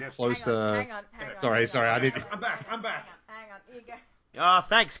definitely grew closer. Hang on. Sorry, I didn't. I'm back. Hang on. Here you go. Oh,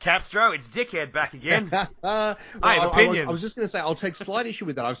 thanks, Capstro. It's Dickhead back again. I have opinions. I was just going to say, I'll take slight issue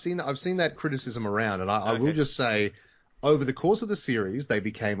with that. I've seen that criticism around, and I will just say, over the course of the series, they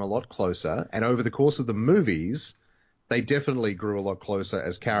became a lot closer, and over the course of the movies, they definitely grew a lot closer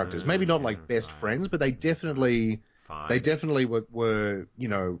as characters. Maybe not like best friends, but they definitely were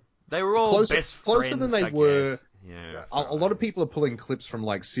they were all closer friends than they were. Yeah, a lot of people are pulling clips from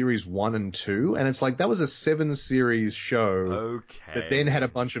like series 1 and 2, and it's like that was a 7-series show that then had a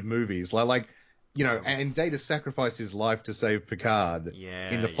bunch of movies. And Data sacrificed his life to save Picard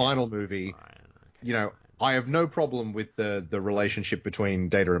in the final movie. I have no problem with the relationship between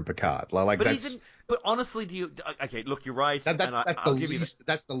Data and Picard. But honestly, look, you're right.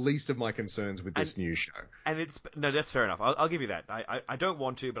 That's the least of my concerns with this new show. And that's fair enough. I'll give you that. I don't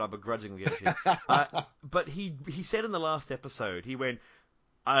want to, but I'll begrudgingly give it to you. But he said in the last episode, he went,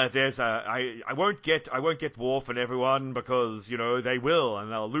 I won't get Worf and everyone because they will and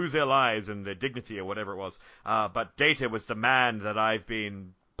they'll lose their lives and their dignity or whatever it was. But Data was the man that I've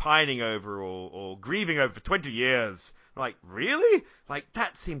been pining over or grieving over for 20 years. I'm like, really? Like,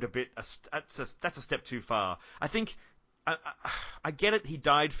 that seemed a bit, that's a step too far. I think, I get it, he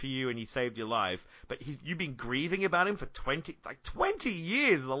died for you and he saved your life, but you've been grieving about him for 20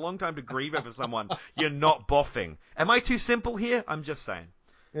 years is a long time to grieve over someone you're not boffing. Am I too simple here? I'm just saying.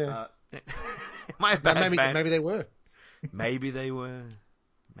 Yeah. Am I a bad man? Maybe they were. Maybe they were.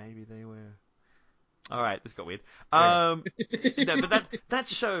 All right, this got weird. Yeah. No, but that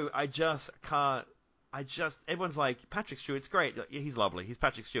show, I just can't. Everyone's like, Patrick Stewart's great. He's lovely. He's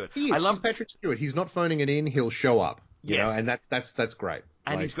Patrick Stewart. He's Patrick Stewart. He's not phoning it in. He'll show up. You know, and that's great.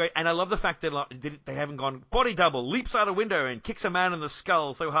 And he's great. And I love the fact that they haven't gone body double, leaps out a window and kicks a man in the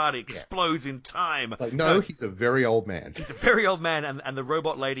skull so hard he explodes in time. No, he's a very old man. He's a very old man, and the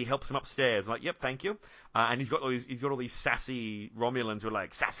robot lady helps him upstairs. I'm like, yep, thank you. And he's got all these sassy Romulans who are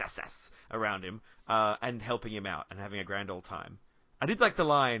like sass around him, and helping him out and having a grand old time. I did like the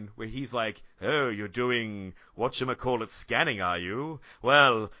line where he's like, "Oh, you're doing whatchamacallit scanning, are you?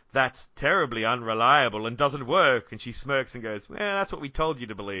 Well, that's terribly unreliable and doesn't work." And she smirks and goes, "Well, that's what we told you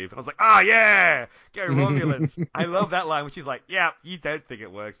to believe." And I was like, "Ah, yeah! Go Romulans!" I love that line, which is like, "Yeah, you don't think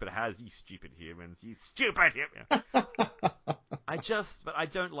it works, but it has, you stupid humans. You stupid humans." I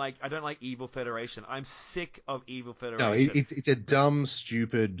don't like Evil Federation. I'm sick of Evil Federation. No, it's a dumb,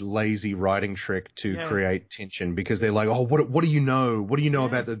 stupid, lazy writing trick to create tension because they're like, "Oh, what do you know? What do you know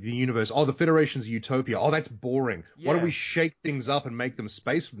about the universe? Oh, the Federation's a utopia. Oh, that's boring. Why don't we shake things up and make them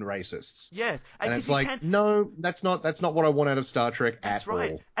space racists?" Yes, and it's like, no, that's not what I want out of Star Trek at all. That's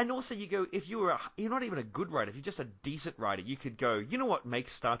right. And also, you go, if you're not even a good writer, if you're just a decent writer, you could go, you know what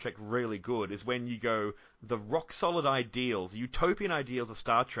makes Star Trek really good is when you go, the rock solid ideals, utopia utopian ideals of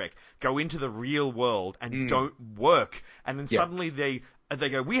Star Trek go into the real world and don't work, and then suddenly they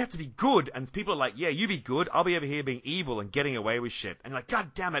go, we have to be good, and people are like, yeah, you be good, I'll be over here being evil and getting away with shit, and you're like,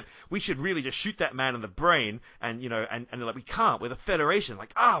 god damn it, we should really just shoot that man in the brain, and and they're like, we can't, we're the Federation,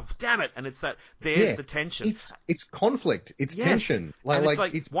 like, oh damn it, and it's that there's the tension. It's conflict, it's tension,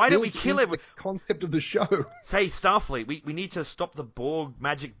 it's why don't we kill him? The concept of the show. Say Starfleet, we need to stop the Borg,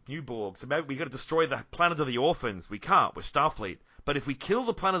 magic new Borg, so maybe we got to destroy the planet of the orphans. We can't, we're Starfleet. But if we kill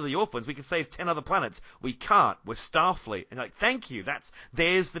the planet of the orphans, we can save 10 other planets. We can't. We're Starfleet. And like, thank you.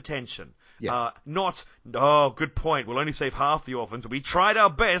 There's the tension. Yeah. Not, oh, good point. We'll only save half the orphans. We tried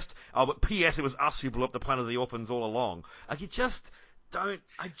our best. Oh, but P.S. it was us who blew up the planet of the orphans all along. Like, stop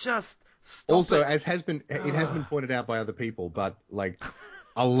also, it. it has been pointed out by other people, but like,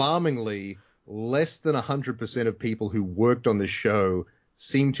 alarmingly, less than 100% of people who worked on this show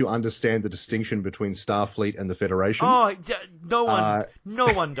seem to understand the distinction between Starfleet and the Federation. Oh, no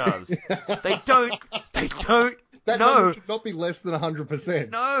one does. They don't. That number should not be less than 100%.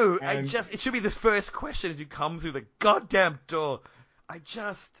 No, it should be this first question as you come through the goddamn door.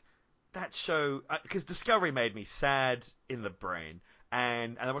 That show, because Discovery made me sad in the brain,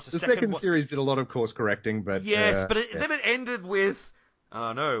 and I watched the second series did a lot of course correcting, but yes, but then it ended with,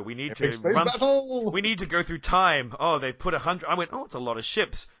 oh no, we need to go through time. Oh, they've put 100. I went, oh, it's a lot of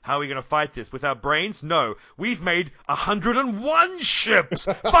ships. How are we going to fight this? With our brains? No. We've made 101 ships.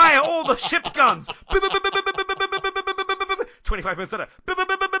 Fire all the ship guns. 25 minutes later.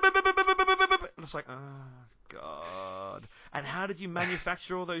 And it's like, oh, God. And how did you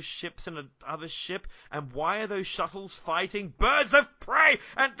manufacture all those ships in another ship? And why are those shuttles fighting birds of prey?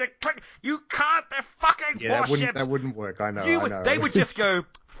 And you can't. They're fucking warships. That wouldn't work. I know. They would just go,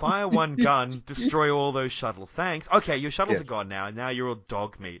 fire one gun, destroy all those shuttles. Thanks. Okay, your shuttles are gone now. Now you're all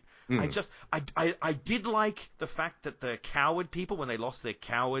dog meat. I did like the fact that the coward people, when they lost their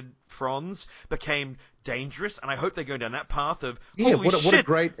coward fronds, became dangerous, and I hope they go down that path of what a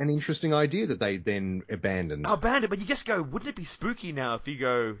great and interesting idea that they then abandoned. But you just go, wouldn't it be spooky now if you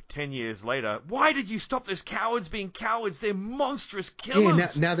go 10 years later, why did you stop those cowards being cowards? They're monstrous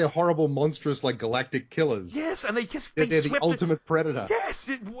killers. Now they're horrible, monstrous, like galactic killers. Yes, and they're the ultimate predator. Yes,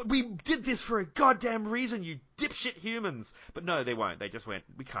 we did this for a goddamn reason, you dipshit humans. But no, they won't. They just went,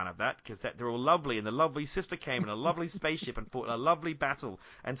 we can't have that, because they're all lovely, and the lovely sister came in a lovely spaceship and fought in a lovely battle,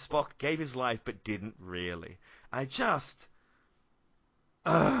 and Spock gave his life but didn't really. Can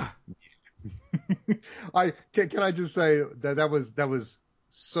I just say that was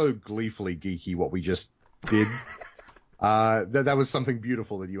so gleefully geeky what we just did. That was something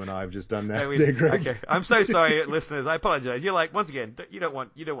beautiful that you and I have just done now. Greg. Okay, I'm so sorry, listeners. I apologize. You're like, once again, you don't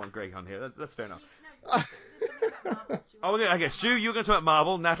want Greg on here. That's fair enough. Okay, Stu, you're going to talk about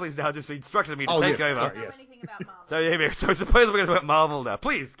Marvel. Natalie's now just instructed me to take over. Sorry, yes. So suppose we're going to talk about Marvel now.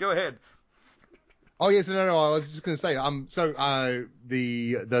 Please go ahead. Oh yes, no. I was just going to say,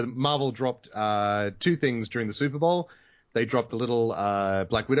 the Marvel dropped two things during the Super Bowl. They dropped the little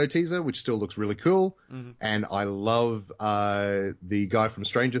Black Widow teaser, which still looks really cool, and I love the guy from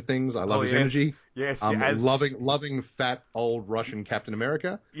Stranger Things. I love his energy. Yes, loving fat old Russian Captain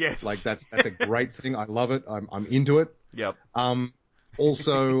America. Yes, like that's a great thing. I love it. I'm into it. Yep.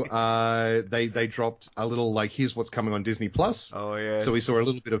 Also, they dropped a little, like, here's what's coming on Disney Plus. Oh, yeah. So we saw a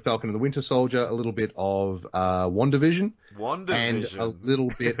little bit of Falcon and the Winter Soldier, a little bit of WandaVision. And a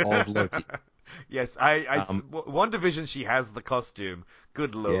little bit of Loki. Yes, WandaVision, she has the costume.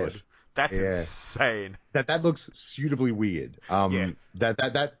 Good Lord. Yes. That's insane. That looks suitably weird.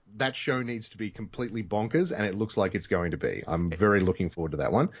 That show needs to be completely bonkers, and it looks like it's going to be. I'm very looking forward to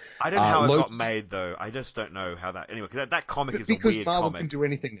that one. I don't know how it got made, though. I just don't know how that... Anyway, because that comic is a weird comic. Because Marvel can do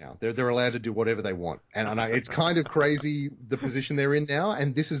anything now. They're allowed to do whatever they want. And it's kind of crazy, the position they're in now.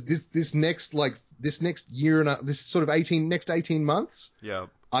 And this next year and this sort of next 18 months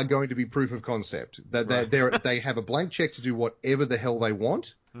are going to be proof of concept. They have a blank check to do whatever the hell they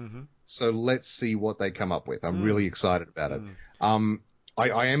want. Mm-hmm. So let's see what they come up with. I'm really excited about it. I'm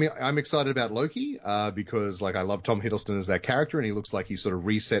excited about Loki because, like, I love Tom Hiddleston as that character, and he looks like he's sort of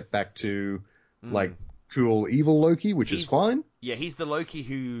reset back to like cool evil Loki, which is fine. Yeah, he's the Loki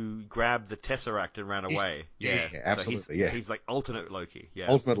who grabbed the Tesseract and ran away. Yeah, absolutely. So he's like alternate Loki. Yeah,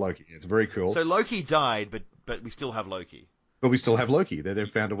 ultimate Loki. It's very cool. So Loki died, but we still have Loki. But we still have Loki. They've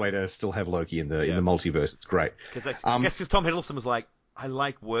found a way to still have Loki in the multiverse. It's great. I guess because Tom Hiddleston was like, I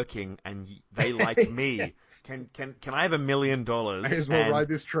like working, and they like me. Can I have $1 million? May as well ride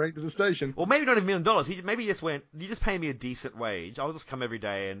this train to the station. Well, maybe not $1 million. Maybe he just went, you just pay me a decent wage. I'll just come every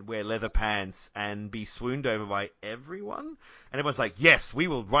day and wear leather pants and be swooned over by everyone. And everyone's like, yes, we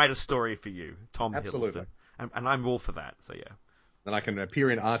will write a story for you, Tom Hiddleston. And I'm all for that. So yeah. Then I can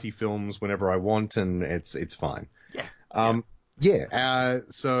appear in arty films whenever I want, and it's fine. Yeah.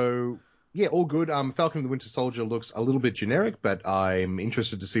 So yeah, all good. Falcon and the Winter Soldier looks a little bit generic, but I'm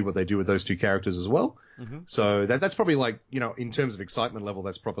interested to see what they do with those two characters as well. Mm-hmm. So that's probably like, in terms of excitement level,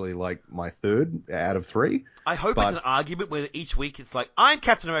 that's probably like my third out of three. I hope it's an argument where each week it's like, I'm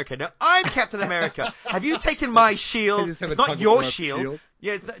Captain America. No, I'm Captain America. Have you taken my shield? It's not your shield.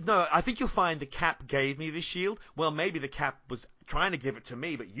 Yeah, no, I think you'll find the Cap gave me the shield. Well, maybe the Cap was trying to give it to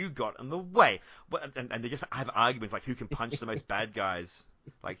me, but you got in the way. And they just have arguments like who can punch the most bad guys.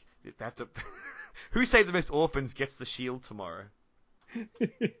 Like, they have to... Who saved the most orphans gets the shield tomorrow.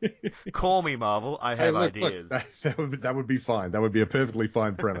 Call me, Marvel. I have ideas. Look, that would be fine. That would be a perfectly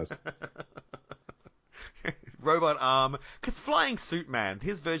fine premise. Robot arm, because Flying Suit Man,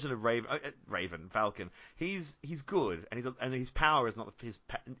 his version of Falcon, he's good, and his power is not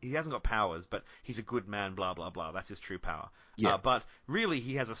he hasn't got powers, but he's a good man, blah blah blah. That's his true power. Yeah. But really,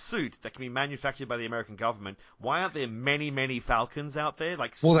 he has a suit that can be manufactured by the American government. Why aren't there many Falcons out there?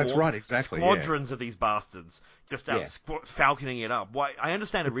 Like, that's right, exactly. Squadrons of these bastards just out falconing it up. Why? I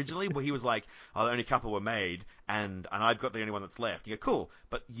understand originally where he was like, oh, only a couple were made, and I've got the only one that's left. You go, cool.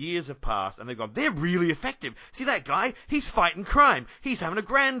 But years have passed, and they've gone, they're really effective. See that guy? He's fighting crime. He's having a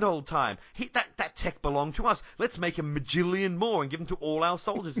grand old time. That tech belonged to us. Let's make a majillion more and give them to all our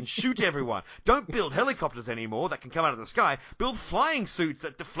soldiers and shoot everyone. Don't build helicopters anymore that can come out of the sky. Build flying suits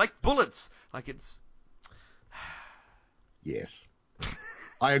that deflect bullets. Like, it's... Yes.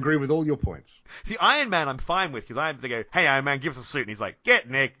 I agree with all your points. See, Iron Man I'm fine with, because they go, hey, Iron Man, give us a suit. And he's like, get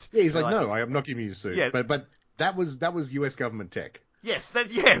nicked. Yeah, he's like, no, I am not giving you a suit. Yeah. But that was US government tech. Yes,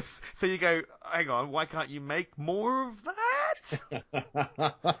 yes. So you go, hang on, why can't you make more of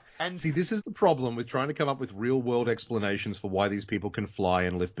that? And see, this is the problem with trying to come up with real-world explanations for why these people can fly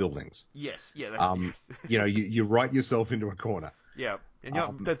and lift buildings. Yes, yeah, that's yes. You write yourself into a corner. Yeah, and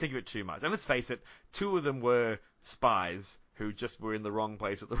don't think of it too much. And let's face it, two of them were spies who just were in the wrong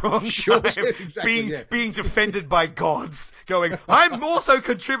place at the wrong time, yes, exactly, being defended by gods, going, I'm also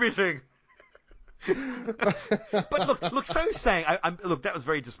contributing. But look. So saying, look, that was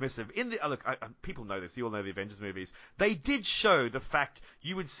very dismissive. People know this. You all know the Avengers movies. They did show the fact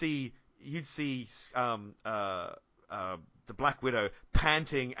you'd see the Black Widow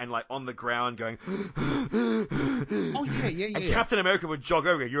panting and like on the ground going. Oh yeah. And Captain America would jog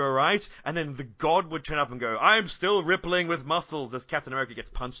over. You all right? And then the God would turn up and go, I'm still rippling with muscles, as Captain America gets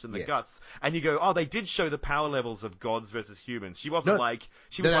punched in the guts. And you go, oh, they did show the power levels of gods versus humans. She wasn't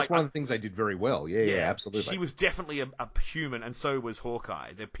that's one of the things they did very well. Yeah, absolutely. She was definitely a human, and so was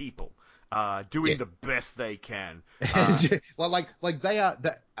Hawkeye. They're people. Doing the best they can. Like they are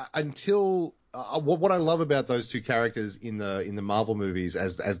until what I love about those two characters in the Marvel movies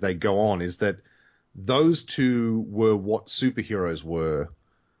as they go on is that those two were what superheroes were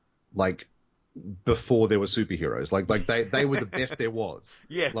like before there were superheroes. Like they were the best there was.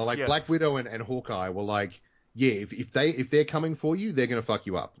 Yes. Black Widow and Hawkeye were like, if they're coming for you, they're gonna fuck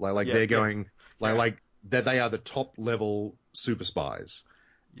you up. They're going that they are the top level super spies.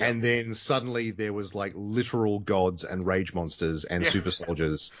 Yep. And then suddenly there was like literal gods and rage monsters and super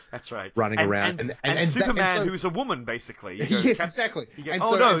soldiers. That's right. Running around. And Superman, who's a woman, basically. You go, yes, exactly. You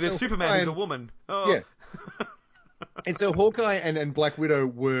go, there's Superman who's a woman. Oh. Yeah. And so Hawkeye and Black Widow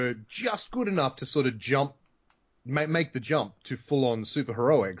were just good enough to sort of make the jump to full-on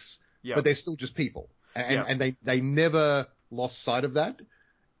superheroics, but they're still just people. And they never lost sight of that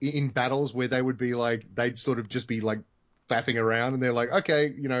in battles where they would be like, they'd sort of just be like, faffing around, and they're like,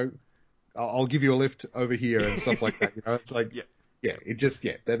 okay, I'll give you a lift over here and stuff like that. It's like, they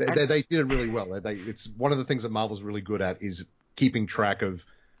did it really well. It's one of the things that Marvel's really good at is keeping track of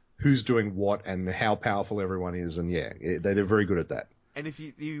who's doing what and how powerful everyone is, and they're very good at that. And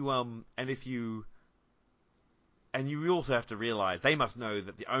you also have to realize they must know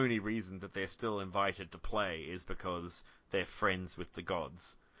that the only reason that they're still invited to play is because they're friends with the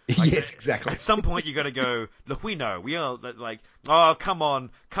gods. Yes, exactly. At some point, you got to go, look, we know. We are like, oh, come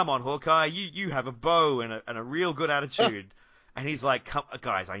on, Hawkeye. You have a bow and a real good attitude. And he's like,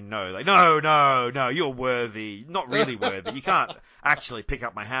 guys, I know. Like, no, you're worthy. Not really worthy. You can't actually pick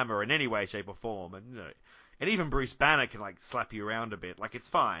up my hammer in any way, shape, or form. And even Bruce Banner can, like, slap you around a bit. Like, it's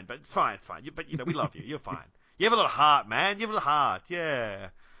fine. But it's fine. But, we love you. You're fine. You have a lot of heart, man. You have a lot of heart. Yeah.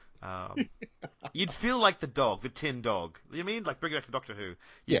 You'd feel like the dog, the tin dog. You know what I mean? Like, bring it back to Doctor Who.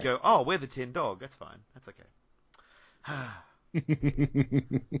 You'd go, oh, we're the tin dog. That's fine. That's okay.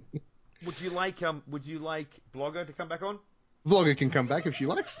 Would you like Vlogger to come back on? Vlogger can come back if she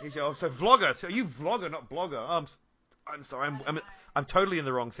likes. So Vlogger. So you Vlogger, not Blogger. I'm sorry. I'm totally in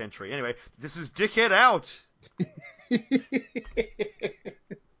the wrong century. Anyway, this is Dickhead Out.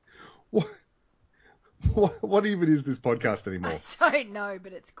 What even is this podcast anymore? I don't know,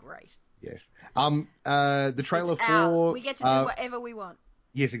 but it's great. Yes. The trailer It's ours. for We get to do whatever we want.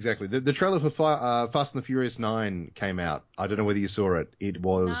 Yes, exactly. The trailer for Fast and the Furious 9 came out. I don't know whether you saw it. It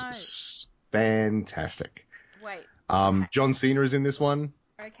was fantastic. Wait. John Cena is in this one.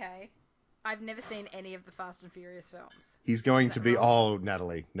 Okay. I've never seen any of the Fast and Furious films. He's going to be. Wrong? Oh,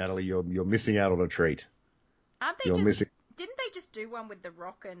 Natalie, you're missing out on a treat. Aren't they Didn't they just do one with The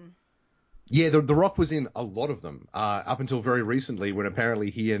Rock and? Yeah, the Rock was in a lot of them up until very recently, when apparently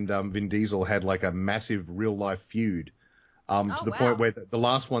he and Vin Diesel had like a massive real life feud. To the point where the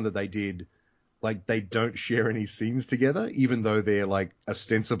last one that they did, like, they don't share any scenes together, even though they're like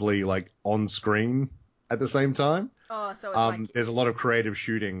ostensibly like on screen at the same time. Oh, so it's there's a lot of creative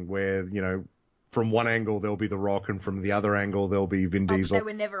shooting where, you know, from one angle there'll be The Rock and from the other angle there'll be Vin Diesel. But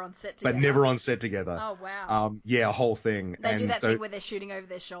they were never on set together. Oh, wow. Yeah, a whole thing. They do that thing where they're shooting over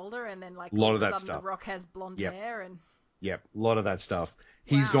their shoulder and then like all of a sudden The Rock has blonde hair and. Yep, a lot of that stuff.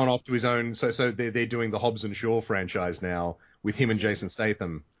 He's gone off to his own. So they're doing the Hobbs and Shaw franchise now with him and Jason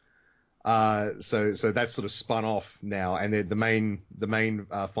Statham. So that's sort of spun off now, and the main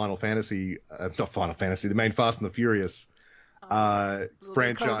Final Fantasy, not Final Fantasy, the main Fast and the Furious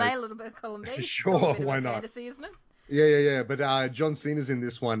franchise. A little bit of column B. Sure, why not? Fantasy, isn't it? Yeah. But John Cena's in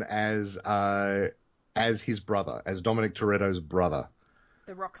this one as his brother, as Dominic Toretto's brother.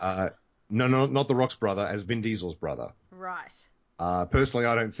 The Rock's brother. No, not the Rock's brother, as Vin Diesel's brother. Right. Personally,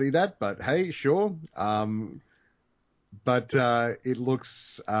 I don't see that, but hey, sure. But it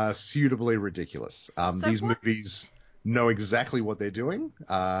looks suitably ridiculous. These movies know exactly what they're doing.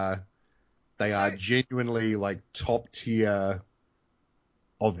 They are genuinely like top tier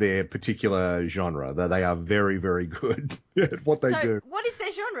of their particular genre. They are very, very good at what they do. What is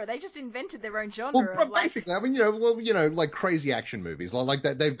their genre? They just invented their own genre. Well, basically, I mean, like crazy action movies, like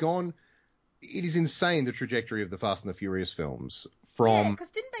that. They've gone. It is insane, the trajectory of the Fast and the Furious films. Because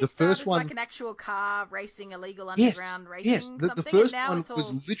didn't they start as like an actual car racing, illegal underground racing? Yes, the first one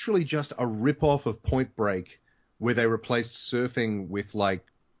was literally just a rip-off of Point Break, where they replaced surfing with like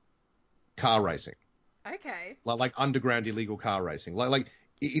car racing. Okay. Like underground illegal car racing. Like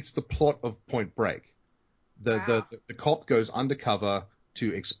it's the plot of Point Break. The cop goes undercover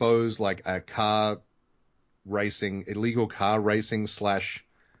to expose like a illegal car racing /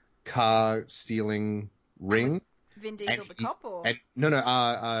 car stealing ring. Vin Diesel the cop, or?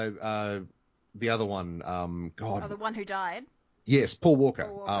 The other one, the one who died? Yes, Paul Walker.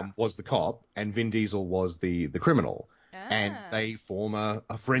 Was the cop, and Vin Diesel was the criminal. And they form a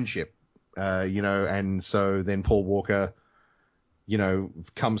friendship, and so then Paul Walker,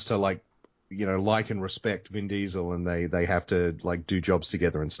 comes to like and respect Vin Diesel, and they have to like do jobs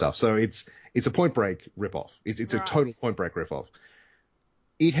together and stuff. So it's a Point Break ripoff. It's a total Point Break ripoff.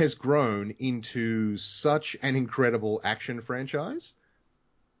 It has grown into such an incredible action franchise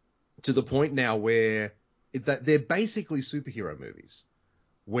to the point now where they're basically superhero movies,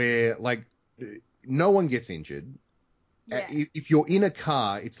 where like no one gets injured. Yeah. If you're in a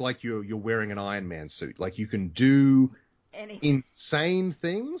car, it's like you're wearing an Iron Man suit. Like you can do insane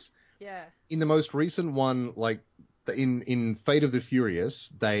things. Yeah. In the most recent one, like in Fate of the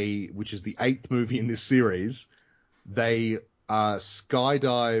Furious, which is the 8th movie in this series, they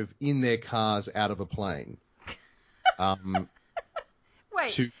skydive in their cars out of a plane.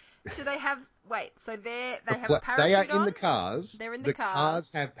 Wait, do they have? Wait, so they have a parachute? They are in the cars. They're in the cars. The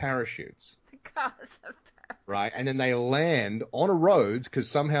cars have parachutes. The cars have parachutes. Right, and then they land on a road because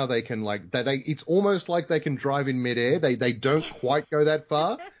somehow they can it's almost like they can drive in midair. They don't quite go that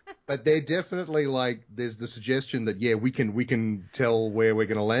far, but they're definitely like there's the suggestion that we can tell where we're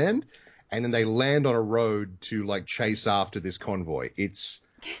going to land. And then they land on a road to like chase after this convoy. It's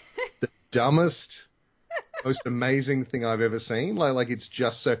the dumbest, most amazing thing I've ever seen. Like it's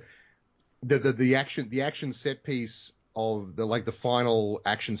just so the action set piece of the final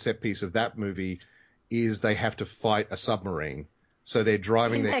action set piece of that movie is they have to fight a submarine. So they're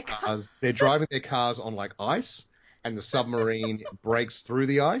driving their cars. They're driving their cars on like ice, and the submarine breaks through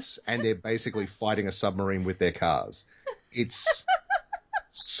the ice, and they're basically fighting a submarine with their cars. It's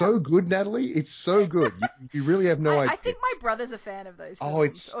so good, Natalie. It's so good. You really have no idea. I think my brother's a fan of those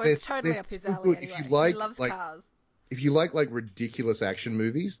films. Oh, it's totally up his so alley good. anyway. He loves cars. If you like ridiculous action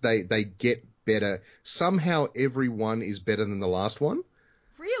movies, they get better. Somehow every one is better than the last one.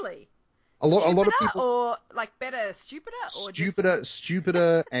 Really? A lot of people, or like better, stupider, or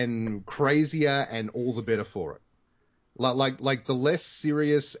stupider and crazier, and all the better for it. Like the less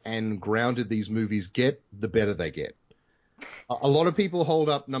serious and grounded these movies get, the better they get. A lot of people hold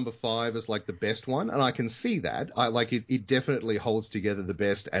up number 5 as like the best one, and I can see that. I like it. It definitely holds together the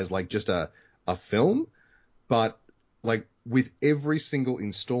best as like just a film, but like with every single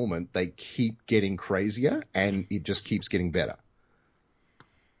installment, they keep getting crazier, and it just keeps getting better.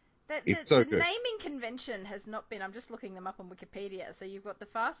 It's so the good. naming convention has not been. I'm just looking them up on Wikipedia. So you've got The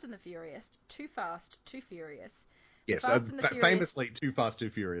Fast and the Furious, Too Fast, Too Furious. Yes, famously Too Fast, Too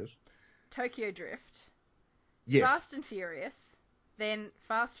Furious. Tokyo Drift. Yes. Fast and Furious. Then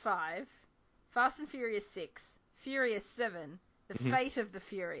Fast 5. Fast and Furious 6. Furious 7. The Fate of the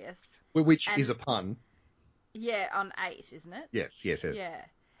Furious. Which is a pun. Yeah, on 8, isn't it? Yes. Yeah.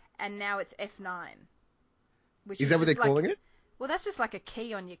 And now it's F9. Which is that what they're calling it? Well, that's just like a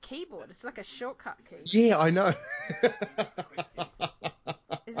key on your keyboard. It's like a shortcut key. Yeah, I know.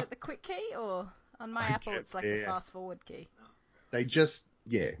 Is it the quick key, or on my Apple it's like the fast forward key? They just,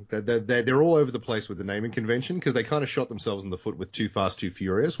 they're all over the place with the naming convention because they kind of shot themselves in the foot with Too Fast, Too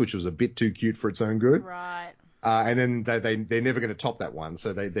Furious, which was a bit too cute for its own good. Right. And then they're never going to top that one,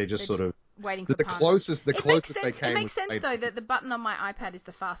 so they're just sort of waiting for the closest they came. It makes sense though that the button on my iPad is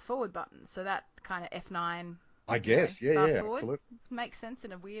the fast forward button, so that kind of F9. I guess, fast forward makes sense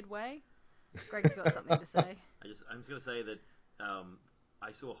in a weird way. Greg's got something to say. I'm just gonna say that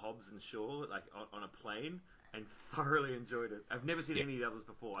I saw Hobbs and Shaw like on a plane and thoroughly enjoyed it. I've never seen any of the others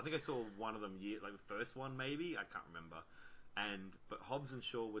before. I think I saw one of them like the first one maybe. I can't remember. But Hobbs and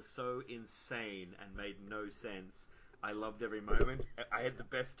Shaw was so insane and made no sense. I loved every moment. I had the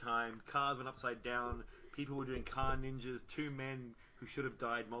best time. Cars went upside down. People were doing car ninjas. 2 men who should have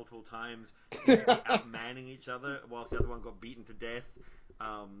died multiple times seemed to be outmanning each other whilst the other one got beaten to death.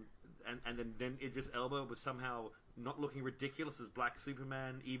 And then Idris Elba was somehow not looking ridiculous as Black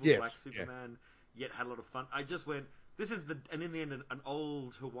Superman, Black Superman, yet had a lot of fun. I just went, and in the end, an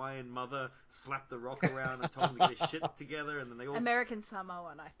old Hawaiian mother slapped the Rock around and told him to get his shit together, and then they all... American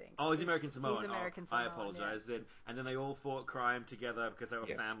Samoan, I think. Oh, he's American Samoan. He's American Samoan, I apologize then. And then they all fought crime together because they were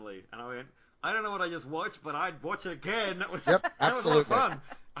family. And I went, I don't know what I just watched, but I'd watch it again. That was absolutely fun.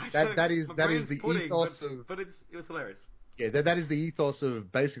 That is the ethos of... But it was hilarious. Yeah, that is the ethos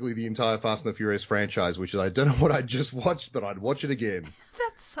of basically the entire Fast and the Furious franchise, which is I don't know what I just watched, but I'd watch it again.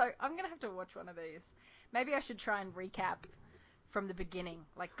 I'm going to have to watch one of these. Maybe I should try and recap from the beginning,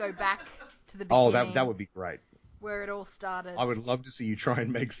 like go back to the beginning. Oh, that would be great. Where it all started. I would love to see you try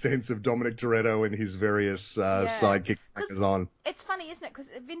and make sense of Dominic Toretto and his various sidekicks on. It's funny, isn't it? Because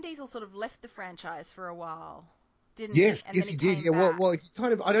Vin Diesel sort of left the franchise for a while, didn't he? Yes, he did. Yeah, well, he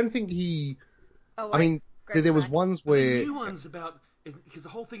kind of. I don't think he. Oh, wait. I mean, there was ones where the new one's about. Because the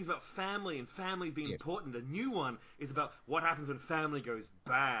whole thing's about family and family being important. A new one is about what happens when family goes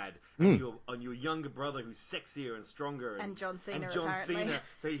bad. And your younger brother who's sexier and stronger. And John Cena, apparently.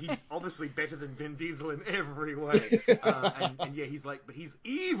 So he's obviously better than Vin Diesel in every way. And he's like, but he's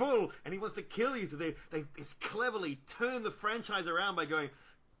evil and he wants to kill you. So they cleverly turned the franchise around by going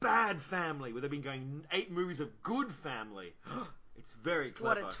bad family, where they've been going 8 movies of good family. It's very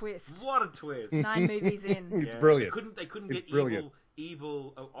clever. What a twist. 9 movies in. It's brilliant. They couldn't get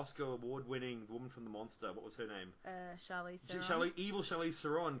evil Oscar award-winning woman from The Monster. What was her name? Charlize Theron. Evil Charlize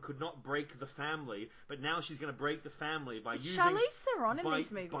Theron could not break the family, but now she's going to break the family by using... Charlize Theron in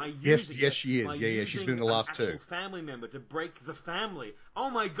these movies? Yes, she is. Yeah, she's been in the last 2. Actual family member to break the family.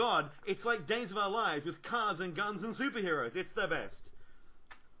 Oh my God, it's like Days of Our Lives with cars and guns and superheroes. It's the best.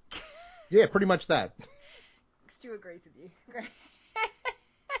 Yeah, pretty much that. Stu agrees with you. Great.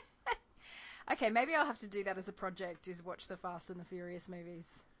 Okay, maybe I'll have to do that as a project, is watch the Fast and the Furious movies.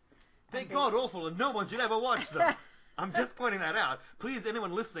 They're god-awful and no one should ever watch them. I'm just pointing that out. Please,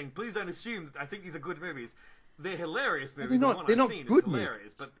 anyone listening, please don't assume that I think these are good movies. They're hilarious movies. They're not good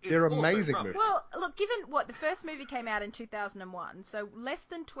movies. But they're amazing movies. Well, look, given the first movie came out in 2001, so less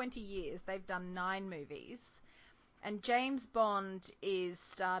than 20 years, they've done 9 movies. And James Bond is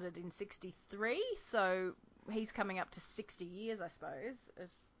started in 63, so he's coming up to 60 years, I suppose.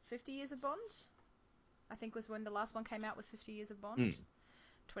 50 years of Bond, I think was when the last one came out, was 50 years of Bond.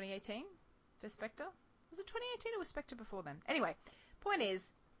 2018 for Spectre. Was it 2018 or was Spectre before then? Anyway, point is,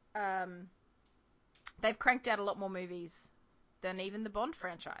 they've cranked out a lot more movies than even the Bond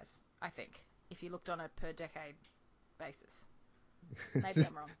franchise, I think, if you looked on a per decade basis. Maybe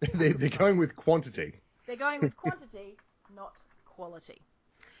I'm wrong. They're going with quantity. They're going with quantity, not quality.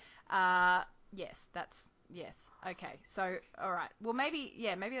 Yes. Okay. So, all right. Well, maybe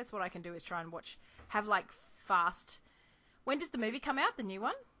that's what I can do, is try and have like fast. When does the movie come out, the new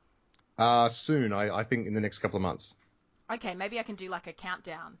one? Soon. I think in the next couple of months. Okay, maybe I can do like a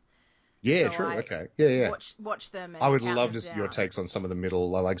countdown. Yeah, so true. Okay. Yeah. Watch them. And I would love to see your takes on some of the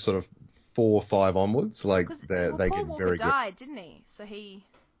middle, like sort of 4 or 5 onwards. Like they Paul get Walker very died, didn't he? So he.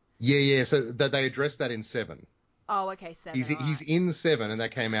 Yeah. So that they addressed that in 7. Oh, okay, 7. He's in 7, and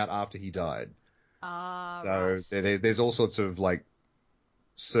that came out after he died. Ah, so right. there's all sorts of like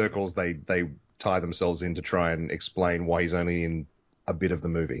circles they tie themselves in to try and explain why he's only in a bit of the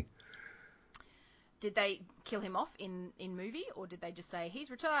movie. Did they kill him off in movie, or did they just say he's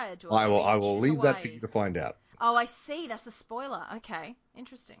retired to a I beach will in leave Hawaii? that for you to find out. Oh, I see. That's a spoiler. Okay,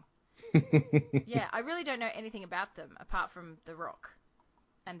 interesting. Yeah, I really don't know anything about them apart from The Rock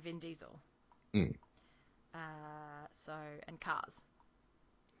and Vin Diesel. Mm. And Cars.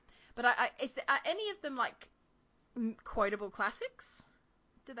 But are any of them like quotable classics?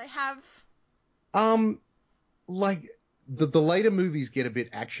 Do they have? Like the later movies get a bit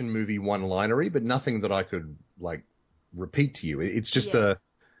action movie one-linery, but nothing that I could like repeat to you. It's just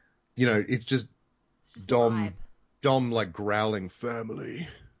it's just Dom like growling family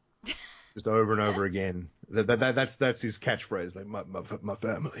just over and over again. That's his catchphrase, like my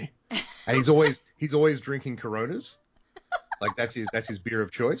family. And he's always drinking Coronas. Like that's his beer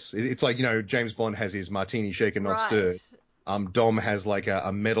of choice. It's like, James Bond has his martini shaken not stirred. Dom has like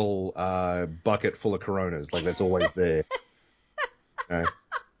a metal bucket full of Coronas. Like that's always there. In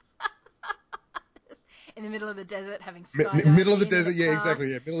the middle of the desert, having skydiving. Middle of the desert, yeah,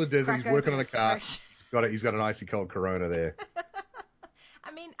 exactly. Yeah, middle of the desert. He's working on a car. Fresh. He's got an icy cold Corona there.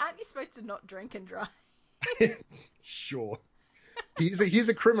 I mean, aren't you supposed to not drink and drive? Sure. He's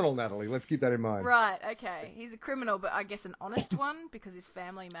a criminal, Natalie. Let's keep that in mind. Right. Okay. He's a criminal, but I guess an honest one because his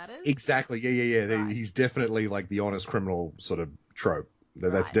family matters. Exactly. Yeah. Right. He's definitely like the honest criminal sort of trope.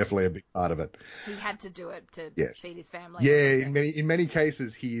 That's definitely a big part of it. He had to do it to feed his family. Yeah, in many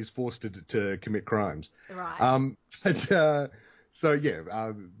cases he is forced to commit crimes. Right. The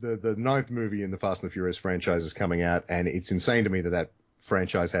 9th movie in the Fast and the Furious franchise is coming out, and it's insane to me that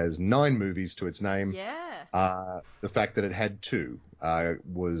franchise has 9 movies to its name. Yeah. The fact that it had 2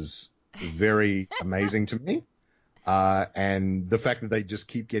 was very amazing to me. And the fact that they just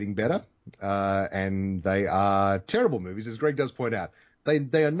keep getting better, and they are terrible movies, as Greg does point out.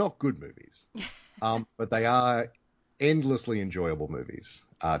 They are not good movies, but they are endlessly enjoyable movies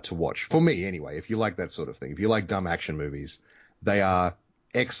to watch. For me, anyway, if you like that sort of thing. If you like dumb action movies, they are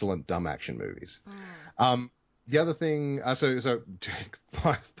excellent dumb action movies. The other thing, so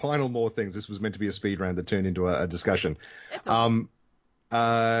final more things. This was meant to be a speed round that turned into a discussion.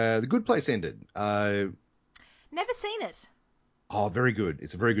 The Good Place ended. Never seen it. Oh, very good.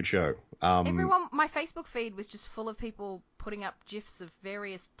 It's a very good show. My Facebook feed was just full of people putting up GIFs of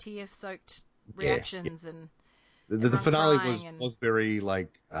various tear-soaked reactions and the finale was very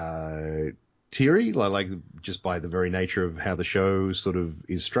like teary, like just by the very nature of how the show sort of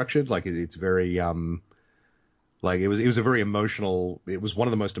is structured. Like it's very like it was a very emotional. It was one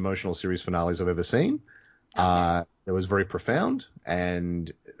of the most emotional series finales I've ever seen. Okay. It was very profound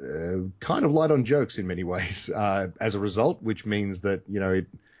and kind of light on jokes in many ways as a result, which means that, it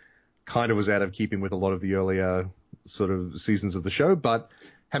kind of was out of keeping with a lot of the earlier sort of seasons of the show. But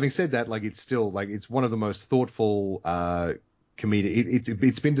having said that, like, it's still like it's one of the most thoughtful comedy.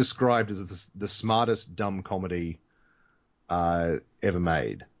 It's been described as the smartest dumb comedy ever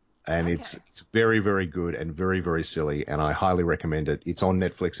made. And it's very, very good and very, very silly. And I highly recommend it. It's on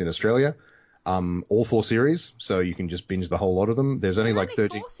Netflix in Australia. All 4 series, so you can just binge the whole lot of them. There's only like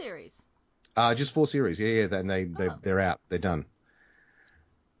 13. 4 series. Just 4 series. Yeah. And they're out. They're done.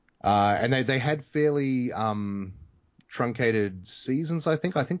 And they had fairly truncated seasons. I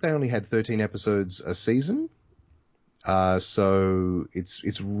think they only had 13 episodes a season. So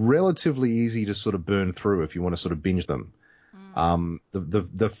it's relatively easy to sort of burn through if you want to sort of binge them.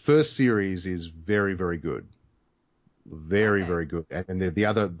 The first series is very, very good. Very, very good. And the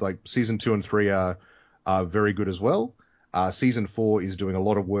other, like season 2 and 3 are very good as well. Season 4 is doing a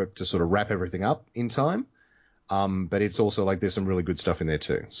lot of work to sort of wrap everything up in time. But it's also like there's some really good stuff in there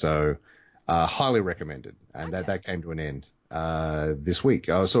too. So, highly recommended. And that came to an end, this week.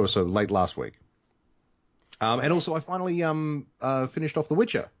 So late last week. And also I finally, finished off The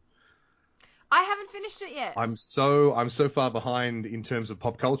Witcher. I haven't finished it yet. I'm so far behind in terms of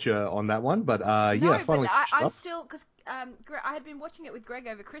pop culture on that one, but finally. I'm still, because I had been watching it with Greg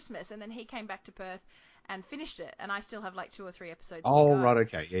over Christmas, and then he came back to Perth and finished it, and I still have like 2 or 3 episodes to go. Oh, right,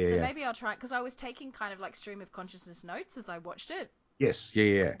 okay, yeah. So maybe I'll try, because I was taking kind of like stream of consciousness notes as I watched it. Yes,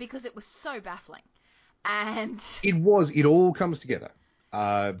 yeah. Because it was so baffling, and it all comes together.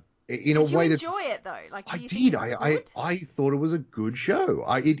 In a way Did you enjoy it though? Like, I did. I thought it was a good show.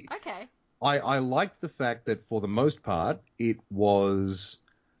 Okay. I liked the fact that for the most part it was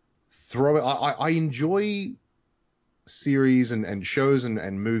I enjoy series and shows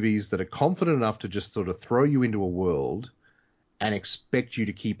and movies that are confident enough to just sort of throw you into a world and expect you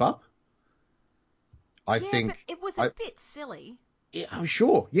to keep up. I think but it was a bit silly. Yeah, I'm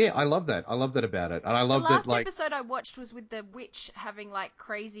sure. Yeah, I love that. I love that about it, and I love that. The last episode I watched was with the witch having like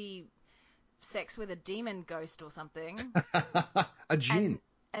crazy sex with a demon ghost or something. A djinn.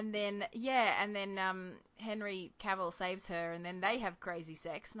 And then Henry Cavill saves her, and then they have crazy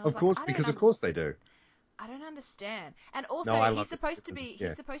sex. And I was of course, like, because of course they do. I don't understand. And also, he's supposed to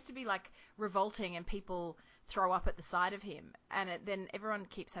be like revolting, and people throw up at the sight of him, and then everyone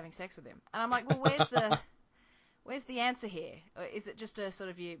keeps having sex with him. And I'm like, well, where's the answer here? Or is it just a sort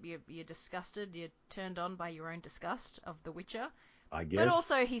of you're disgusted, you're turned on by your own disgust of The Witcher? I guess. But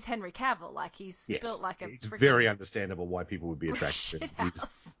also, he's Henry Cavill. Like, he's built like a It's very understandable why people would be attracted to him. He's an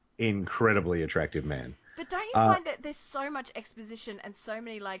incredibly attractive man. But don't you find that there's so much exposition and so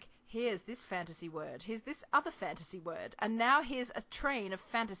many, like, here's this fantasy word, here's this other fantasy word, and now here's a train of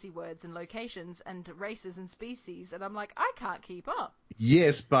fantasy words and locations and races and species, and I'm like, I can't keep up.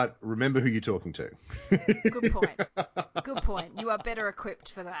 Yes, but remember who you're talking to. Good point. Good point. You are better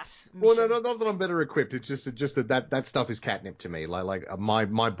equipped for that mission. Well, no, not that I'm better equipped. It's just that stuff is catnip to me. Like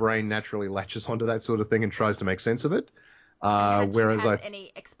my brain naturally latches onto that sort of thing and tries to make sense of it. Whereas you had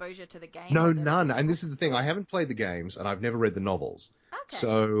any exposure to the game? No, none. And this is the thing. I haven't played the games, and I've never read the novels. Okay.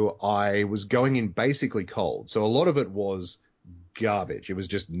 So I was going in basically cold. So a lot of it was garbage. It was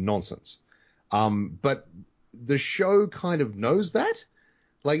just nonsense. But the show kind of knows that.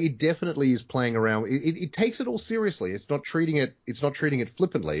 Like, it definitely is playing around. It takes it all seriously. It's not treating it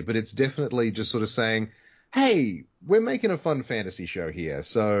flippantly, but it's definitely just sort of saying, hey, we're making a fun fantasy show here.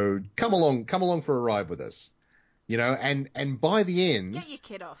 So come along for a ride with us. You know, and by the end, get your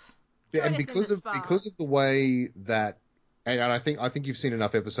kid off. And because of the way that, and I think you've seen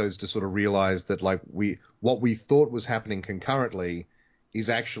enough episodes to sort of realize that, like, what we thought was happening concurrently is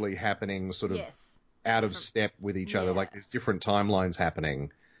actually happening sort of out of step with each other. Like, there's different timelines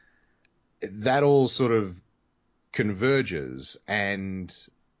happening. That all sort of converges, and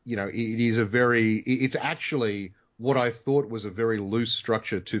you know, it's actually what I thought was a very loose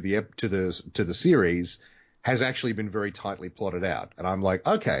structure to the series has actually been very tightly plotted out. And I'm like,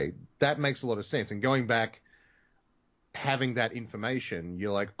 okay, that makes a lot of sense. And going back, having that information,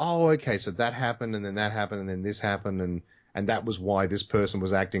 you're like, oh, okay, so that happened, and then that happened, and then this happened, and that was why this person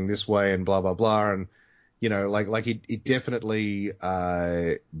was acting this way, and blah, blah, blah. And, you know, like it definitely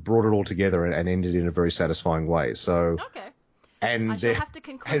brought it all together and ended in a very satisfying way. So, okay. And I shall have to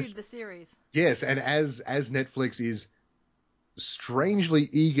conclude the series. Yes, and as Netflix is strangely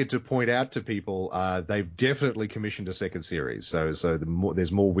eager to point out to people, they've definitely commissioned a second series. So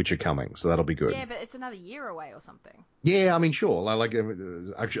there's more Witcher coming, so that'll be good. Yeah, but it's another year away or something. Yeah, I mean, sure. Like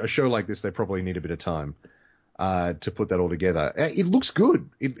a show like this, they probably need a bit of time to put that all together. It looks good.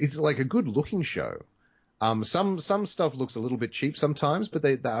 It's like a good looking show. Some stuff looks a little bit cheap sometimes,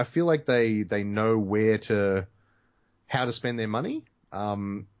 but I feel like they know how to spend their money.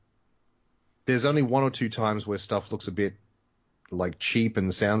 There's only one or two times where stuff looks a bit like cheap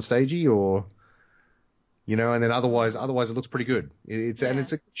and soundstagey, or you know, and then otherwise it looks pretty good. And it's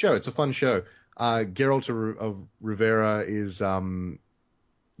a good show. It's a fun show. Geralt of Rivera is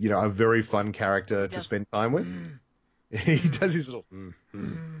you know, a very fun character to spend time with. He does his little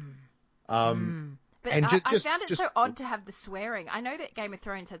But and I found it so odd to have the swearing. I know that Game of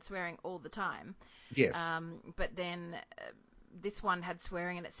Thrones had swearing all the time. Yes. But then this one had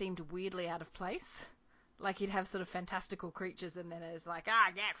swearing, and it seemed weirdly out of place. Like, you'd have sort of fantastical creatures, and then it's like,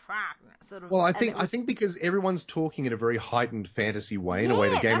 get fucked, sort of. Well, I think because everyone's talking in a very heightened fantasy way, in a way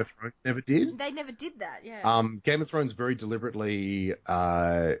that Game of Thrones never did. They never did that, yeah. Game of Thrones very deliberately,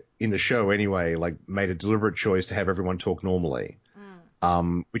 in the show anyway, like, made a deliberate choice to have everyone talk normally,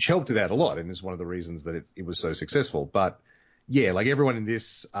 which helped it out a lot, and is one of the reasons that it was so successful. But yeah, like, everyone in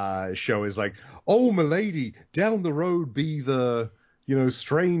this show is like, oh, milady, down the road be the, you know,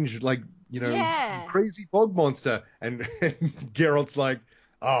 strange, like, you know, crazy bog monster, and Geralt's like,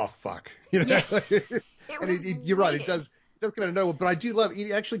 oh fuck, you know. And you're right, it does kind of know, but I do love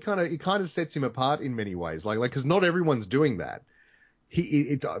it. Actually, kind of sets him apart in many ways, like because not everyone's doing that.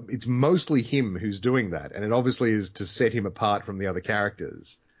 It's mostly him who's doing that, and it obviously is to set him apart from the other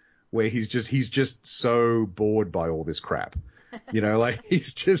characters, where he's just so bored by all this crap, you know, like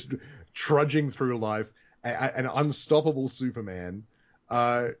he's just trudging through life, an unstoppable Superman.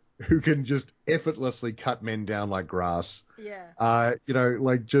 Who can just effortlessly cut men down like grass. Yeah. You know,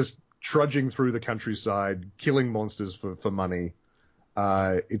 like just trudging through the countryside, killing monsters for money.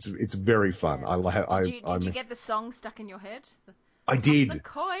 It's very fun. Yeah. Did you get the song stuck in your head? I did.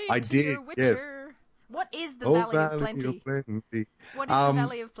 I did. Witcher. Yes. What is the Valley of Plenty? What is the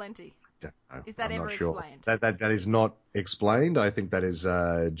Valley of Plenty? Is that ever explained? That is not explained. I think that is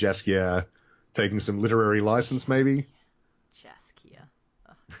Jaskier taking some literary license, maybe. Jaskier.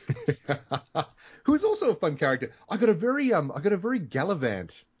 Who is also a fun character. I got a very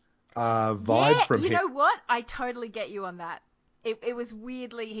Gallivant vibe from him. You know what? I totally get you on that. It was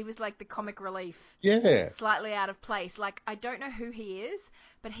weirdly, he was like the comic relief. Yeah. Slightly out of place. Like, I don't know who he is,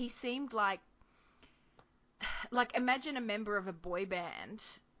 but he seemed like imagine a member of a boy band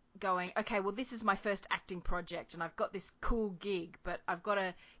going, okay, well, this is my first acting project and I've got this cool gig, but I've got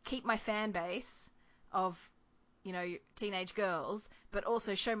to keep my fan base of, teenage girls, but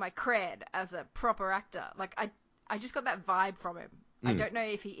also show my cred as a proper actor. Like, I just got that vibe from him. I don't know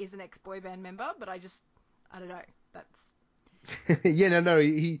if he is an ex-boy band member, but I don't know. That's... Yeah, no,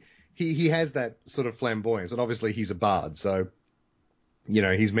 he has that sort of flamboyance, and obviously he's a bard, so,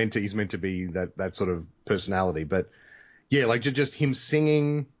 he's meant to be that sort of personality. But, yeah, like, just him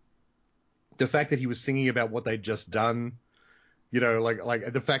singing, the fact that he was singing about what they'd just done,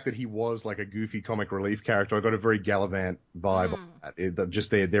 like the fact that he was like a goofy comic relief character, I got a very Gallivant vibe on that. Just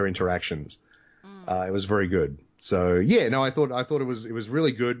their interactions. It was very good. So yeah, no, I thought it was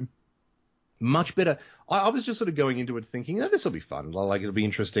really good. Much better. I was just sort of going into it thinking, this will be fun. Like, it'll be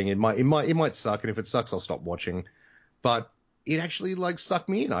interesting. It might suck, and if it sucks, I'll stop watching. But it actually like sucked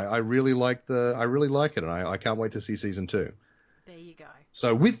me in. I really like it, and I can't wait to see season 2. There you go.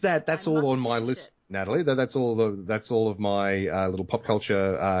 So with that, that's all on my list, Natalie. That's all of my little pop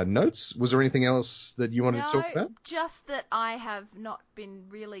culture notes. Was there anything else that you wanted to talk about? Just that I have not been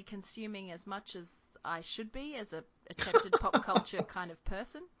really consuming as much as I should be as a attempted pop culture kind of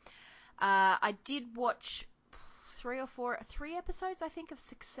person. I did watch 3 episodes, I think, of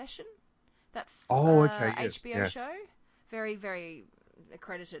Succession. That HBO show. Very, very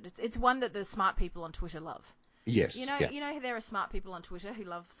accredited. It's one that the smart people on Twitter love. Yes. You know there are smart people on Twitter who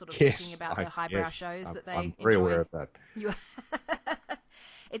love sort of talking about the highbrow shows that they enjoy. I'm very aware of that.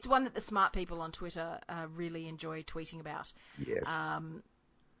 It's one that the smart people on Twitter really enjoy tweeting about. Yes.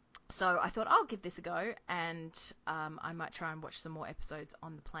 So I thought I'll give this a go, and I might try and watch some more episodes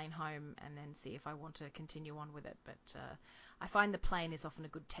on the plane home and then see if I want to continue on with it. But I find the plane is often a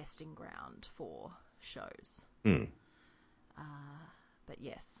good testing ground for shows. But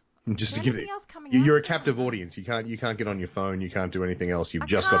yes. Just to give it, you're a captive audience. You can't get on your phone. You can't do anything else. You've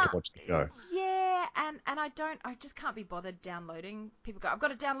just got to watch the show. Yeah, and I just can't be bothered downloading. People go, I've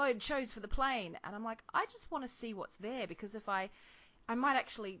got to download shows for the plane, and I'm like, I just want to see what's there, because if I might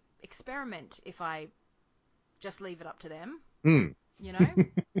actually experiment if I just leave it up to them.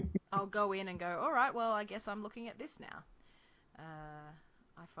 I'll go in and go, all right, well, I guess I'm looking at this now.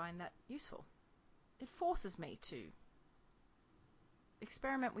 I find that useful. It forces me to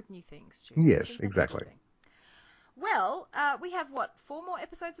experiment with new things, Stu. Yes, exactly. Well, we have, 4 more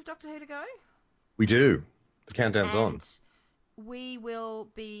episodes of Doctor Who to go? We do. The countdown's on. We will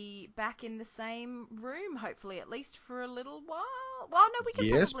be back in the same room, hopefully, at least for a little while. Well, no, we can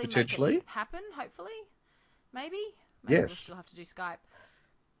probably make it happen, hopefully. Maybe we'll still have to do Skype.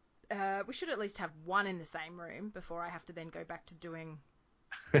 We should at least have one in the same room before I have to then go back to doing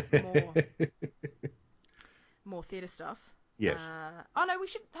more theatre stuff. Yes. No, we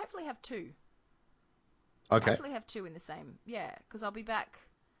should hopefully have 2. Okay. Hopefully have 2 in the same. Yeah, because I'll be back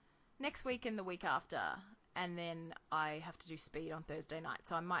next week and the week after, and then I have to do Speed on Thursday night.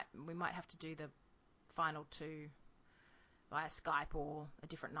 So we might have to do the final 2 via Skype or a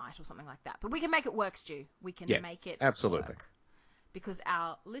different night or something like that. But we can make it work, Stu. We can make it work. Because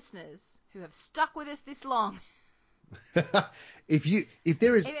our listeners who have stuck with us this long. If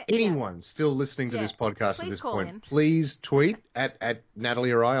there is anyone still listening to this podcast at this point, please tweet at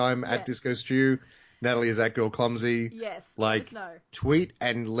Natalie or I'm at Disco Stew. Natalie is at Girl Clumsy. Yes, let us know. Tweet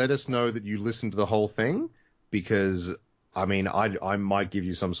and let us know that you listened to the whole thing, because I might give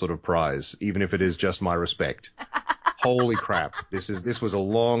you some sort of prize, even if it is just my respect. Holy crap! This was a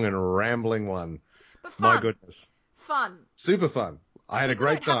long and rambling one. But fun. My goodness. Fun. Super fun. I had a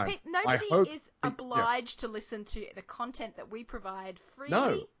great time. Nobody is obliged to listen to the content that we provide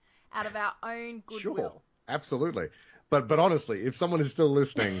freely out of our own goodwill. Sure, absolutely. But honestly, if someone is still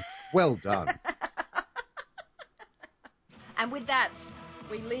listening, well done. And with that,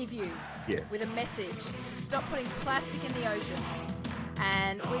 we leave you with a message to stop putting plastic in the oceans.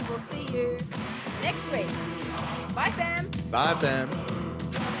 And we will see you next week. Bye, fam. Bye, fam.